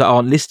films that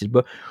aren't listed?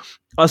 But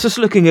I was just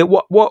looking at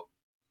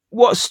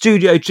what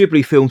Studio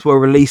Ghibli films were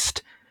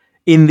released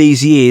in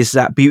these years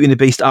that Beauty and the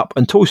Beast, Up,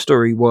 and Toy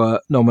Story were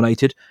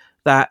nominated,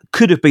 that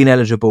could have been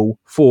eligible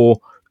for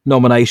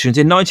nominations.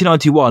 In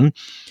 1991,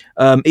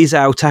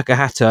 Isao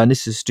Takahata, and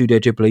this is Studio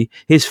Ghibli,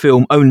 his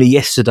film Only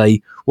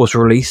Yesterday was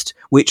released,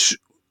 which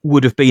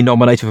would have been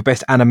nominated for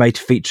Best Animated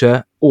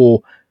Feature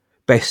or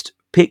Best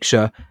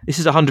Picture. This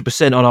is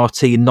 100% on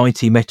RT and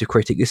 90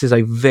 Metacritic. This is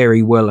a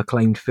very well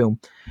acclaimed film.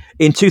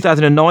 In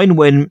 2009,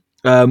 when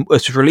it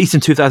was released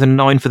in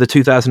 2009 for the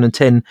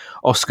 2010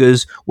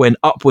 Oscars, when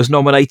Up was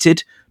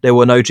nominated, there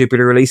were no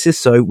Ghibli releases,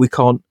 so we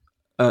can't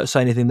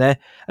say anything there.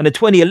 And in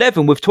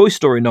 2011, with Toy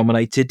Story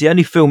nominated, the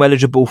only film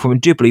eligible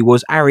from Ghibli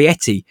was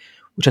Arrietty,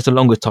 which has a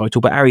longer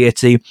title, but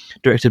Arrietty,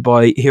 directed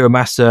by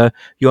Hiromasa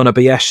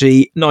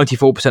Yonebayashi,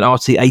 94%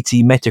 RT,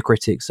 80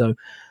 Metacritic. So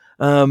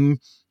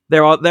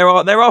there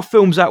are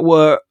films that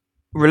were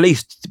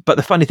released, but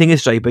the funny thing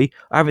is, JB,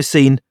 I haven't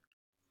seen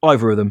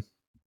either of them.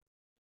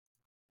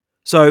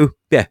 So,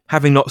 yeah,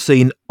 having not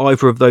seen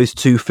either of those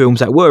two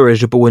films that were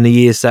eligible in the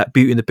years that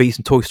Beauty and the Beast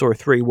and Toy Story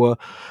 3 were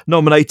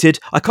nominated,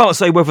 I can't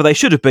say whether they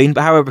should have been,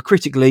 but however,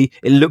 critically,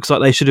 it looks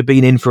like they should have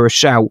been in for a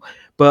shout.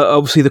 But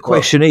obviously the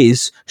question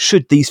is,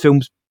 should these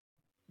films,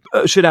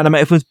 should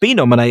animated films be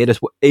nominated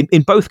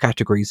in both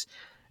categories?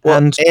 Well,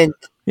 and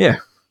yeah.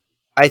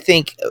 I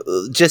think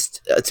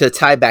just to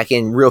tie back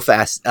in real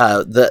fast,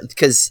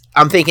 because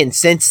I'm thinking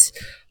since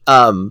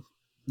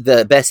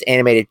the best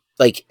animated,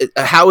 like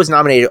How was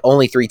nominated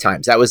only 3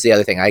 times. That was the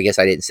other thing I guess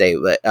I didn't say.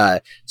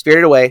 But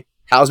Spirited Away,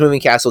 Howl's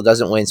Moving Castle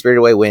doesn't win. Spirited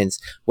Away wins.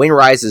 Wind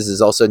Rises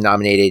is also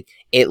nominated.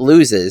 It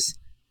loses.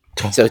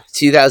 So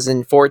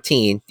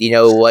 2014, do you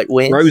know what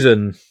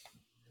wins?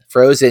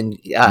 Frozen,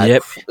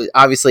 yep.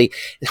 Obviously,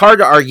 it's hard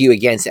to argue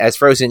against, as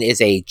Frozen is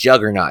a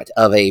juggernaut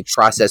of a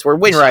process, where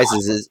Wind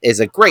Rises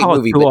is a great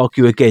movie. Hard to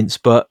argue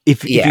against, but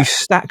if you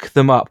stack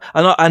them up,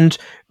 and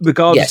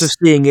regardless of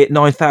seeing it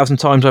 9,000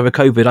 times over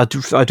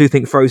COVID, I do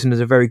think Frozen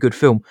is a very good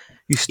film.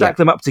 You stack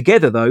them up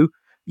together, though.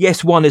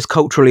 Yes, one is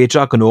culturally a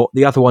juggernaut,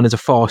 the other one is a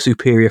far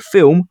superior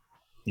film.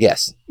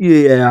 Yes.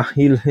 Yeah.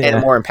 And a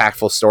more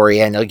impactful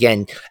story. And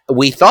again,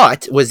 we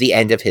thought was the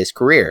end of his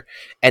career.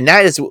 And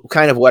that is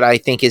kind of what I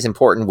think is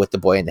important with the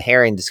Boy and the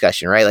Heron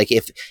discussion, right? Like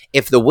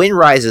if The Wind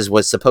Rises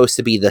was supposed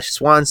to be the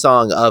swan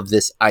song of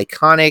this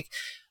iconic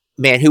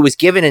man who was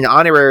given an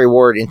honorary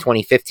award in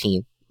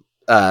 2015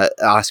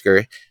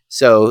 Oscar.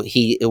 So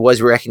he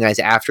was recognized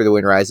after The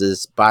Wind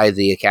Rises by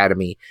the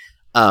Academy.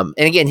 And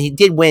again, he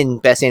did win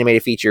Best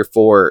Animated Feature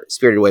for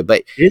Spirited Away.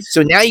 But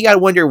so now you got to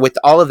wonder, with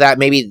all of that,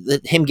 maybe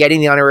him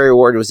getting the honorary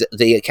award was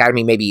the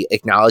Academy maybe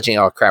acknowledging,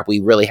 oh crap, we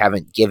really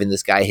haven't given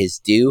this guy his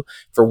due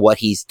for what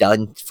he's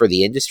done for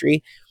the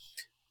industry.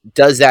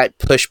 Does that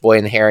push Boy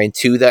and the Heron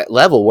to that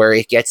level where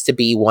it gets to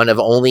be one of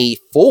only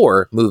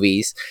 4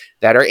 movies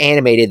that are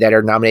animated that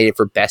are nominated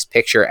for Best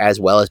Picture as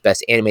well as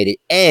Best Animated?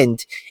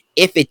 And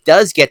if it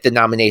does get the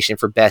nomination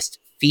for Best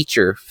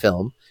Feature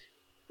Film,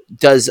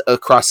 does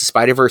Across the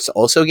Spider-Verse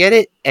also get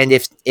it? And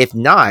if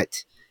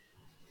not,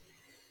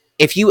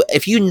 if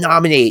you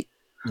nominate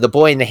The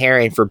Boy and the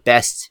Heron for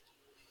Best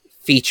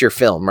Feature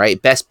Film,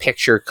 right? Best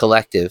Picture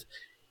Collective,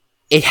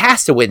 it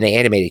has to win the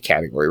animated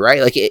category,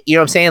 right? Like, you know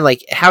what I'm saying?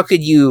 Like, how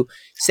could you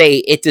say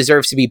it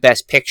deserves to be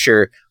Best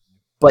Picture,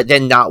 but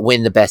then not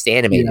win the Best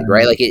Animated,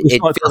 right? Like, it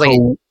feels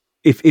like...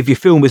 If your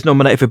film is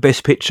nominated for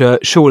Best Picture,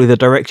 surely the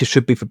director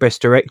should be for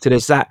Best Director.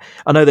 There's that.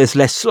 I know there's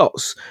less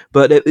slots,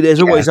 but there's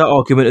always that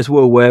argument as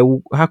well where,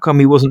 how come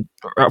he wasn't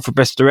up for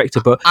Best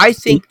Director? But I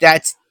think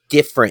that's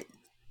different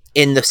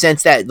in the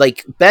sense that,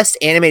 like, Best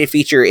Animated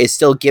Feature is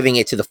still giving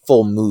it to the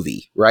full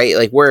movie, right?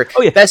 Like, where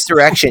Best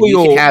Direction, you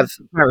can have...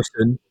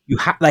 comparison.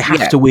 They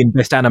have to win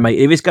Best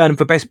Animated. If it's going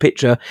for Best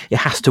Picture, it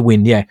has to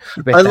win,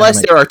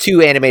 Unless there are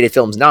 2 animated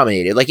films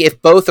nominated. Like,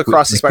 if both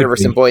Across the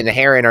Spider-Verse and Boy and the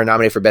Heron are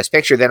nominated for Best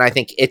Picture, then I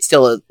think it's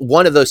still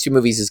one of those 2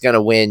 movies is going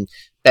to win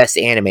Best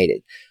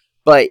Animated.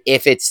 But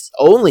if it's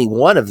only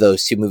one of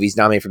those 2 movies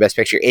nominated for Best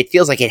Picture, it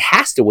feels like it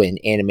has to win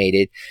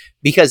animated.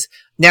 Because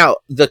now,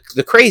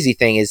 the crazy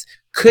thing is,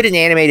 could an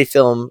animated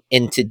film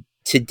in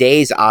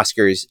today's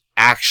Oscars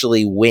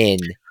actually win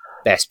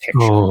Best Picture?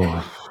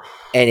 Oh.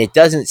 And it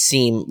doesn't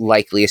seem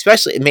likely,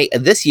 especially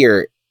this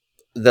year.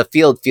 The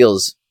field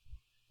feels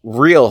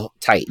real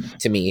tight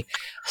to me.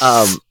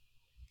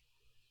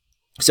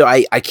 So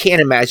I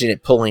can't imagine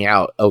it pulling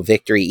out a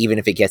victory, even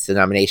if it gets the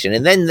nomination.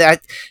 And then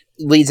that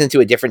leads into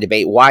a different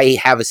debate. Why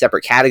have a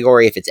separate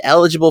category if it's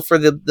eligible for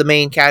the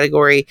main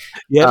category?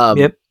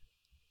 Yep.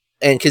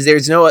 And because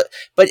there's no,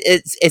 but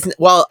it's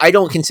well, I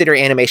don't consider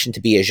animation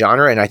to be a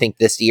genre, and I think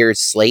this year's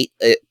slate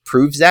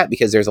proves that,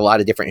 because there's a lot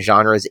of different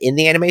genres in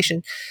the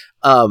animation.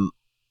 I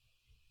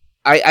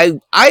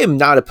am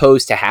not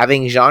opposed to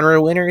having genre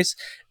winners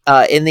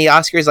in the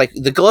Oscars. Like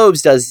the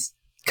Globes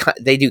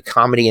they do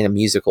comedy and a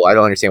musical. I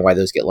don't understand why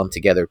those get lumped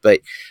together,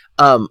 but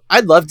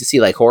I'd love to see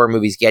like horror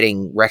movies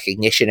getting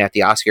recognition at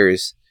the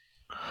Oscars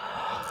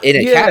in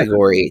a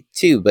category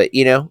too. But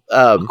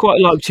I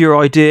quite liked your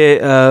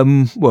idea.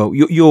 Well,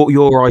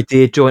 your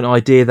idea, joint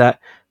idea that,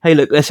 hey,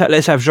 look, let's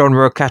have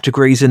genre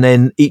categories, and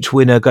then each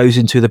winner goes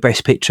into the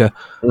best picture.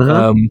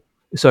 Mm-hmm.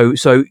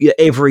 So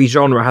every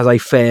genre has a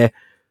fair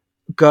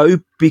go,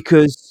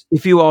 because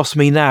if you ask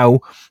me now,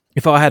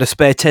 if I had a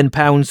spare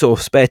 £10 or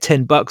spare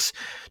 $10,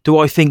 do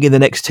I think in the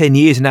next 10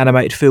 years an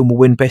animated film will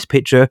win Best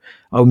Picture?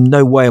 Oh,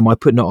 no way am I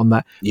putting it on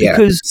that. Yeah,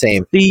 because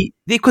same.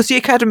 Because the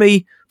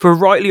Academy, for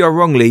rightly or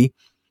wrongly,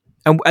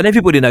 and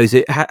everybody knows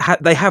it,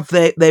 they have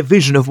their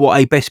vision of what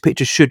a Best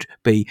Picture should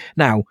be.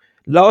 Now,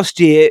 last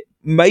year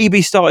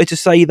maybe started to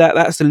say that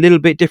that's a little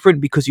bit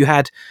different, because you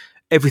had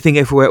Everything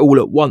Everywhere All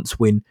at Once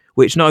win,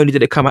 which not only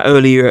did it come out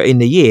earlier in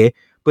the year,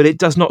 but it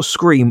does not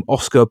scream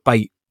Oscar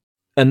bait.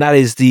 And that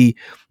is the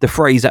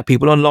phrase that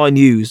people online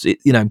use,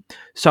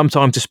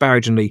 sometimes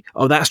disparagingly.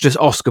 Oh, that's just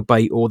Oscar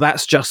bait, or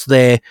that's just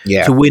there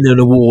to win an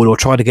award or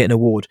try to get an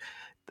award.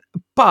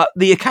 But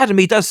the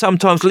Academy does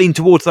sometimes lean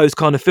towards those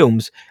kind of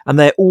films, and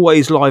they're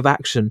always live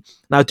action.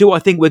 Now, do I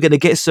think we're going to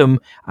get some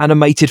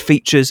animated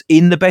features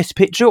in the Best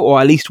Picture, or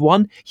at least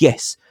one?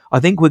 Yes. I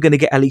think we're going to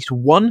get at least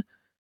one.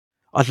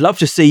 I'd love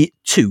to see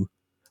two,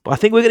 but I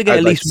think we're going to get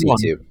at least one.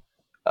 Two.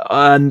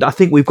 And I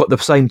think we've got the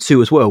same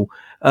two as well.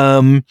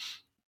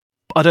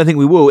 I don't think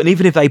we will. And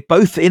even if they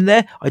both in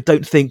there, I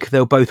don't think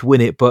they'll both win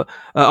it. But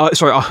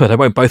they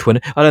won't both win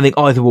it. I don't think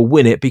either will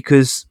win it,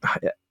 because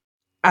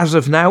as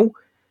of now,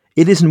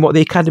 it isn't what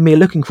the Academy are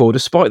looking for,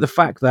 despite the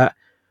fact that,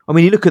 I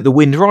mean, you look at The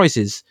Wind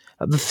Rises,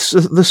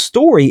 the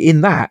story in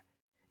that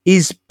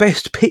is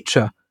Best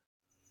Picture.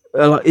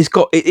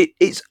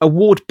 It's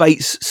award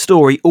bait's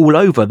story all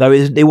over, though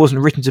it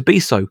wasn't written to be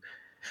so.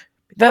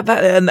 That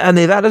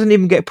doesn't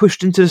even get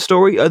pushed into the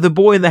story. The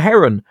Boy and the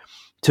Heron,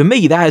 to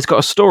me, that has got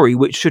a story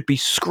which should be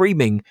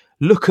screaming,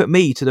 "Look at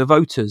me," to the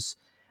voters.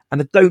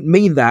 And I don't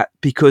mean that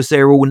because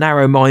they're all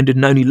narrow-minded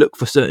and only look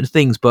for certain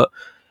things, but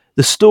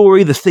the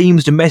story, the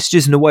themes, the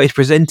messages, and the way it's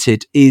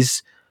presented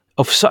is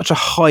of such a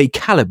high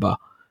caliber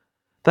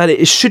that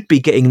it should be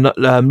getting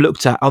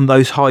looked at on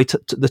those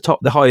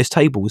the highest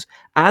tables.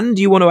 And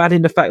you want to add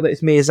in the fact that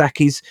it's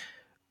Miyazaki's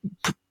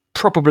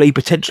probably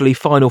potentially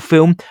final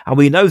film, and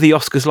we know the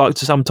Oscars like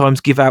to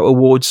sometimes give out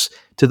awards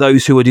to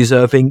those who are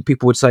deserving.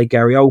 People would say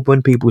Gary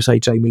Oldman, people would say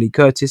Jamie Lee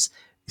Curtis,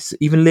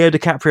 even Leo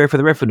DiCaprio for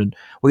The Revenant.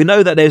 We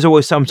know that there's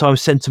always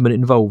sometimes sentiment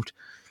involved.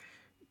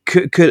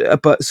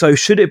 But so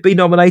should it be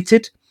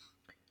nominated?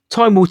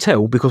 Time will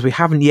tell, because we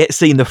haven't yet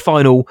seen the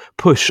final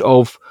push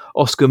of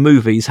Oscar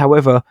movies.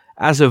 However,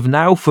 as of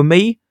now, for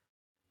me,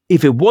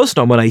 if it was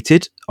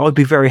nominated, I'd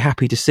be very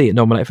happy to see it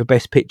nominated for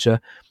Best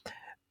Picture.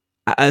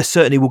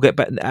 Certainly will get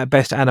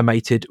Best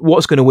Animated.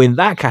 What's going to win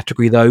that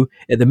category, though,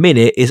 at the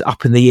minute, is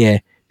up in the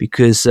air,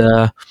 because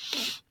I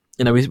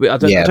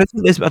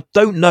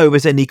don't know if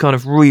there's any kind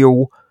of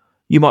real.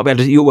 You might be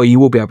able to. You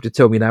will be able to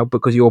tell me now,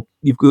 because you're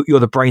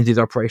the brains of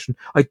the operation.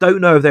 I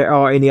don't know if there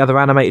are any other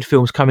animated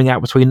films coming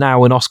out between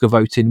now and Oscar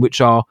voting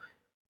which are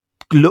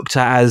looked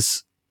at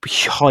as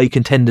high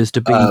contenders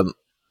to be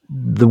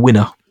the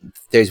winner.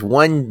 There's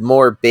one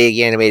more big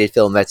animated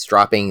film that's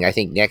dropping, I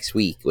think, next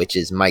week, which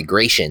is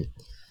Migration.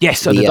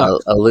 Yes,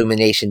 the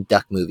Illumination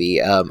duck movie.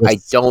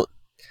 Yes.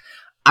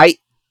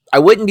 I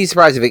wouldn't be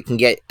surprised if it can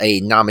get a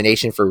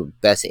nomination for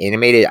Best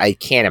Animated. I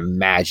can't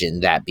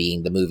imagine that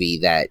being the movie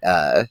that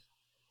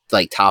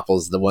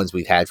topples the ones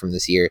we've had from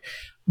this year.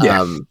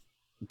 Yeah.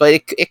 But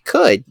it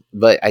could,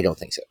 but I don't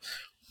think so.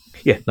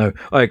 Yeah, no,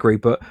 I agree.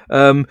 But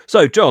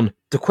so, John,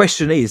 the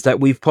question is that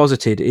we've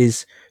posited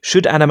is,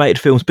 should animated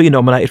films be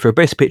nominated for a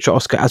Best Picture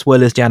Oscar as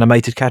well as the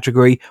animated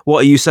category?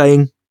 What are you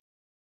saying?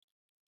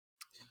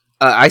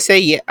 I say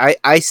yeah.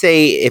 I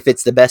say if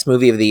it's the best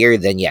movie of the year,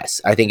 then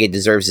yes. I think it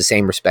deserves the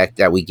same respect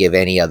that we give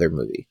any other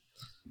movie.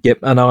 Yep,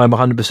 and I'm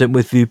 100%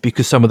 with you,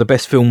 because some of the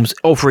best films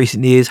of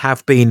recent years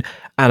have been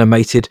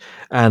animated,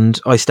 and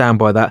I stand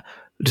by that.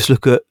 Just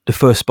look at the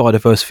first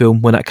Spider-Verse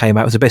film when that came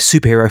out. It was the best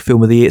superhero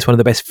film of the year. It's one of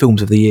the best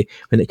films of the year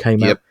when it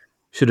came out.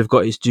 Should have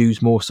got its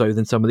dues more so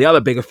than some of the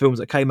other bigger films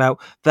that came out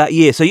that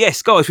year. So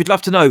yes, guys, we'd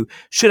love to know,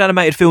 should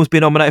animated films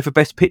be nominated for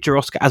Best Picture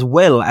Oscar as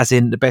well as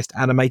in the Best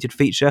Animated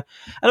Feature?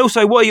 And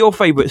also, what are your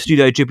favourite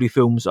Studio Ghibli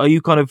films? Are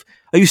you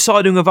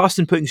siding with us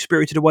and putting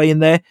Spirited Away in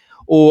there?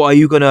 Or are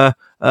you going to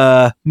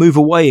move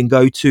away and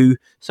go to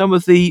some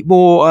of the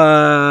more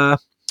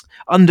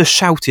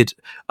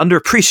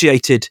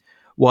underappreciated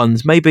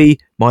ones. Maybe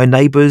My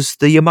Neighbours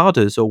the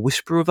Yamadas, or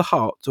Whisper of the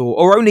Heart,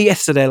 or Only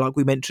Yesterday, like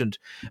we mentioned.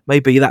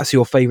 Maybe that's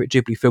your favourite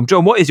Ghibli film.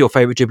 John, what is your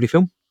favourite Ghibli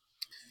film?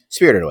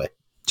 Spirited Away.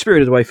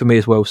 Spirited Away for me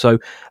as well. So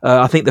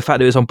I think the fact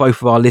that it was on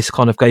both of our lists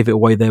kind of gave it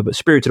away there. But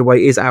Spirited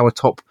Away is our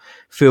top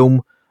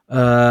film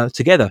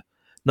together.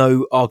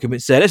 No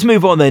arguments there. Let's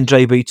move on then,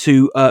 JB,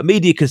 to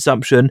media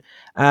consumption.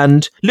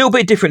 And a little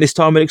bit different this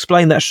time. I'll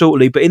explain that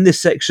shortly. But in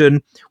this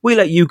section, we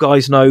let you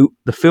guys know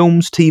the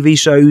films, TV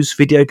shows,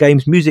 video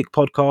games, music,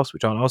 podcasts,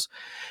 which aren't us,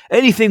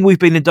 anything we've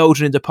been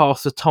indulging in to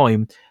pass the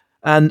time.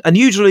 And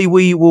usually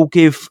we will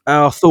give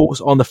our thoughts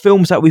on the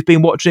films that we've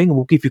been watching, and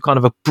we'll give you kind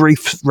of a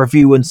brief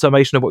review and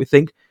summation of what we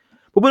think.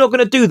 But we're not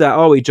going to do that,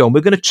 are we, John?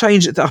 We're going to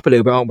change it up a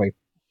little bit, aren't we?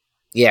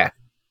 Yeah.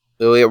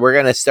 We're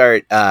going to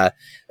start,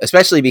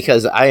 especially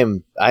because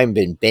I've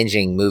been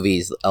binging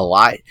movies a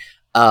lot.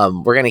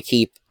 We're going to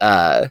keep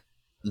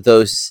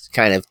those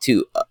kind of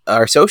to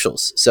our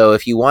socials. So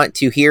if you want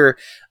to hear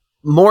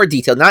more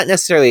detail, not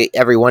necessarily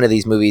every one of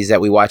these movies that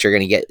we watch are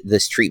going to get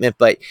this treatment,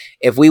 but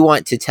if we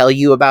want to tell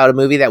you about a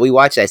movie that we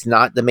watch that's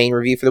not the main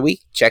review for the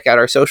week, check out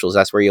our socials.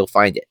 That's where you'll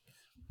find it.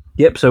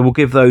 Yep, so we'll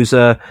give those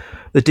the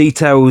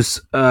details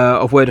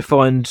of where to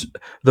find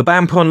the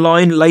BAMP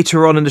online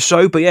later on in the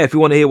show. But yeah, if you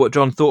want to hear what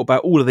John thought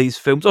about all of these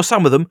films, or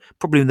some of them,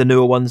 probably the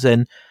newer ones,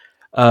 then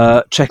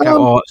check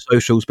out our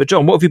socials. But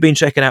John, what have you been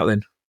checking out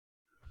then?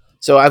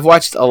 So I've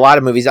watched a lot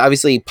of movies.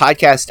 Obviously,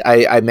 podcast,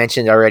 I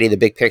mentioned already, The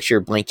Big Picture,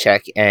 Blank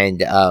Check, and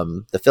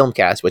the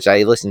Filmcast, which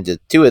I listened to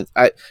two of.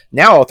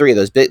 Now all three of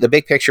those. The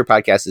Big Picture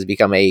podcast has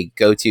become a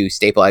go-to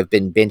staple. I've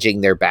been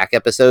binging their back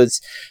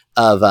episodes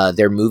of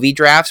their movie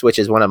drafts, which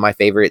is one of my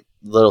favorite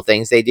little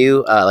things they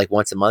do, like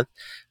once a month.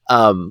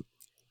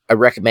 I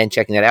recommend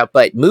checking that out.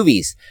 But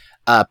movies,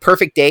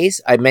 Perfect Days,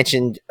 I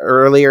mentioned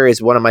earlier,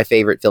 is one of my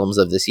favorite films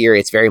of this year.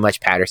 It's very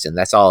much Patterson.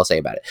 That's all I'll say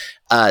about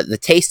it. The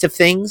Taste of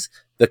Things,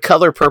 The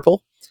Color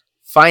Purple,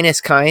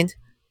 Finest Kind,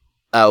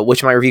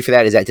 which my review for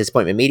that is at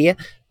Disappointment Media.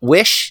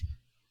 Wish,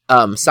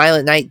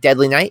 Silent Night,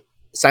 Deadly Night,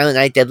 Silent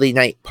Night, Deadly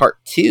Night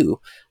Part 2,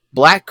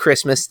 Black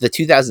Christmas, the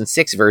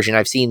 2006 version.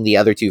 I've seen the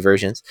other two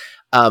versions.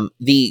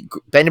 The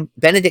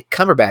Benedict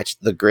Cumberbatch,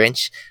 The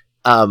Grinch,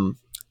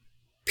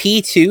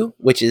 P2,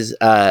 which is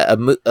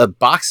a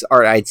box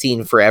art I'd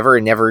seen forever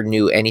and never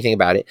knew anything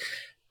about it.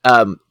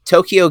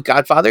 Tokyo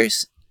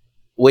Godfathers,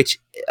 which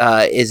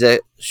is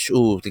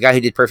the guy who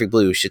did Perfect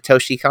Blue,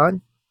 Satoshi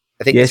Kon.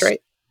 I think that's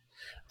right.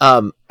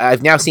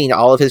 I've now seen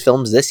all of his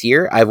films this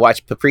year. I've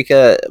watched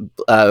Paprika,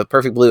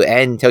 Perfect Blue,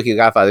 and Tokyo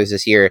Godfathers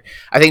this year.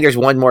 I think there's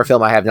one more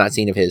film I have not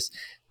seen of his.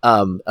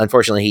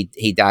 Unfortunately,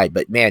 he died.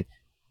 But man,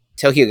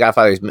 Tokyo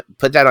Godfathers,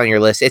 put that on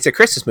your list. It's a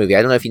Christmas movie.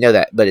 I don't know if you know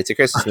that, but it's a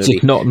Christmas movie. I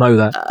did not know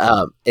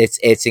that.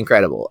 It's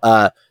incredible.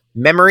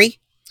 Memory,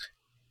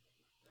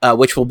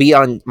 which will be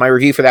on my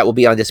review for that will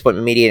be on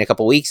Disappointment Media in a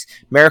couple weeks.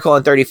 Miracle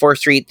on 34th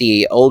Street,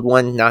 the old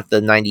one, not the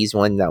 90s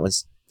one. That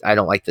was, I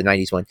don't like the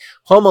 90s one.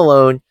 Home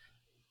Alone,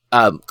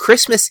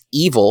 Christmas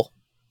Evil,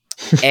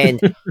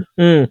 and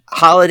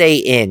Holiday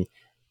Inn.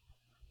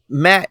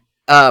 Matt,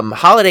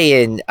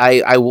 Holiday Inn,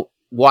 I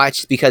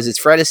watched because it's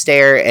Fred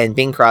Astaire and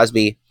Bing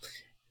Crosby.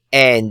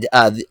 And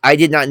I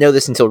did not know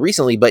this until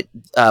recently, but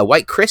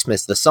White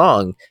Christmas, the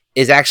song,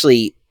 is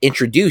actually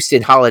introduced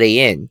in Holiday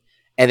Inn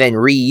and then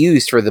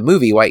reused for the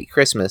movie White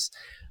Christmas.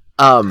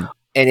 And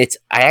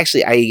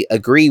I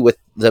agree with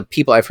the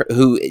people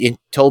who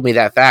told me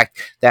that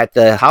fact, that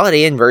the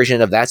Holiday Inn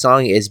version of that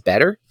song is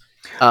better.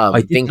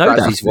 Bing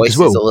Crosby's voice is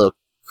a little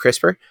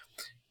crisper.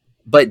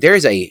 But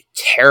there's a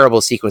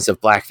terrible sequence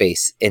of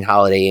blackface in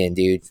Holiday Inn,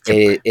 dude.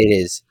 It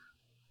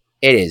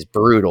is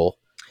brutal.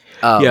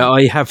 Yeah,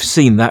 I have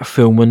seen that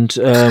film, and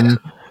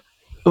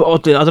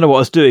oddly, I don't know what I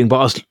was doing, but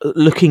I was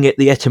looking at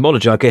the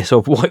etymology, I guess,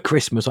 of White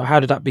Christmas. Or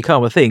how did that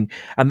become a thing?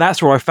 And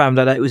that's where I found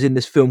out that it was in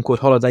this film called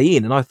Holiday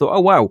Inn, and I thought,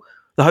 oh wow,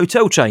 the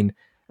hotel chain,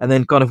 and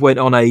then kind of went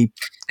on a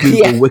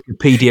Google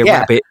Wikipedia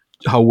rabbit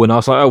hole, and I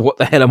was like, oh, what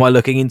the hell am I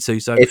looking into?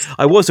 So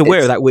I was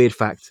aware of that weird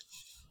fact.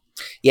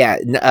 Yeah,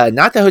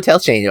 not the hotel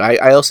chain.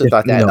 I also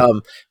thought that.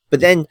 No. But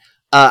then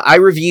I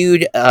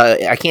reviewed,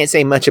 I can't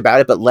say much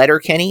about it, but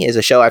Letterkenny is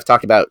a show I've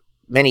talked about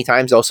many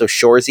times. Also,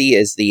 Shoresy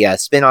is the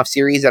spin-off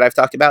series that I've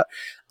talked about.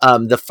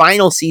 The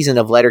final season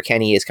of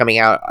Letterkenny is coming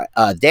out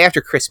day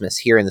after Christmas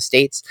here in the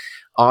States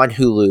on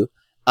Hulu.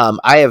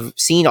 I have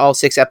seen all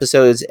 6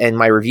 episodes, and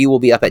my review will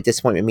be up at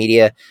Disappointment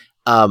Media.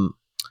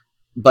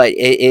 But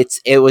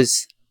it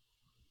was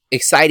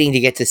exciting to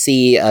get to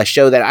see a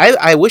show that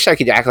I wish I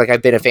could act like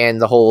I've been a fan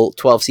the whole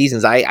 12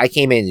 seasons. I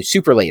came in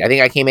super late. I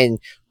think I came in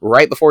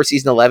right before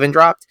season 11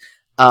 dropped.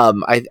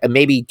 I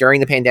maybe during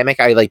the pandemic,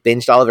 I like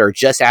binged all of it, or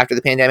just after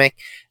the pandemic.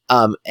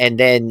 And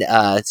then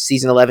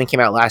season 11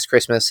 came out last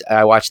Christmas.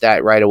 I watched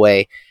that right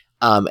away.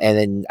 And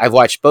then I've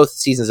watched both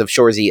seasons of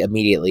Shoresy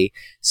immediately.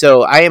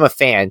 So I am a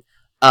fan.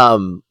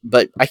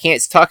 But I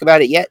can't talk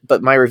about it yet.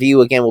 But my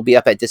review again will be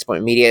up at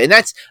Disappointment Media, and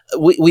that's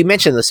we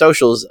mentioned the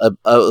socials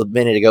a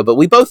minute ago, but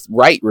we both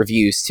write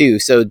reviews too.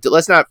 So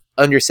let's not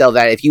undersell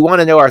that. If you want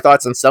to know our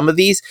thoughts on some of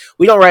these,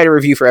 we don't write a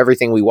review for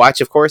everything we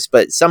watch, of course,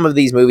 but some of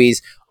these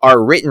movies,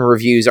 our written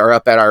reviews are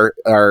up at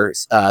our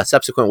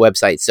subsequent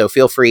websites. So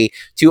feel free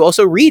to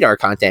also read our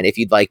content if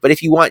you'd like. But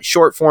if you want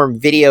short form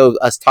video,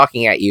 us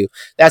talking at you,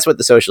 that's what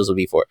the socials will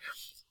be for.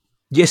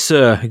 Yes,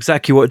 sir.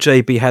 Exactly what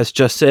JB has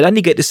just said. And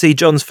you get to see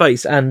John's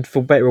face, and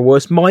for better or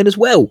worse, mine as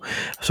well.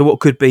 So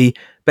what could be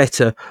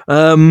better?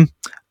 So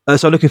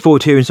looking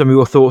forward to hearing some of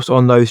your thoughts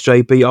on those,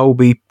 JB. I'll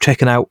be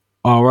checking out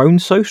our own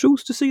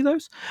socials to see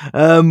those.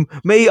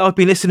 I've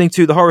been listening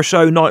to The Horror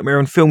Show, Nightmare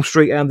on Film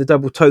Street, and the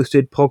Double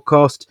Toasted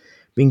podcast.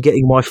 Been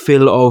getting my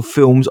fill of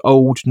films,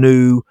 old,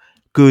 new,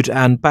 good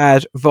and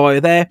bad via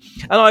there.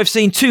 And I've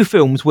seen 2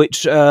 films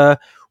which...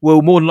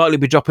 will more than likely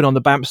be dropping on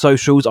the BAMP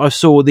socials. I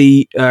saw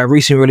the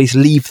recently released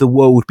Leave the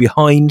World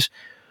Behind.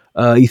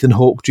 Ethan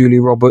Hawke,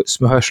 Julia Roberts,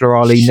 Mahershala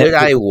Ali. Should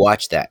I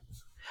watch that?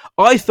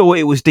 I thought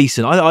it was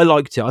decent. I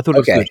liked it. I thought it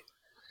was good.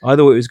 I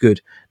thought it was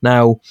good.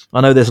 Now,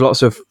 I know there's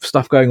lots of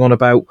stuff going on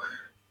about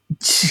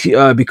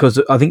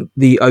because I think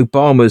the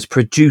Obamas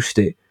produced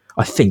it.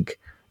 I think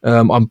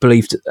I'm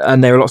believed,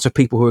 and there are lots of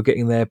people who are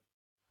getting their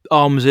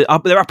arms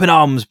up. They're up in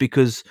arms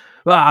because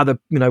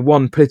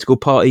one political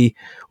party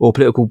or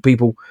political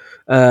people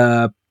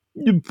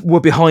were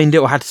behind it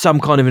or had some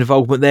kind of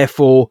involvement.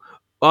 Therefore,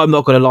 I'm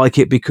not going to like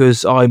it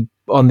because I'm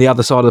on the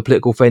other side of the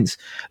political fence.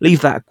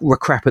 Leave that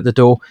crap at the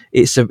door.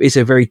 It's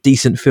a very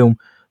decent film.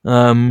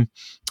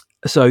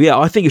 So yeah,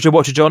 I think you should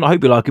watch it, John. I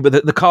hope you like it.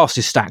 But the cast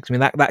is stacked. I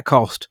mean, that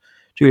cast: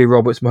 Julia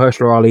Roberts,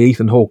 Mahershala Ali,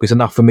 Ethan Hawke is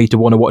enough for me to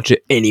want to watch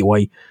it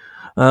anyway.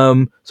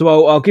 So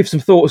I'll give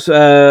some thoughts,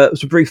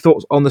 some brief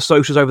thoughts on the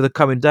socials over the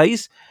coming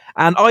days.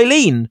 And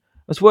Eileen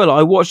as well.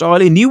 I watched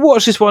Eileen. You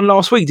watched this one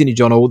last week, didn't you,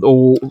 John?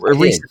 Or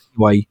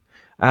recently?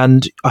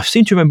 And I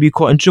seem to remember you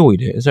quite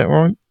enjoyed it. Is that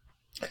right?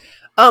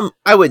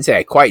 I wouldn't say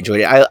I quite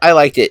enjoyed it. I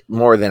liked it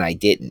more than I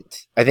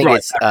didn't. I think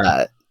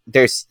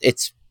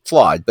it's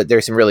flawed, but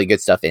there's some really good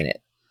stuff in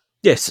it.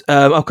 Yes.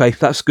 Okay,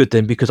 that's good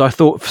then, because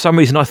for some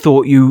reason I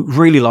thought you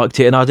really liked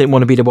it, and I didn't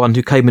want to be the one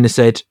who came in and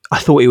said I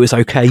thought it was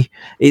okay.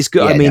 It's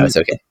good. Yeah, I mean, it's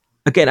okay.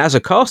 Again, as a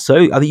cast, so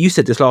I think you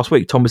said this last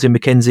week: Thomasin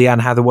McKenzie, Anne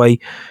Hathaway,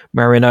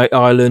 Marion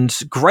Ireland,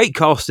 great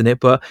cast in it.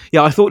 But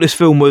yeah, I thought this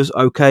film was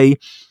okay.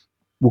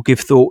 We'll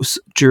give thoughts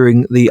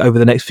over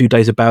the next few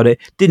days about it.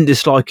 Didn't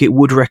dislike it.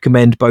 Would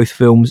recommend both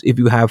films if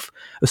you have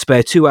a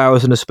spare 2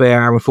 hours and a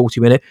spare hour and 40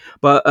 minutes.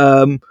 But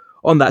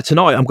on that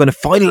tonight, I'm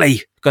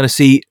finally going to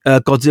see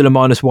Godzilla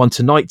 -1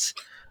 tonight.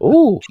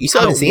 Oh, you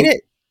still haven't seen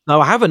it?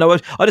 No, I haven't. No,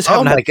 I just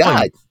haven't. Oh my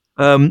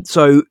god!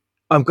 So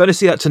I'm going to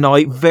see that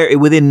tonight.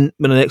 Within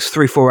the next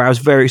 3-4 hours.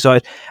 Very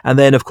excited. And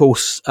then, of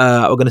course,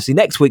 we're going to see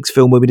next week's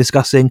film we'll be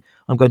discussing.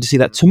 I'm going to see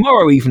that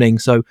tomorrow evening.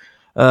 So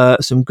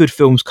some good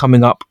films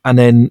coming up, and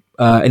then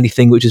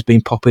anything which has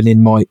been popping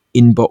in my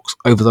inbox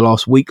over the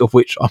last week, of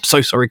which I'm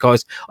so sorry,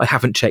 guys, I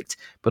haven't checked,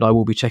 but I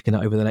will be checking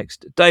that over the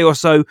next day or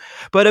so.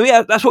 But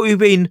yeah, that's what we've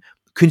been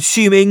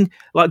consuming.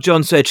 Like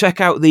John said,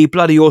 check out the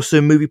Bloody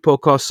Awesome Movie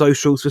Podcast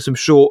socials for some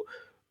short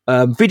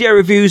video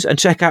reviews, and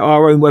check out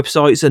our own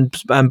websites and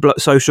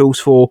socials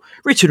for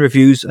written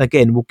reviews.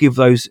 Again, we'll give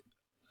those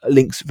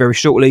links very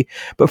shortly.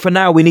 But for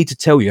now, we need to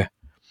tell you,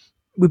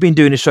 we've been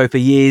doing this show for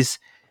years.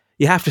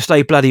 You have to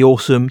stay bloody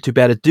awesome to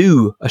be able to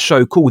do a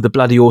show called the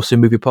Bloody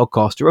Awesome Movie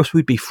Podcast, or else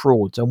we'd be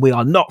frauds, and we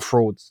are not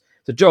frauds.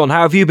 So, John,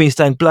 how have you been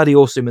staying bloody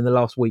awesome in the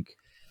last week?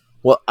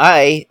 Well,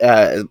 I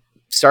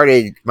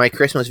started my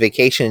Christmas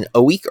vacation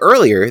a week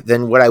earlier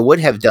than what I would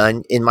have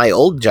done in my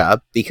old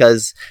job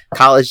because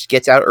college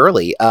gets out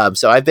early.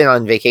 So I've been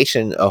on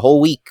vacation a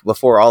whole week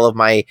before all of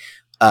my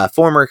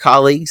former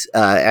colleagues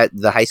at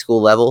the high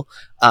school level,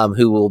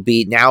 who will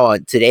be now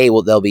today.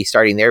 They'll be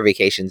starting their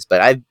vacations,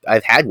 but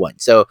I've had one,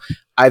 so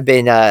I've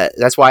been.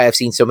 That's why I've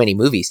seen so many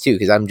movies too,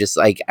 because I'm just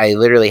I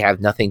literally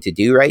have nothing to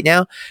do right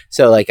now.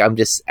 So I'm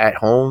just at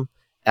home.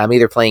 I'm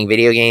either playing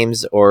video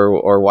games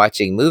or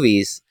watching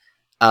movies,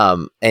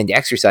 and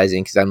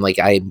exercising because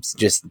I'm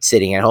just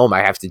sitting at home.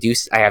 I have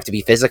to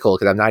be physical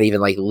because I'm not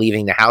even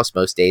leaving the house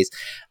most days.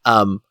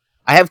 I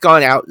have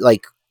gone out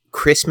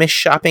Christmas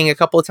shopping a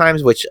couple of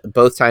times, which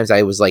both times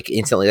I was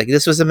instantly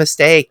this was a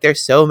mistake.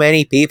 There's so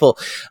many people.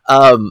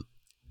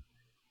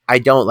 I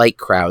don't like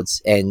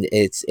crowds, and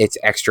it's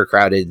extra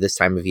crowded this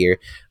time of year.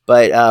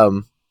 But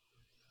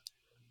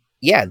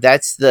yeah,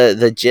 that's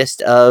the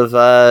gist of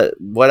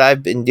what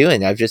I've been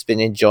doing. I've just been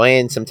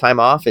enjoying some time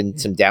off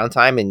and some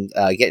downtime, and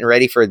getting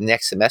ready for the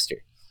next semester.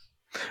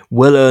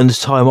 Well-earned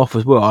time off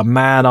as well.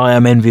 Man, I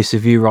am envious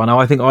of you right now.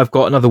 I think I've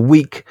got about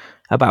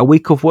a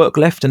week of work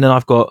left, and then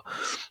I've got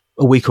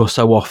a week or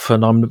so off,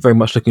 and I'm very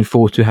much looking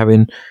forward to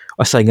having.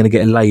 I say I'm going to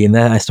get a lay in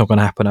there. It's not going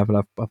to happen. I've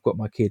got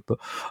my kid, but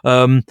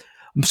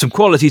some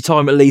quality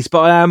time at least.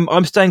 But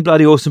I'm staying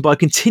bloody awesome by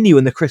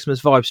continuing the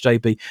Christmas vibes,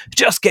 JB.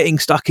 Just getting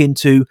stuck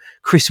into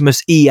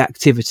Christmas-y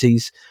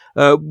activities.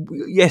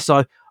 Yes,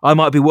 I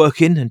might be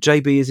working and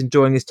JB is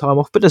enjoying his time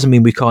off, but doesn't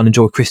mean we can't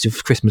enjoy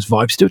Christmas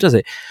vibes still, does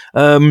it?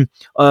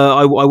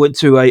 I went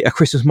to a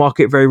Christmas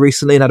market very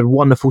recently and had a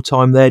wonderful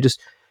time there, just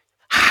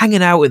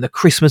hanging out in the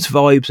Christmas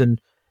vibes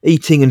and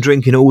eating and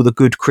drinking all the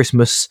good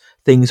Christmas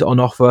things on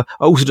offer.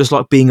 I also just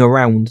like being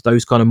around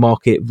those kind of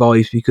market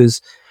vibes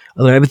because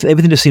I don't know,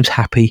 everything just seems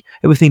happy.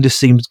 Everything just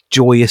seems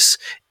joyous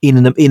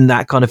in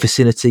that kind of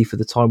vicinity for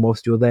the time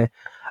whilst you're there.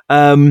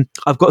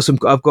 I've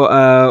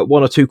got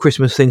one or two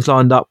Christmas things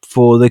lined up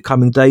for the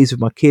coming days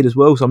with my kid as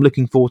well, so I'm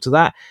looking forward to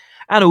that.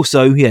 And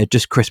also,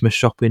 just Christmas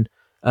shopping,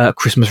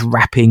 Christmas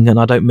wrapping, and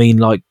I don't mean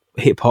like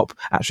hip hop,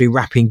 actually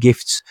wrapping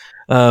gifts.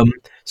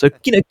 So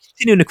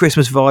continuing the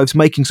Christmas vibes,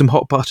 making some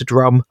hot buttered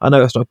rum. I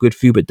know that's not good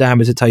for you, but damn,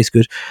 does it taste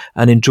good,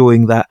 and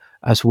enjoying that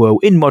as well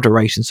in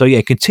moderation. So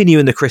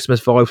continuing the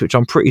Christmas vibes, which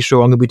I'm pretty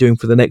sure I'm going to be doing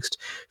for the next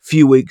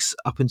few weeks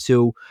up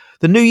until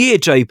the new year,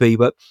 JB.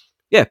 But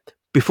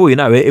before you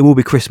know it, it will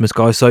be Christmas,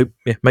 guys. So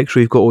make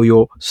sure you've got all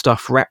your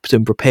stuff wrapped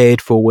and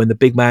prepared for when the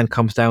big man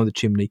comes down the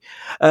chimney.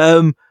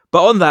 But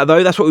on that,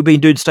 though, that's what we've been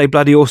doing to stay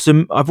bloody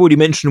awesome. I've already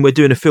mentioned we're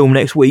doing a film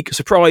next week.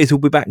 Surprise, we'll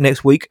be back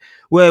next week,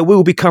 where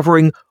we'll be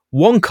covering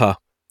Wonka.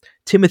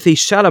 Timothée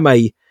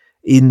Chalamet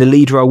in the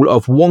lead role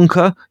of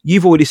Wonka.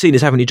 You've already seen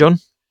this, haven't you, John?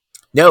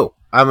 No,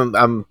 I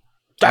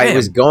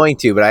was going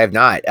to, but I have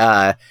not.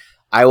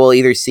 I will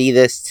either see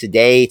this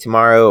today,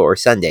 tomorrow, or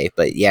Sunday.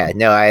 But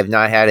no, I have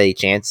not had a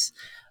chance.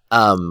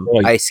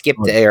 I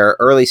skipped their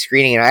early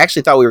screening, and I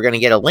actually thought we were going to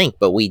get a link,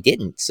 but we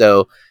didn't.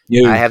 So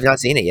I have not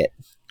seen it yet.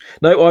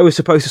 No, I was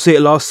supposed to see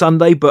it last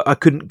Sunday, but I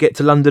couldn't get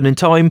to London in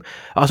time.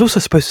 I was also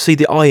supposed to see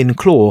The Iron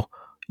Claw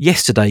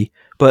yesterday,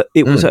 but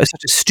it was at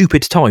such a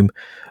stupid time.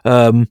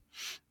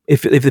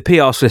 If the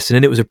PR's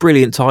listening, it was a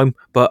brilliant time,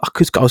 but I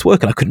was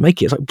working, I couldn't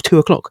make it. It's like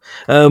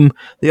 2:00.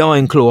 The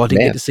Iron Claw, I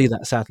didn't get to see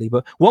that, sadly.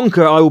 But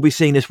Wonka, I will be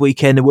seeing this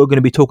weekend, and we're going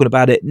to be talking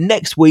about it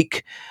next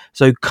week.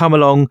 So come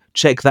along,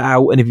 check that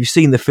out. And if you've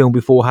seen the film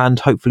beforehand,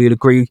 hopefully you'll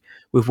agree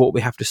with what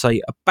we have to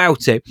say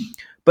about it.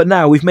 But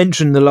now we've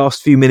mentioned the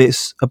last few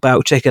minutes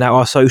about checking out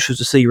our socials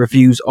to see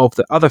reviews of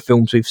the other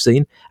films we've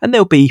seen, and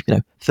they'll be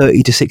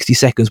 30 to 60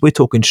 seconds. We're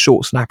talking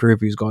short, snappy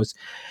reviews, guys.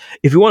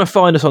 If you want to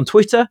find us on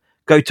Twitter,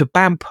 go to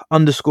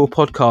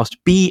BAMP_podcast,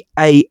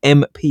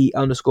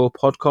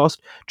 BAMP_podcast.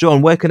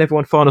 John, where can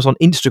everyone find us on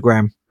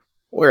Instagram?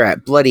 We're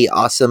at Bloody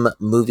Awesome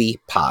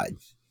Movie Pod.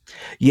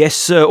 Yes,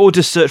 sir. Or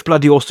just search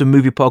Bloody Awesome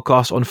Movie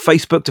Podcast on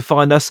Facebook to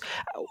find us,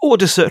 or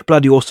just search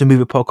Bloody Awesome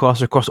Movie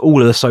Podcast across all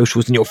of the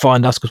socials and you'll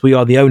find us, because we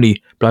are the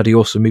only Bloody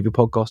Awesome Movie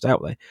Podcast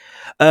out there.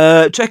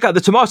 Check out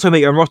the Tomato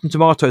Meter on Rotten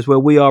Tomatoes, where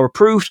we are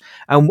approved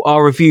and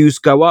our reviews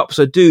go up.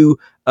 So do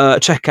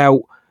check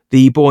out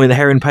the Boy and the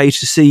Heron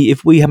page to see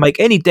if we make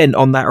any dent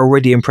on that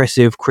already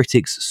impressive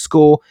critics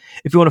score.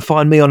 If you want to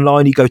find me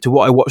online, you go to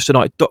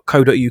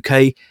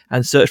whatIwatchdtonight.co.uk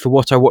and search for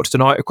What I Watched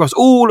Tonight across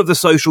all of the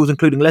socials,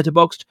 including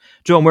Letterboxd.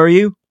 John, where are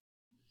you?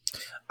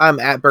 I'm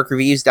at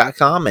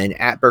BurkeReviews.com and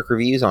at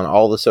BurkeReviews on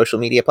all the social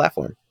media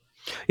platforms.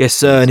 Yes,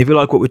 sir. And if you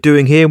like what we're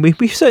doing here, and we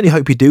certainly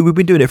hope you do, we've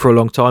been doing it for a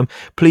long time,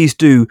 please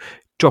do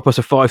drop us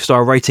a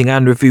 5-star rating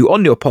and review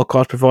on your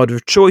podcast provider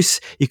of choice.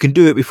 You can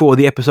do it before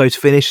the episode's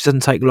finished. It doesn't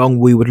take long.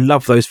 We would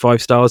love those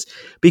 5 stars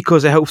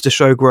because it helps the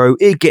show grow.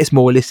 It gets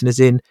more listeners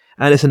in,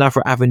 and it's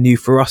another avenue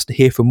for us to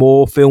hear from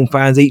more film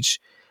fans each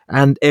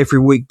and every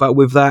week. But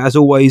with that, as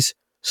always,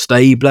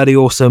 stay bloody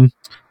awesome.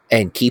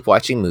 And keep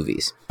watching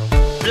movies.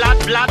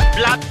 Blood, blood,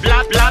 blood,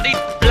 blood, bloody,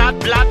 blood,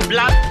 blood,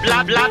 blood,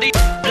 blood, bloody,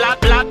 blood,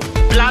 blood,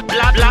 blood,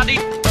 blood, bloody,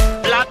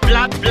 blood,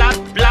 blood,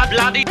 blood, blood,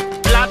 bloody,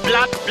 blood,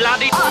 blood,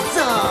 bloody.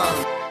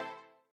 Awesome!